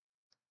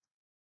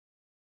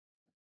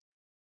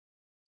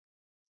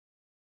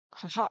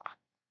 Haha,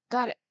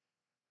 got it.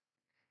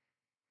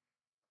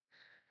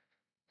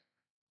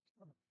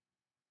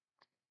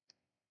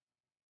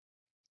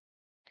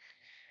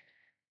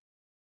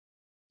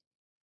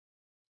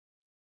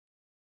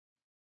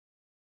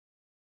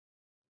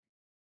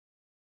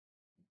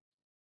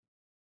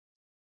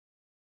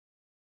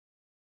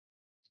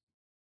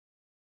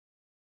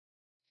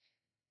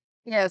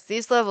 Yes,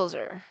 these levels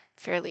are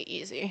fairly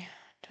easy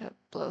to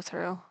blow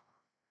through.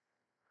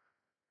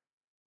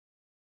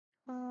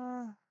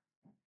 I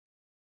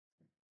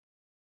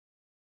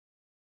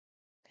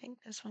think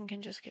this one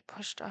can just get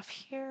pushed off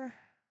here.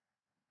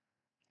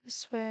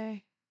 This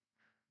way.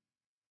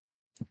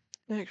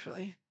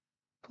 Actually,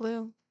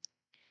 blue.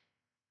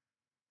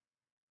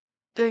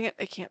 Dang it,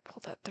 I can't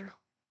pull that through.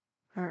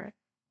 All right.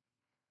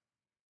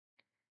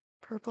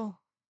 Purple.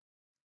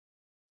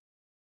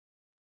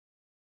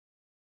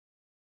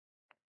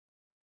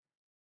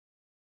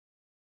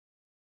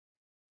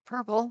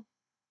 Purple.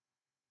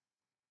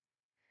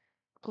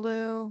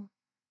 Blue.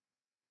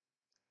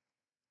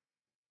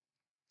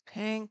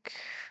 Pink.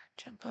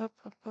 Jump up,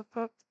 up, up,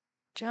 up.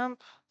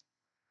 Jump.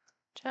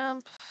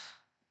 Jump.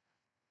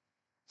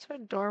 Is there a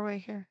doorway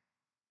here?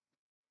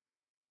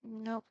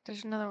 Nope,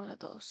 there's another one of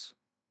those.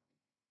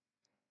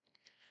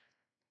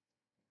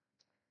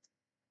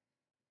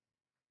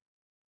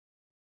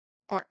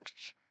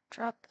 Orange.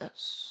 Drop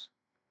this.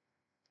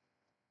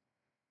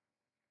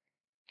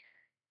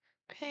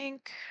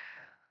 Pink.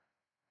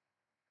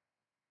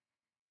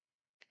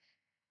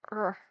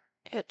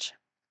 Itch.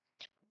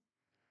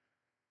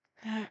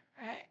 Alright.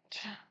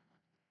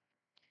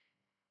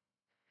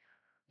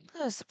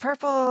 There's the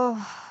purple.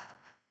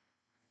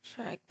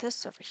 Drag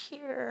this over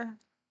here.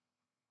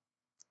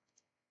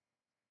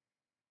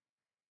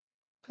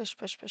 Push,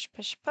 push, push,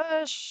 push,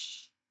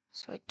 push.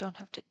 So I don't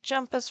have to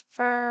jump as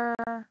far.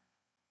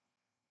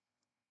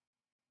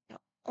 No,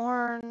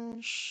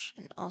 orange.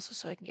 And also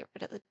so I can get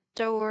rid of the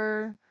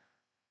door.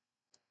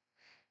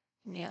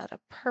 Yeah, the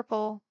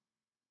purple.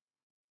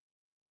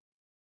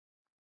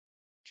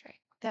 Drag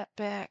that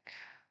back.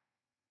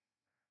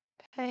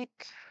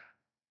 Pink.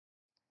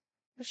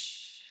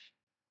 Push.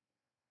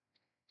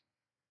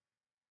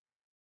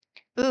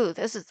 Ooh,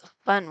 this is a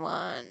fun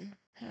one.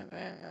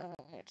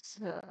 It's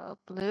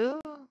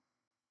blue.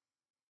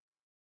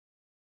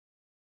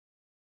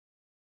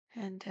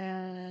 And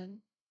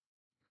then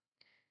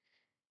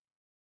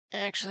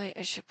actually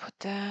I should put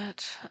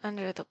that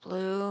under the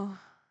blue.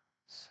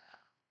 So,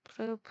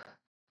 bloop.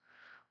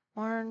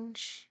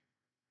 Orange.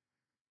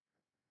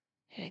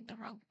 Hitting the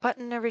wrong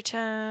button every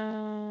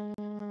time.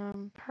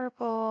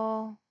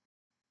 Purple.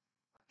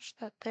 Push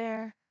that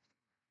there.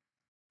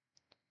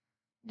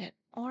 Knit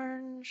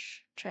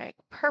orange. Drag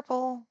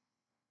purple.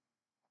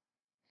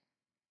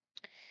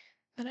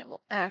 Then it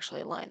will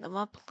actually line them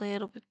up a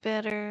little bit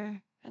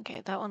better.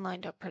 Okay, that one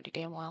lined up pretty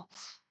damn well.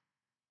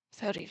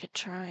 Without even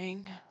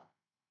trying.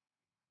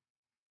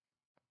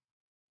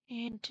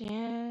 And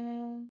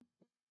then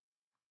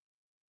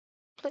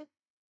blue.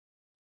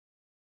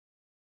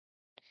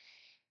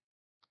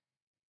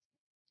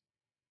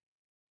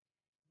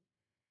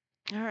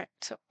 All right,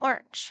 so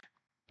orange.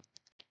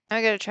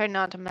 I gotta try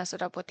not to mess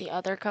it up with the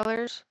other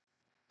colors.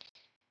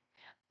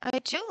 I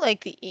do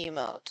like the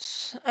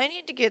emotes. I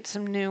need to get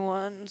some new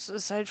ones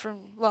aside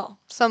from, well,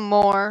 some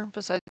more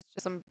besides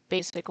just some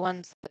basic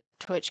ones that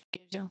Twitch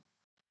gives you.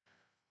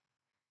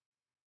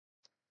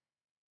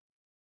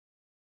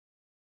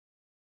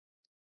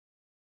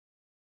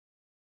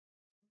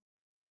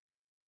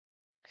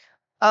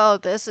 Oh,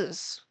 this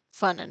is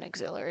fun and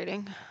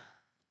exhilarating.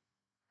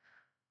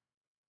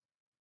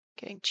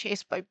 Getting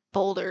chased by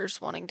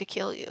boulders wanting to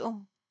kill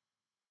you.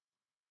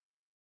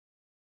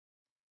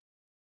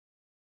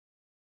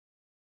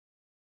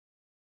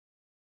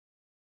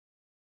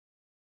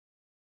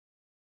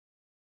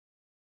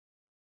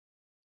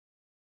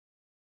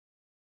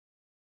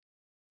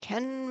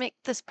 Can make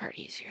this part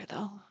easier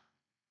though.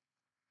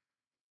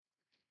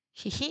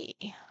 Hee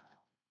hee.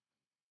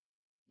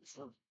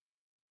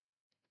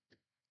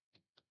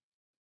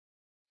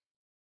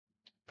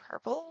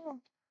 Purple.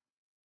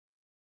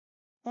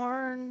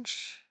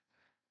 Orange.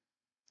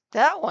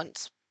 That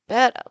one's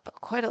sped up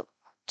quite a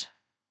lot.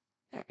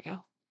 There we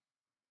go.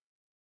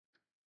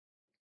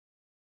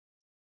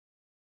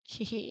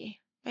 Hee hee.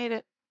 Made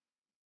it.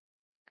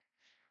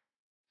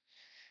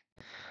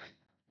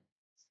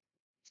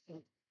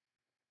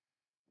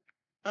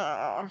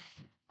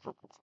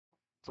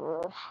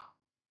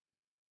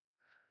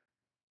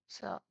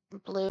 So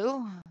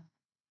blue.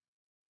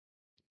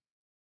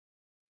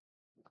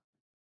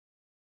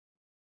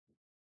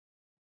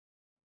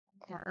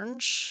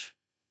 Orange.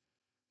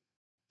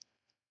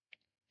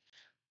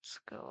 Let's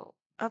go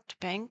up to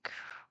pink.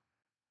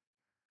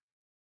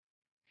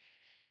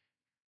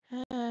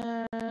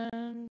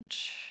 And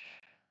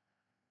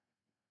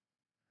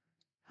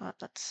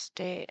let's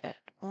stay at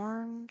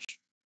orange.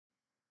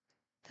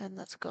 Then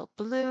let's go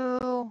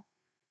blue.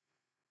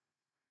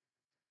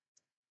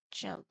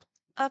 Jump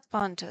up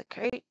onto the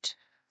crate.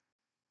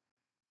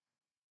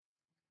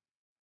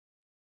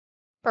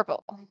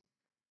 Purple.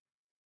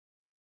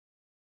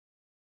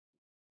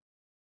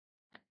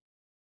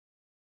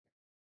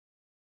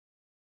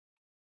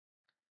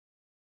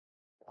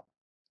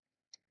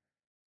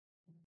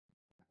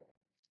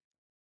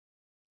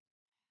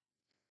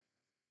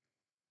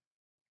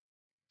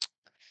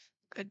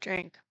 Good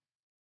drink.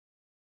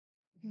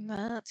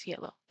 That's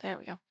yellow. There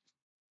we go.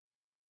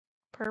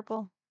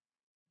 Purple.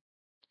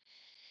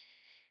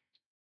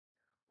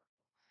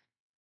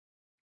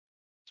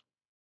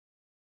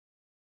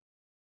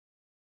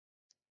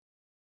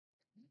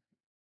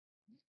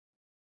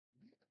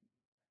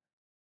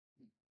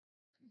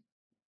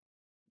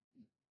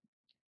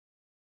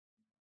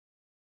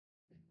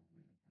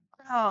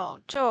 Oh,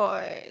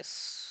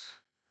 Joyce.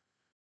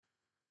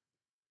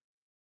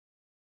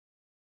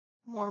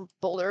 More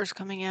boulders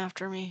coming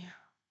after me.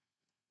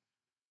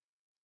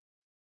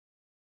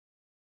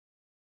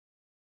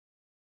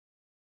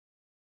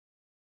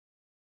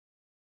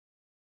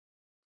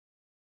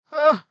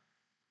 Oh,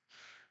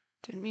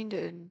 didn't mean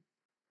to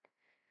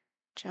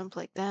jump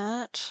like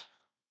that.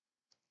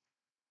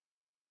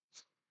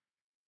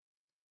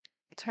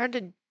 It's hard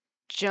to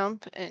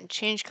jump and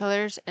change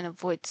colors and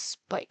avoid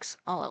spikes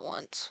all at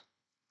once.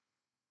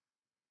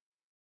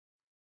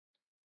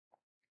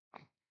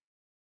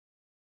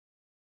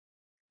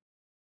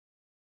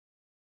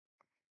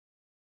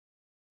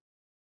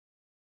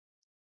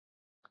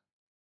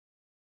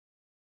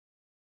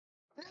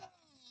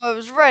 I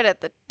was right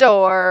at the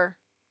door.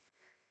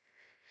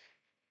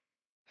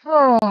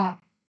 Oh.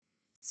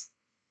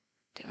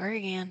 Door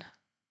again.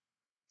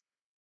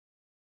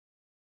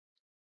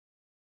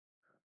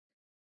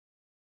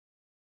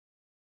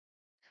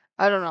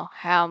 I don't know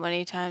how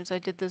many times I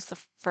did this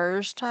the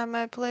first time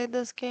I played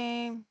this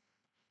game.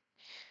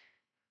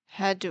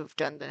 Had to have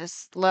done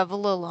this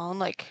level alone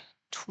like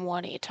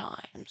 20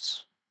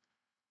 times.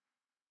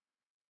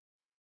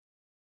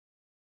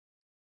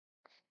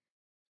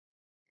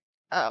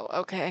 Oh,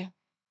 okay.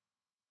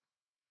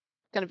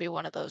 Gonna be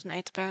one of those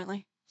nights,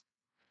 apparently.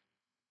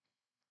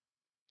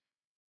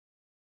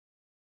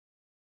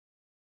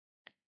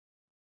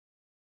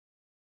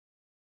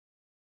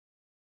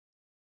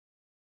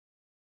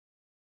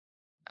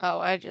 Oh,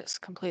 I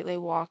just completely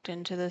walked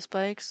into the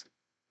spikes.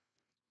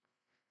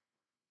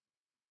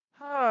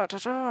 Oh,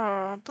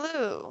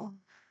 blue.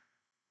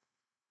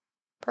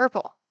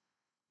 Purple.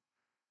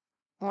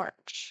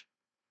 Orange.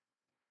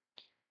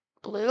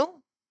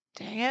 Blue?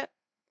 Dang it.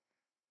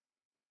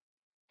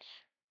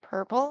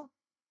 Purple.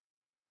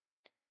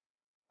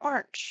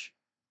 Orange.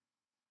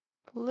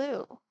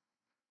 Blue.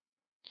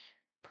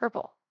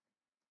 Purple.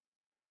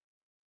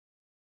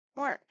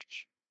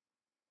 Orange.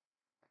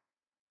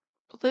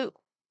 Blue.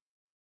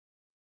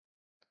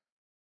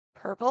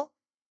 Purple.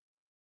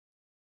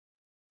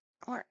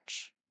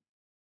 Orange.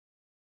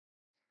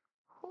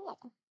 Cool.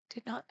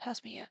 Did not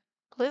pass me yet.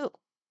 Blue.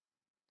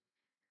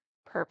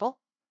 Purple.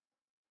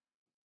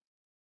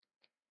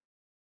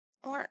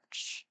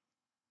 Orange.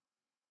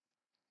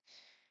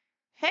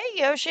 Hey,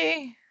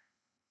 Yoshi.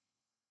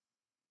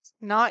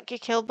 Not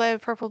get killed by a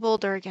purple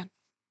boulder again.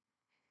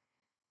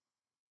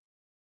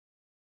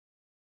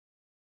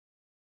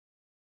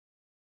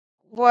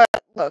 What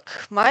look?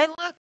 My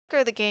look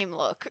or the game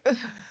look?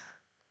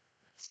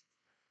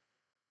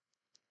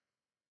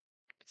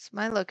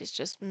 My look is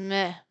just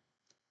meh.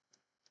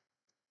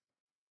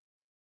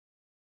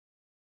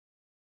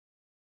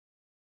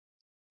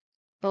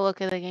 The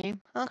look of the game?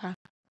 Okay.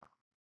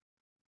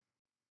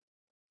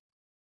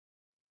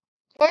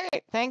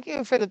 Great, thank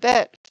you for the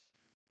bit.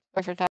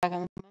 Sorry for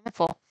talking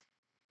full.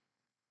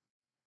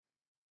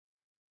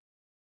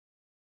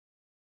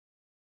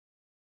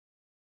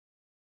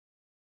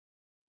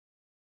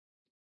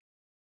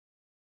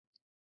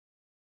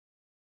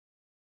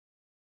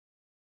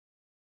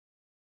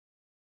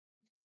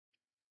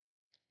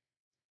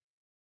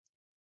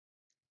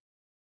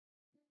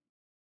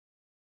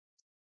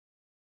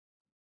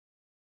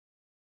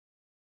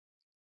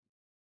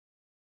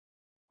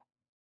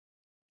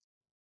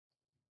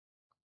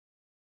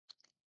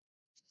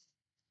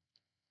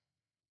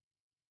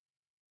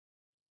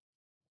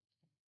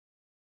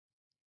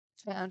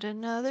 Found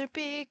another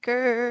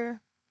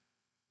beaker.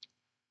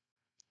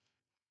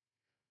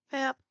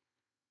 Yep.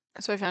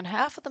 So I found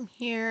half of them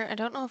here. I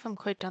don't know if I'm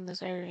quite done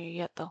this area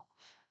yet, though.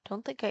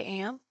 Don't think I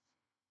am.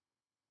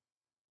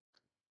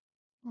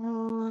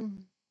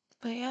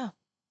 But yeah.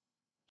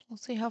 We'll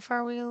see how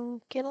far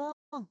we'll get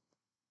along.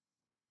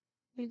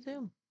 We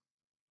zoom.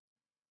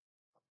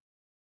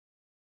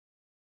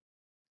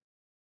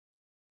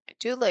 I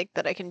do like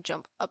that I can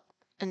jump up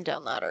and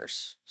down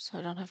ladders, so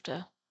I don't have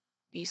to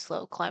be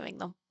slow climbing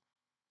them.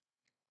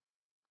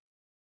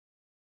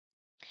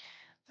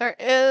 There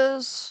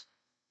is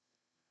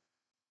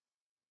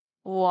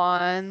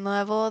one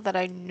level that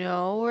I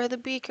know where the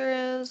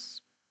beaker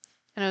is,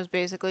 and I was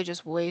basically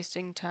just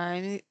wasting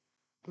time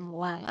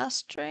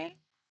last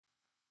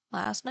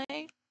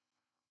night,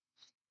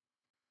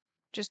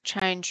 just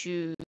trying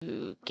to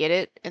get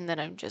it, and then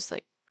I'm just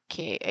like,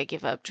 okay, I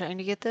give up trying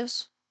to get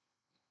this.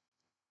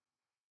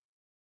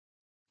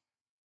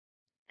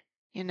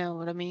 You know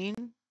what I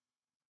mean?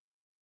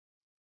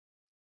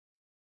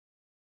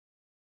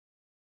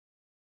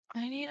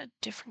 I need a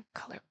different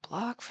color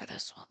block for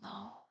this one,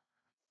 though.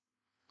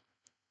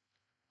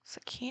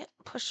 So I can't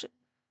push it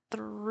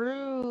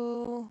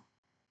through.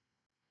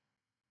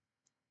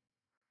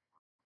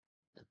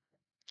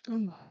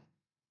 Dang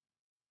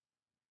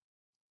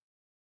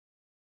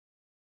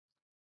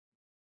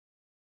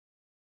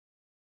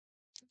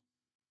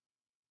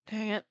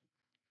it.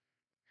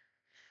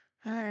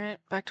 Alright,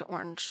 back to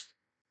orange.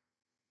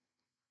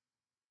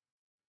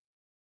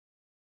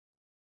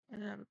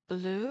 And then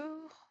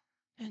blue.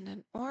 And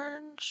then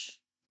orange.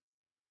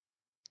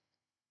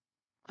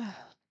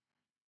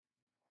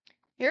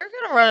 You're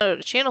gonna run out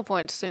of channel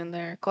points soon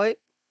there, quite.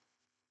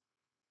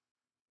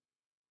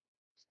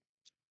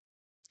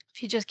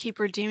 If you just keep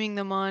redeeming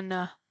them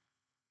on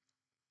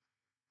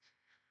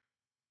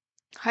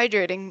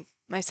hydrating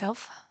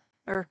myself.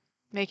 Or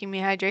making me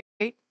hydrate.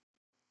 Of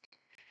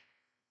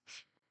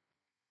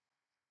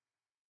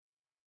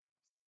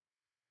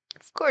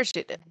course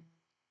you did.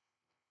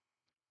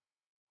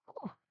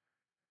 Ooh.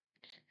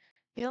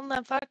 Feeling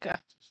that vodka.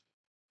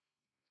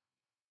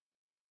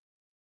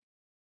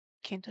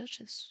 Can't touch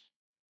this.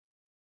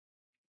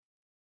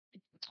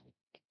 Can't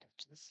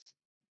touch this.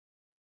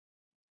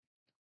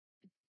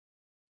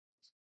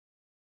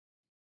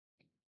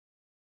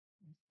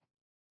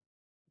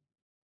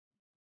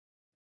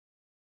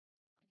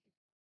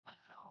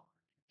 Wow.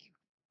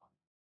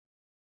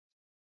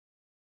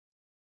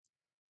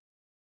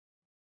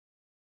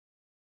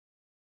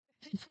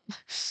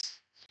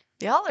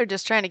 Y'all are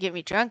just trying to get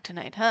me drunk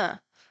tonight, huh?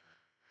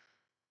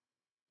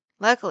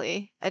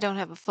 Luckily, I don't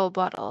have a full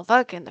bottle of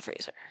vodka in the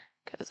freezer,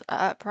 because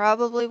I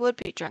probably would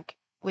be drunk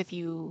with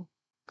you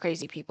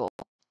crazy people.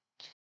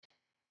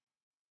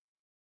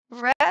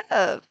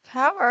 Rev,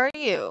 how are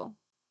you?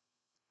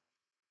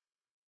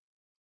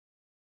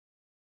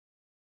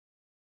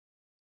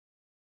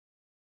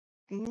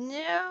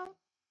 No.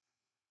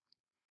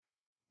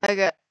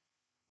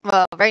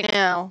 Well, right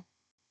now,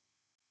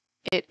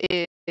 it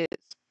is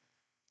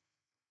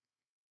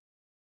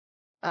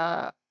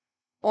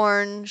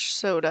orange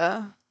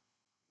soda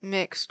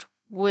mixed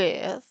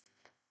with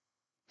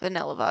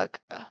vanilla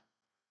vodka.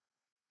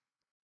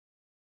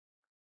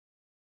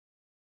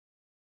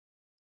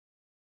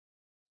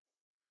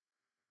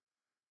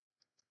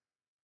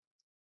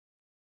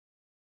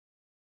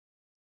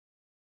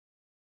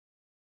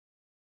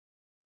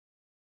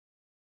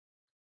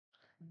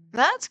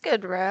 That's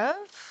good, Rev.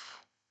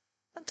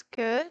 That's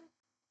good.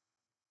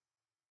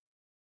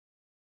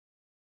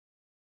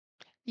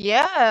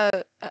 Yeah,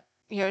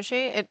 Yoshi,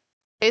 it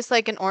tastes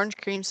like an orange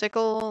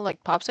creamsicle,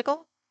 like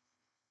popsicle.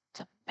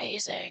 It's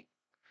amazing.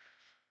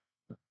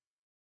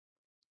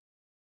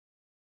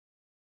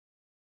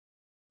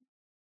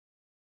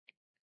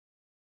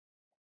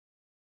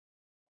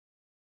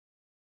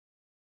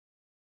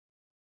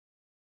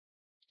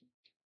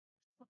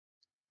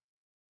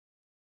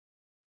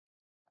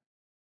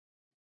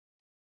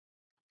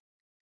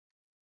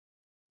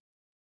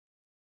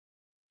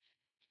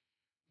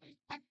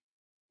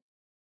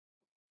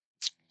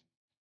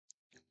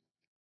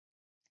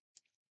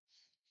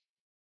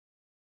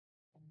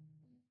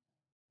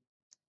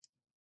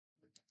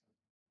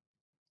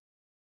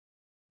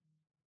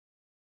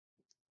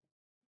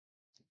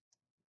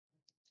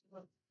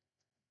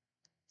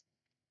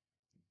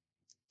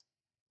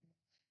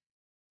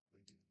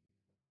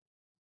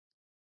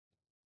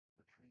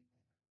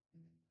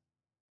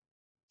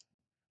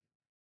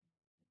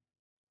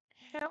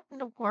 How in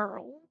the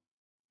world?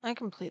 I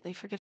completely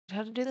forget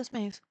how to do this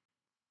maze.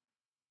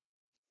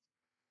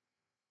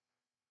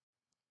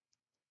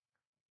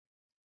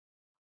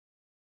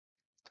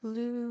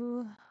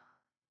 Blue.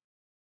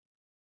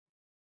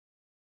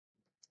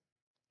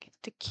 Get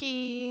the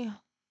key.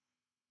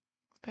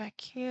 Back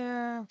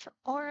here for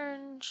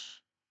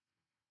orange.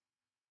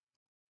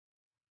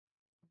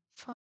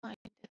 Find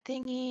the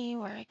thingy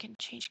where I can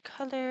change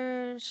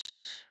colors.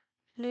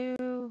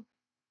 Blue.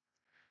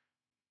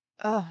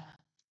 Ugh.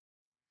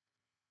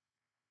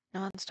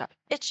 Non-stop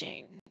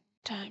itching.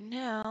 Time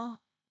now.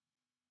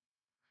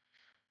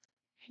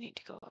 I need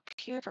to go up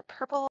here for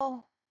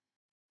purple.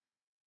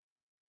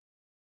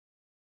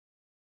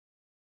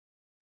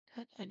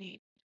 Then I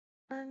need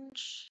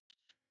orange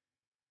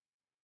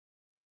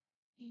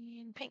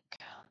and pink.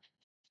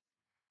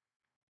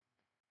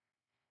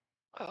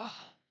 Ugh.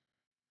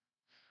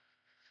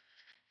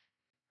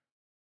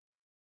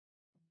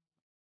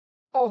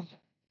 Oh.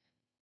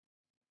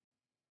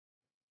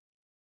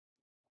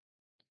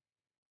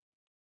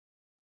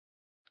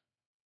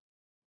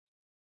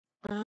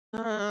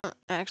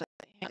 Actually,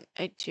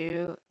 I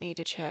do need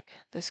to check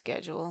the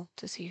schedule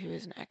to see who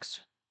is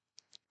next.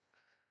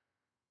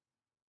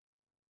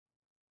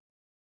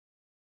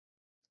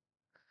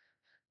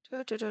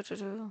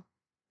 Do.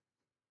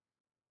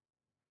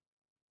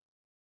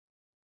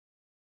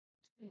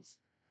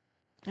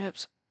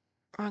 Oops,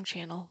 wrong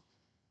channel.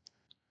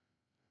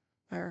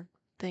 Or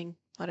thing,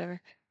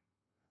 whatever.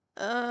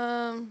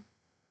 What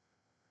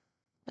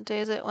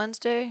day is it?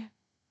 Wednesday?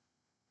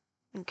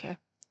 Okay.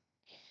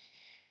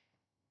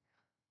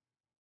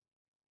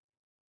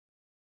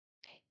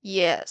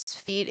 Yes,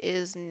 feed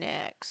is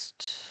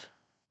next.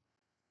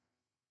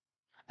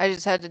 I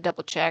just had to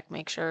double check,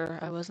 make sure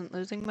I wasn't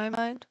losing my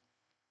mind.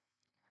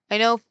 I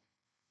know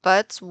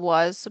Butts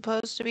was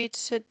supposed to be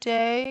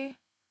today,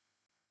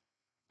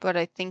 but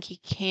I think he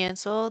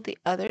canceled the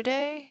other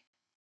day.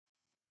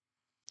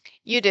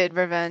 You did,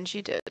 Revenge,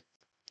 you did.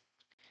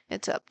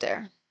 It's up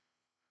there.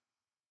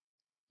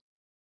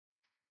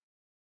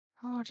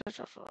 I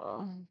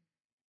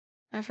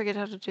forget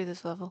how to do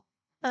this level.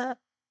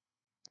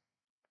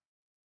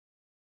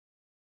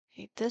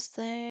 Hate this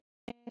thing.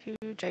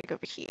 Drag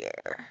over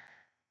here.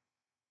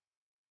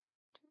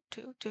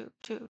 Two.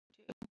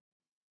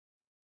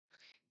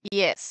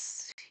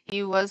 Yes,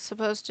 he was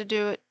supposed to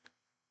do it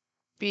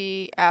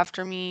be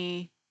after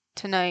me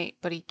tonight,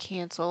 but he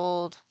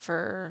canceled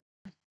for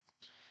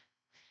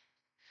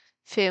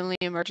family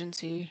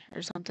emergency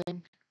or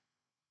something.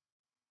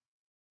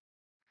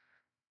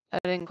 I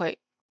didn't quite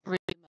read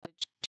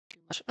much too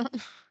much.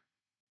 Kind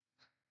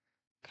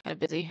of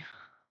busy.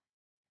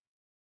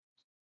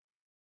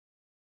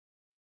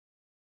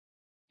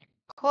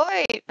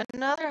 Quite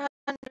another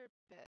 100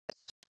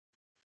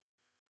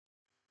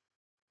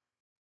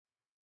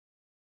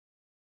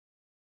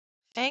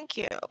 Thank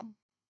you.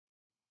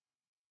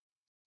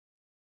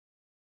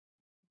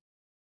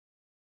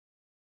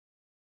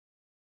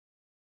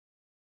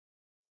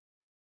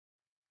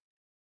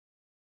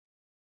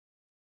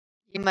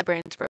 My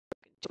brain's broken,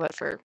 but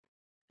for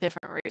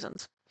different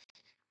reasons.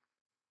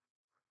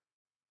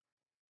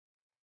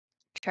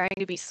 Trying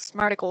to be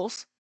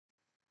smarticles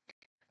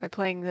by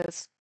playing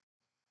this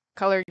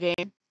color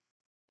game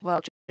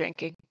while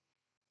drinking.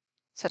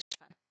 Such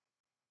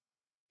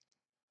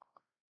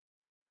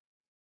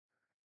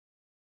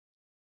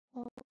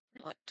fun.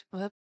 What?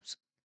 Whoops.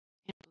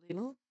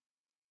 Blue.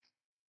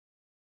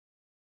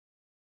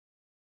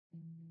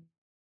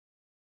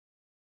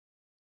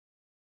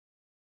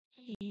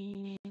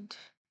 And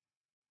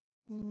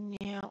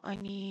now I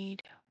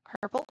need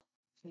purple.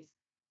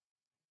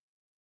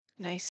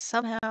 And I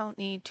somehow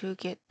need to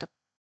get the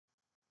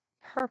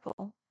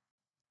purple.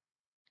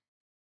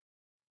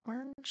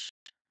 Orange.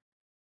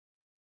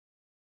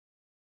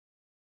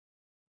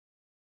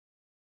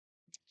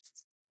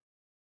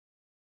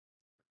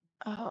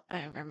 Oh,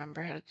 I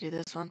remember how to do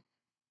this one.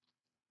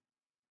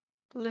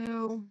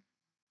 Blue.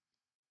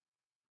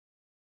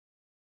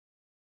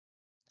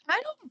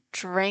 I don't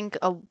drink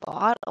a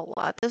lot.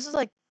 This is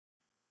like,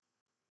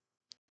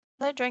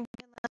 was I drinking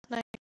last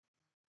night?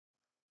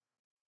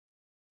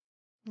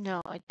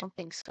 No, I don't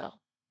think so.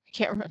 I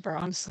can't remember,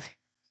 honestly.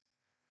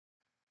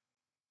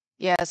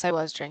 Yes, I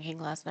was drinking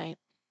last night.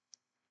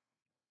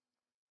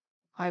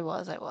 I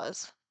was.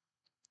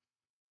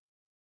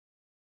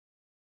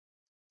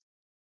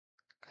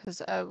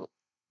 Because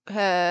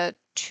had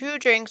 2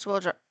 drinks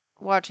while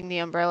watching The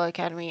Umbrella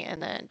Academy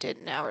and then did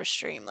an hour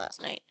stream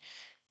last night.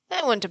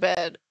 Then went to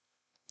bed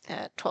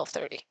at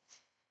 12:30.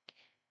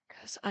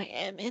 Because I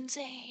am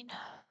insane.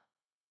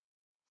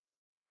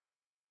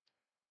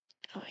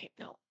 Oh, wait,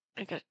 no.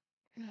 I gotta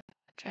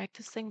drag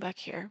this thing back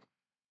here.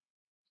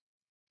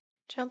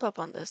 Jump up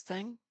on this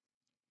thing.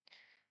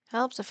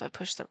 Helps if I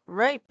push the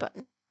right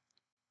button.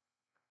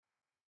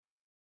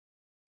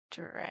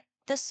 Drag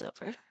this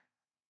over.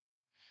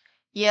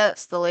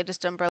 Yes, the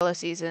latest Umbrella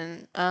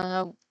season.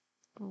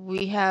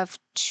 We have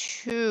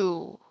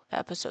 2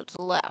 episodes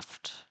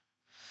left.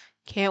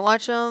 Can't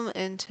watch them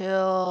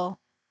until...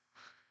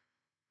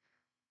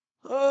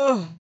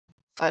 Oh,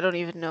 I don't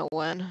even know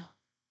when.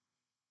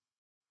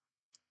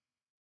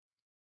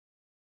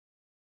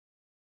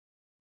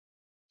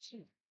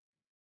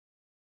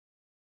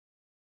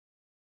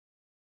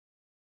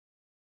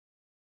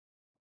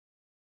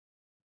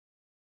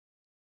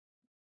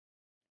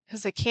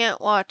 Because I can't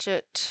watch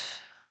it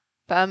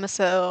by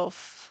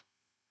myself.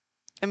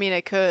 I mean,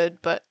 I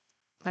could, but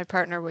my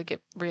partner would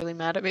get really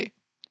mad at me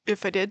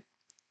if I did.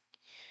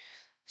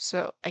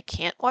 So I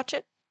can't watch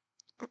it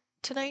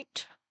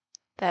tonight.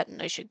 That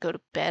and I should go to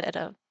bed at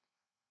a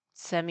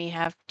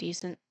semi-half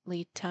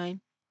decently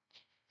time.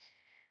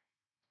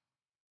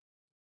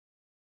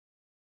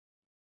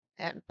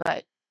 And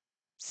but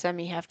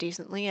semi-half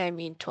decently, I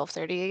mean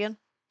 12:30 again.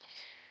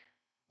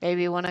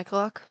 Maybe 1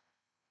 o'clock.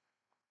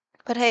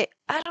 But hey,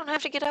 I don't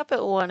have to get up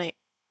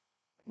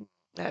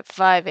at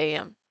 5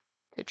 a.m.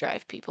 to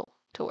drive people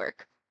to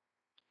work.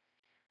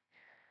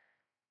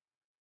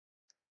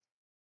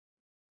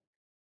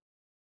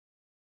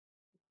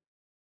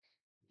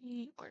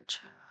 Orange.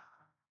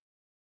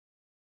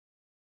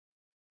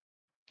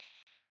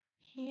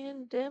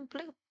 And then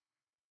blue.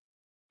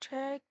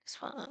 Drag this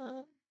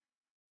one.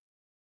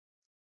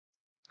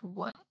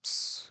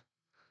 Whoops.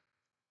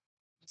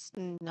 Let's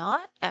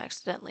not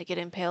accidentally get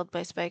impaled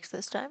by spikes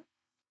this time.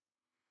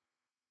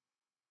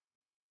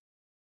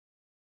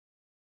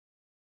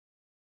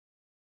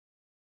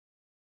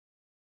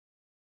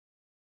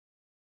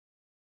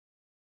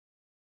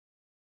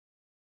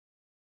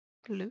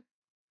 Blue.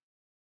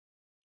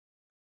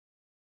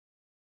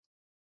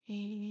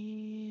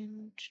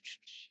 And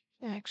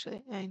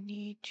actually, I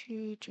need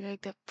to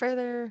drag that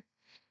further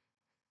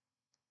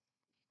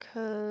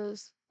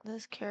because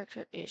this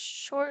character is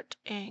short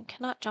and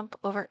cannot jump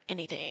over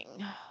anything.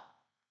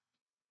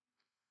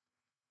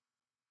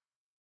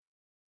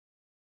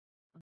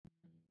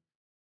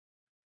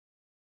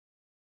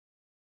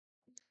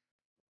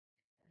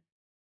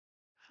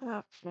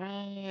 All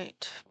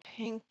right,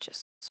 pink,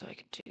 just so I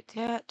can do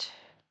that.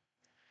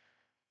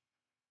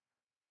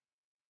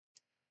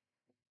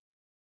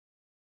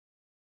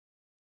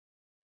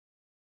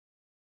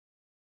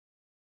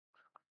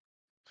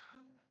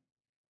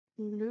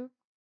 Blue.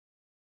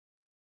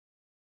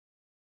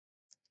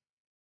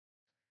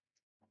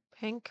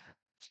 Pink.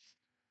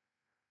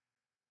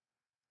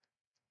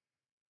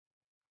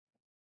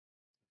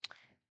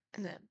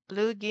 And then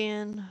blue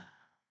again.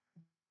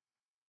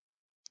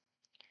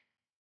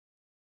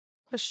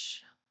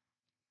 Push.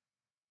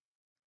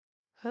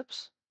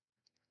 Oops.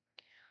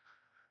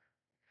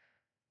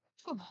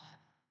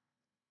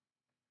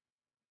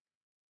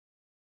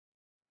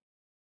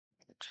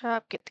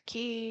 Drop, get the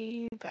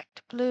key, back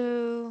to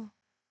blue.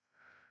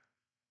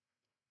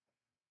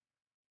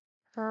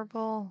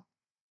 Purple.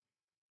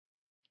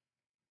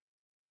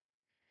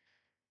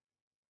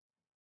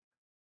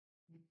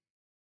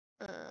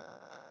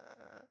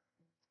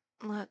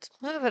 Let's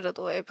move it out of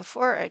the way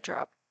before I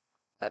drop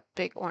that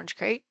big orange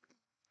crate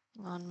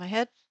on my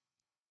head.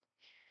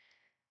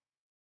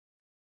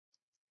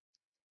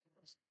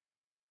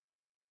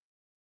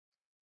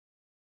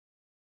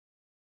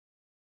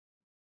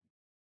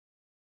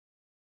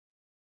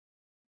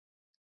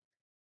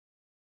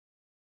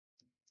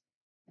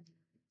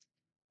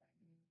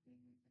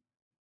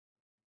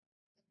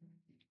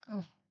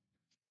 Oh.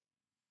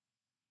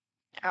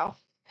 Ow.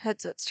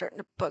 Headset's starting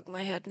to bug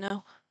my head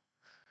now.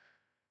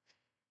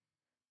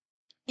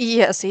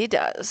 Yes, he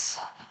does.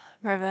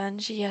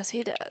 Revenge, yes,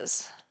 he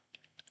does.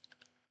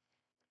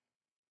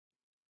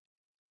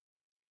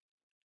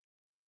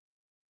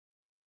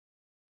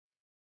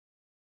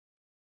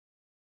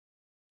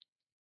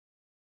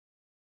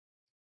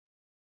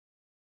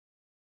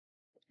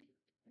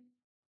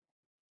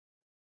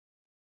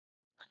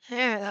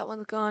 There, that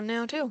one's gone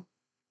now, too.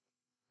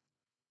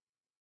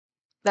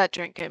 That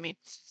drink, I mean.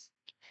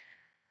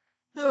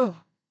 Oh.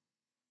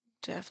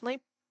 Definitely,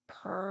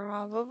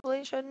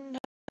 probably shouldn't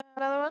have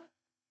another one.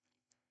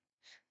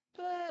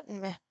 But,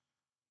 meh.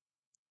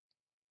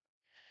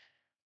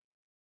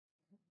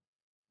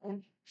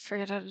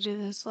 Forget how to do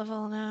this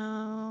level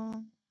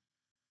now.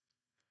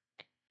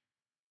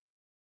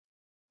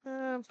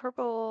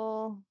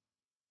 Purple,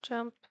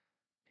 jump,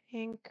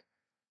 pink.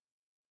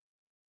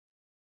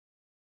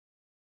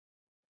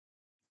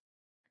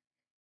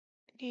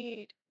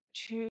 Need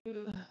to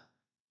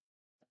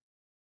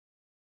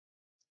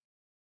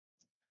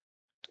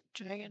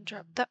drag and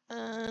drop that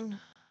one.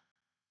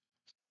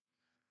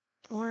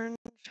 Orange.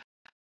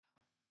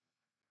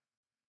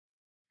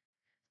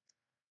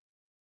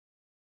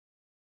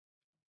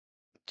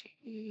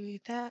 Do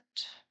that.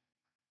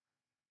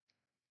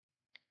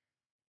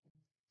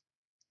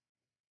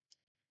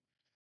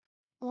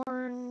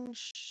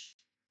 Orange,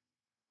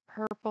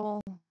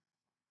 purple,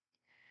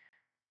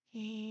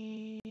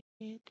 and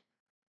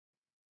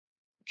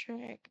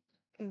drag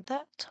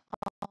that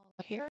all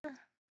here.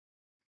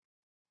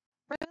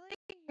 Really?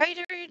 Are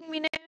you reading me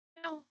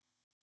now?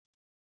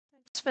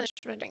 Let's finish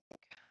my drink.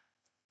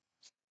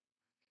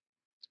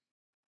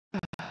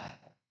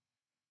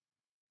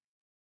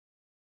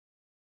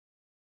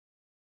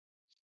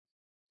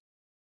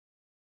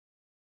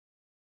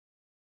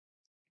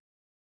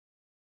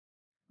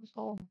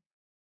 Oh.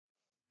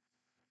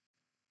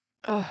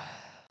 Ugh.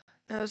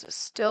 Nose is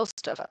still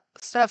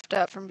stuffed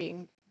up from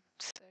being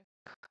sick.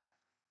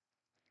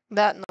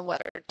 That and the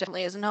weather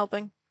definitely isn't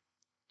helping.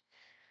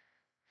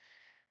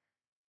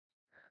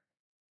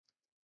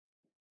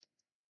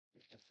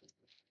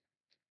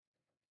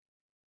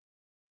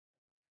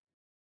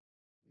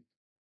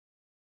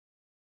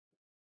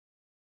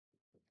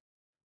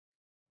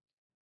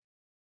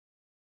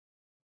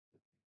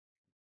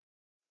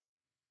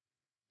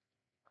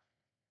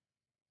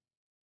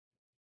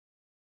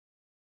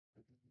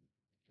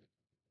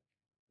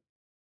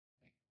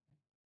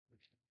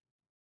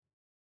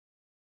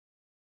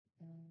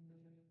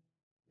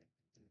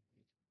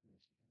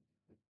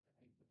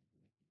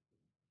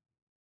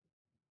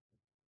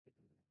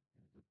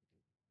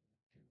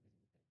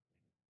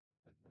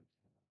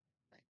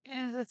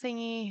 And the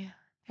thingy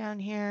down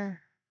here.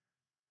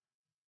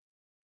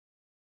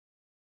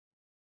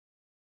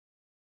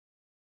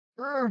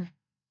 Of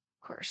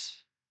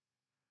course.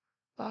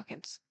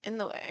 Balkan's in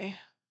the way.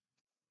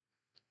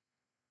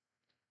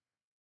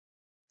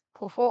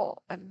 Ho,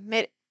 I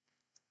made it.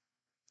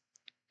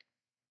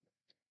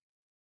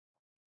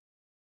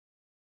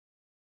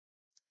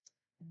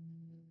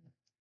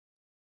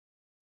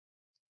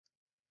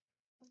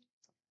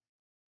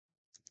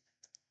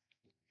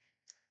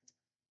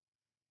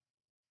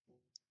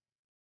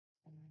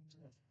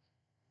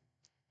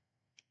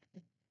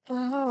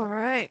 All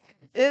right.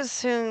 It's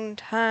soon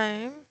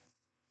time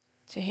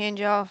to hand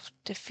you off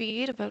to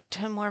feed. About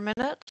 10 more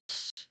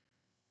minutes.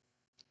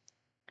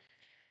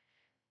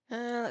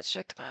 Let's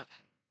check the map.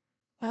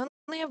 I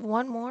only have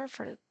one more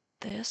for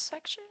this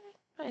section.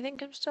 I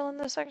think I'm still in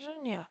this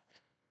section. Yeah.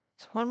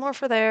 So one more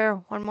for there,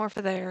 one more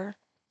for there.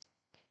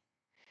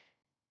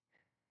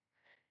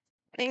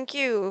 Thank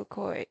you,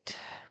 Coit.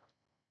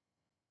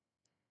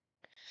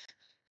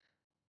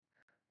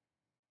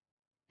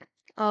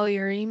 All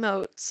your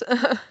emotes.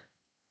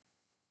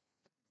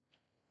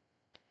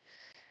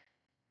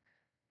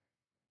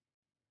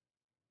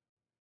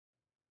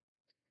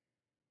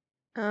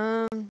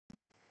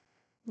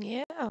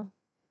 Yeah.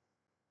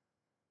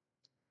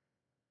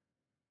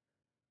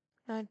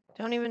 I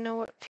don't even know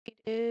what Pete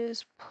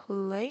is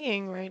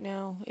playing right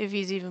now, if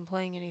he's even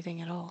playing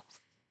anything at all.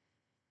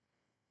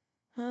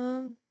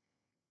 I'm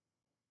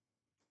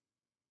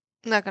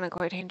not gonna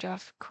quite hand you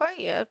off quite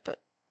yet, but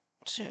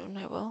soon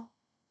I will.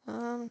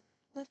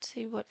 Let's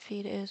see what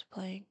feed is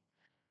playing.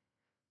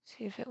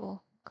 See if it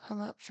will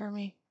come up for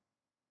me.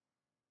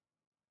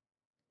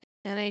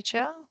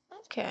 NHL?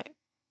 Okay.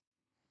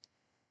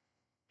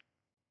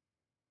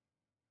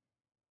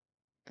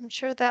 I'm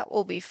sure that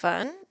will be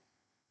fun.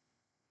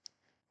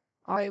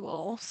 I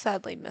will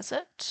sadly miss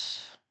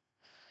it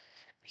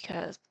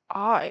because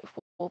I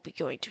will be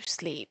going to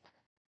sleep.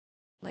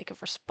 like a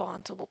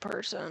responsible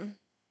person.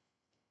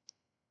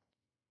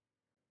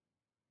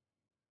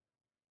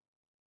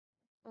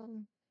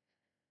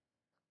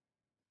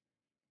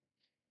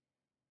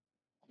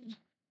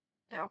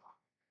 No.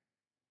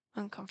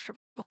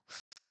 Uncomfortable.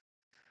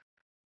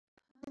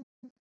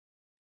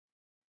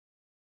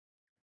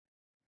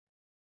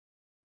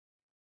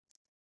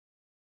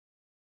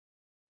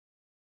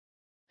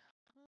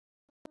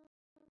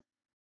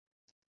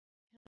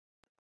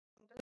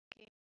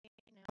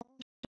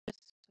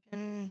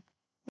 And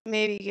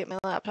maybe get my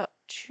laptop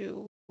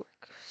to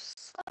work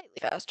slightly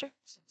faster.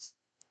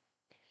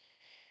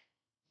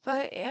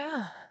 But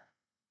yeah.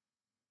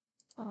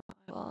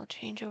 I'll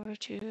change over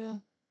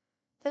to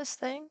this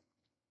thing.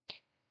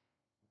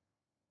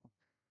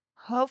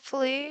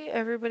 Hopefully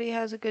everybody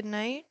has a good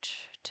night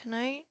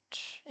tonight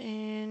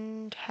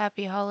and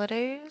happy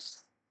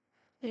holidays.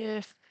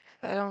 If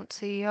I don't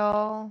see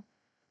y'all,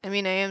 I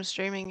mean, I am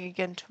streaming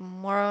again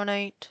tomorrow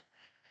night,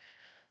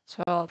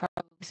 so I'll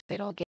probably say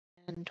it all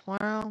again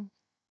tomorrow.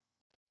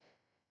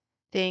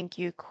 Thank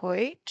you,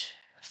 Coit,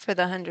 for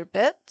the 100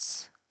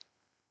 bits.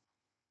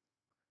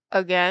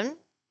 Again.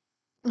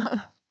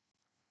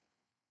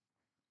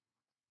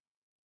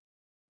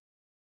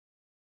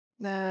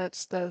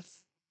 That's the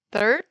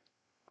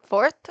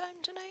fourth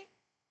time tonight?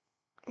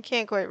 I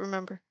can't quite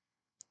remember.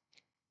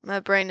 My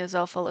brain is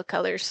all full of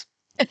colors.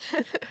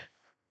 I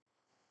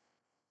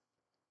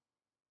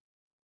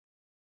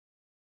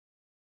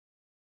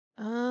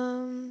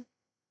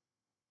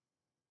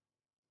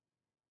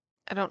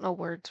don't know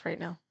words right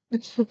now.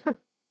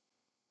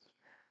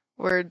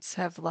 Words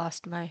have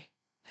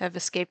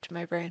escaped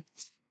my brain.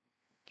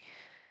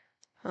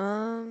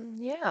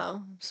 Yeah,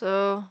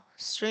 so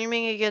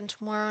streaming again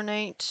tomorrow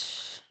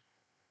night.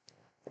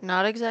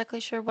 Not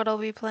exactly sure what I'll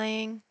be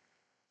playing.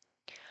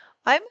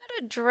 I'm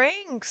out of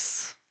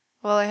drinks.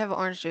 Well, I have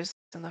orange juice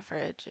in the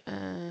fridge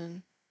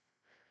and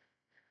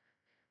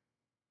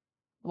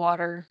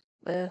water.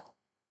 Bleh.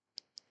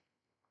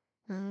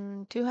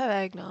 Do have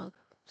eggnog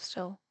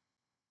still.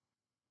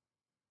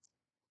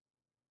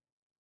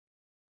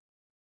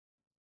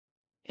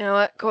 You know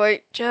what,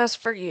 Coy? Just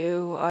for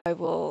you,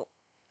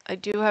 I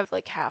do have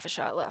like half a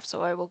shot left,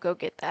 so I will go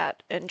get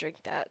that and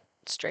drink that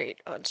straight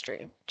on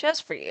stream.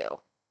 Just for you.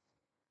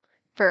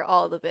 For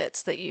all the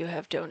bits that you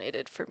have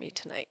donated for me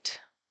tonight.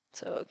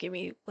 So give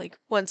me like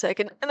 1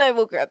 second and I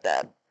will grab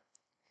that.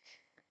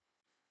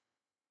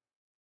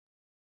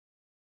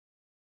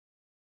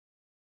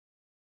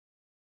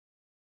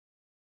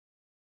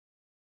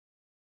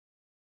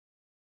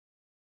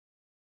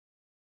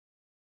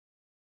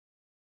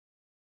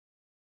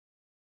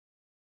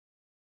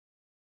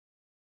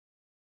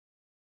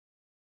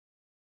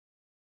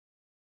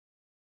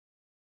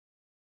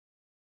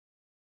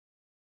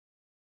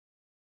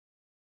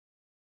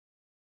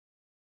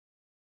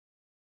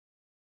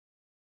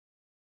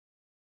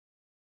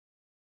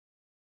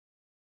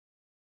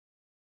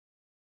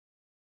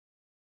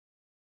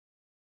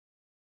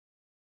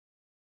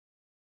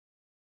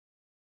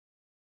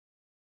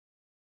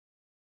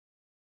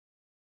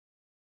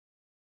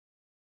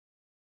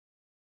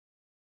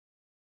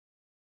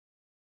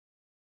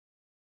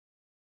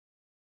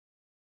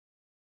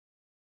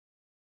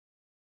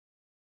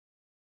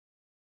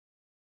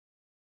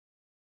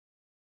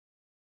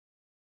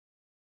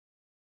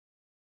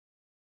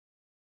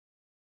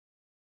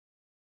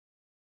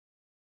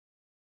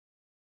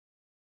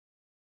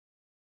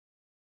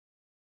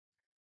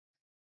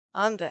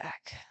 I'm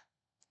back.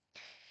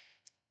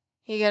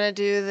 You gonna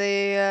do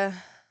the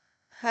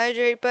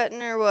hydrate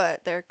button or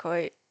what there,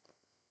 Coit?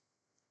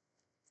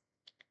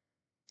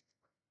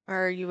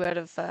 Or are you out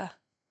of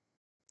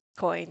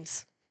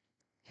coins?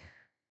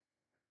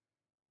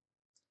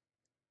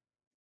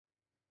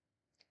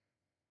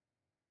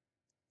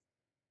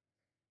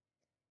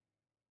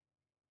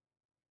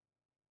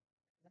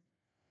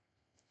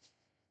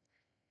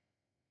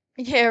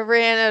 Yeah,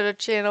 ran out of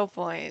channel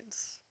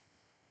points.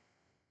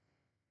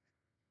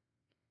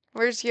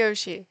 Where's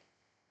Yoshi?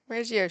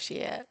 Where's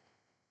Yoshi at?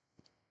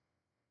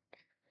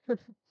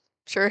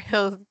 Sure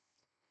he'll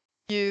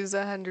use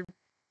 100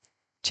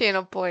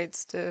 channel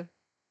points for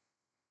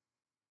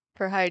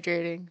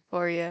hydrating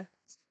for you.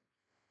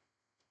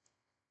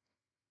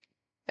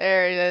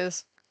 There it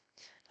is.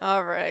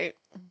 All right.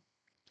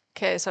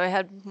 Okay, so I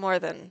had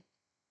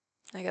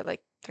I got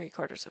like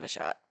 3/4 of a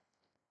shot.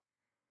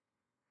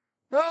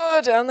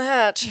 Oh, down the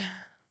hatch.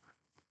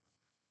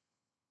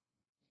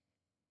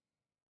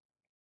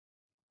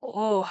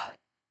 Oh.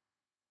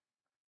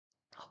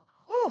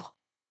 Oh.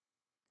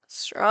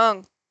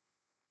 Strong.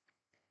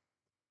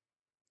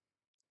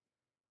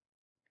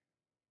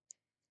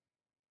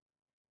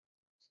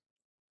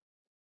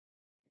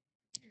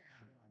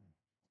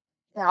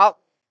 Yep.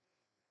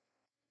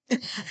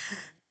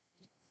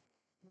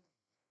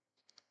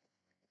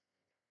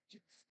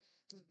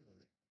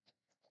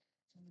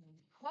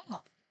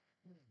 Oh.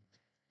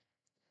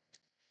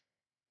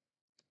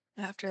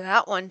 After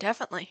that one,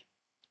 definitely.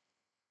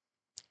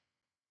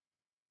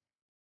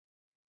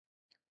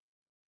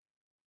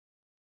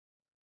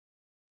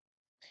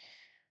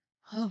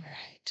 All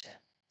right.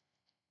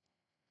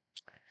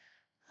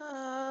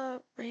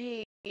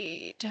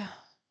 Raid. Let's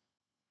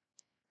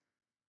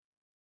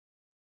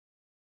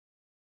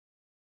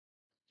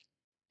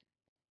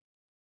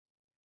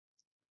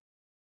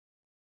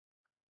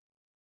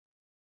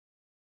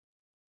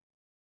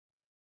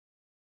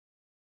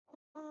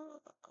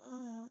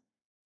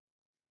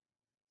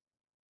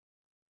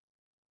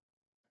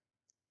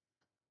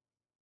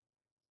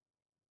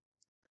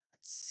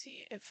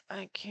see if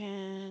I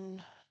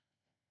can.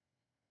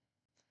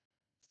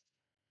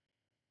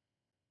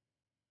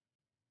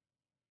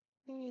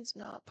 He's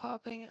not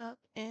popping up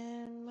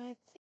in my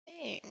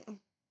thing.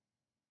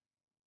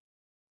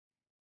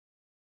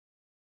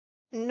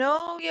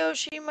 No,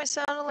 Yoshi, my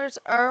sound alerts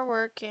are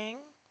working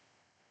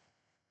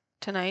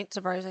tonight,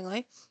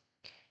 surprisingly.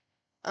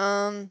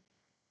 I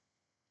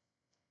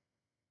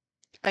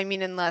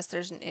mean, unless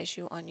there's an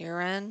issue on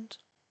your end.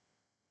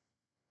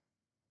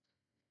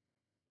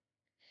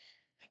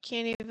 I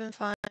can't even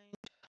find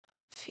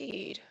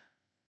feed.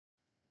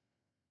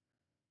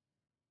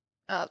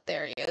 Oh,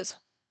 there he is.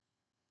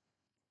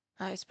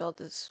 I spelled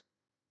his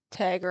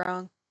tag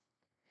wrong.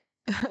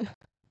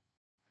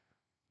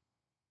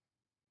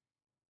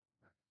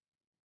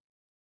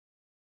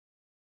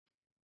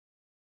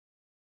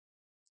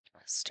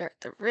 Start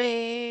the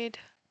raid.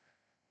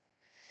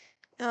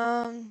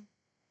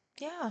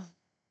 Yeah.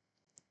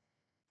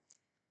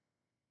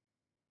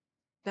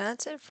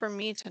 That's it for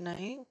me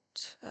tonight.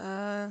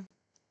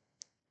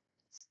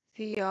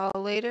 See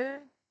y'all later.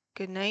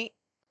 Good night.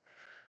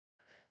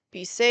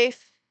 Be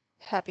safe.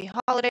 Happy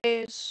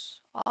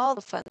holidays. All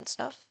the fun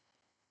stuff.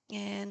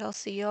 And I'll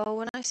see y'all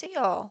when I see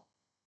y'all.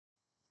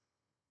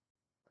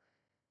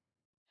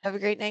 Have a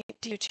great night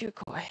to you too,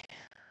 Koi.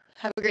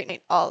 Have a great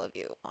night, all of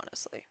you,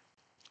 honestly.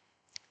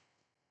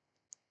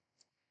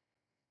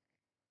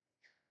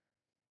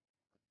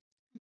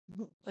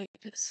 Like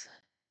this.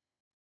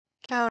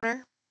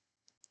 Counter.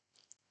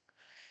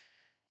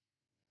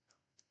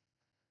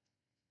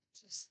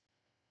 Just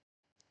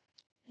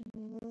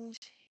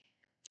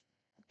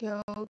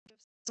go give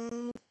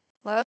some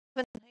love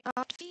and hang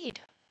out to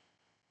feed.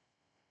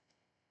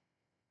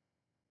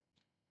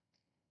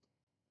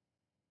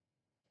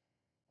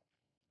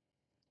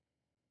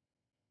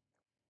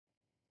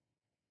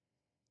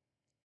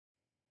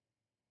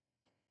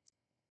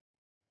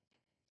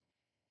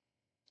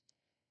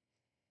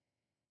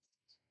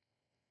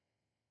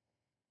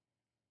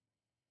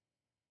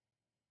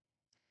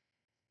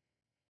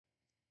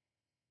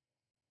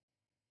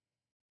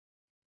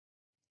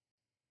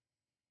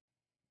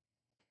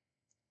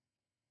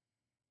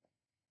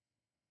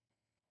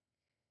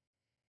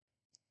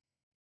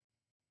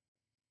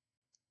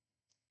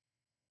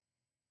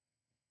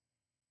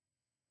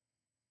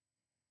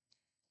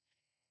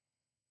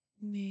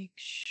 Make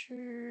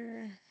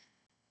sure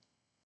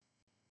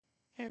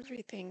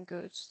everything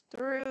goes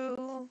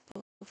through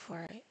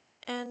before I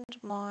end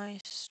my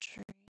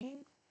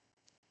stream.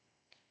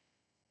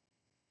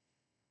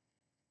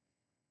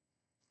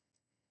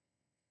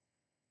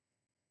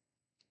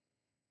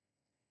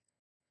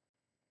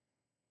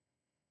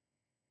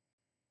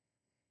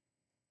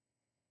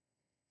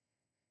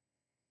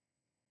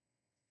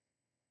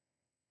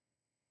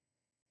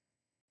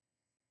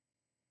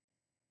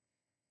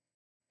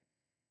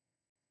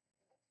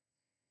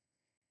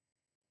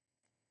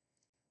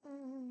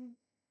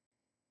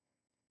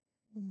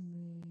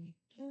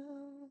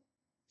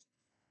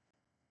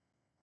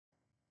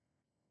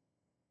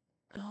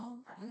 All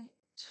right.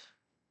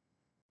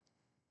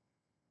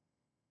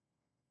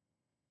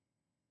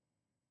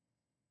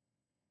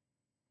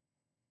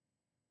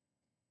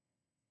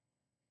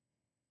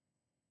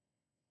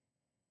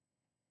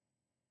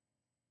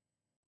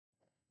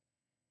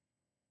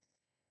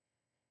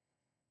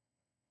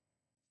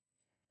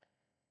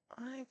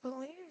 I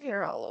believe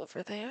you're all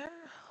over there.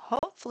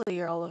 Hopefully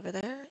you're all over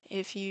there.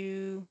 If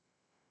you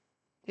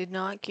did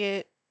not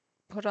get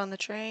put on the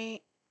train,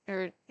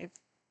 or if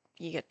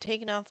you get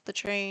taken off the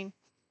train,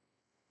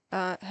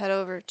 head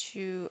over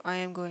to I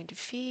Am Going to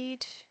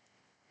Feed.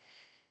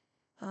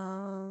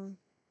 And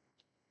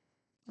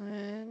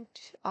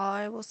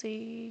I will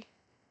see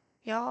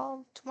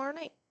y'all tomorrow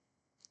night.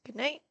 Good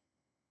night.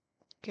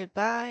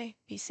 Goodbye.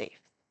 Be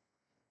safe.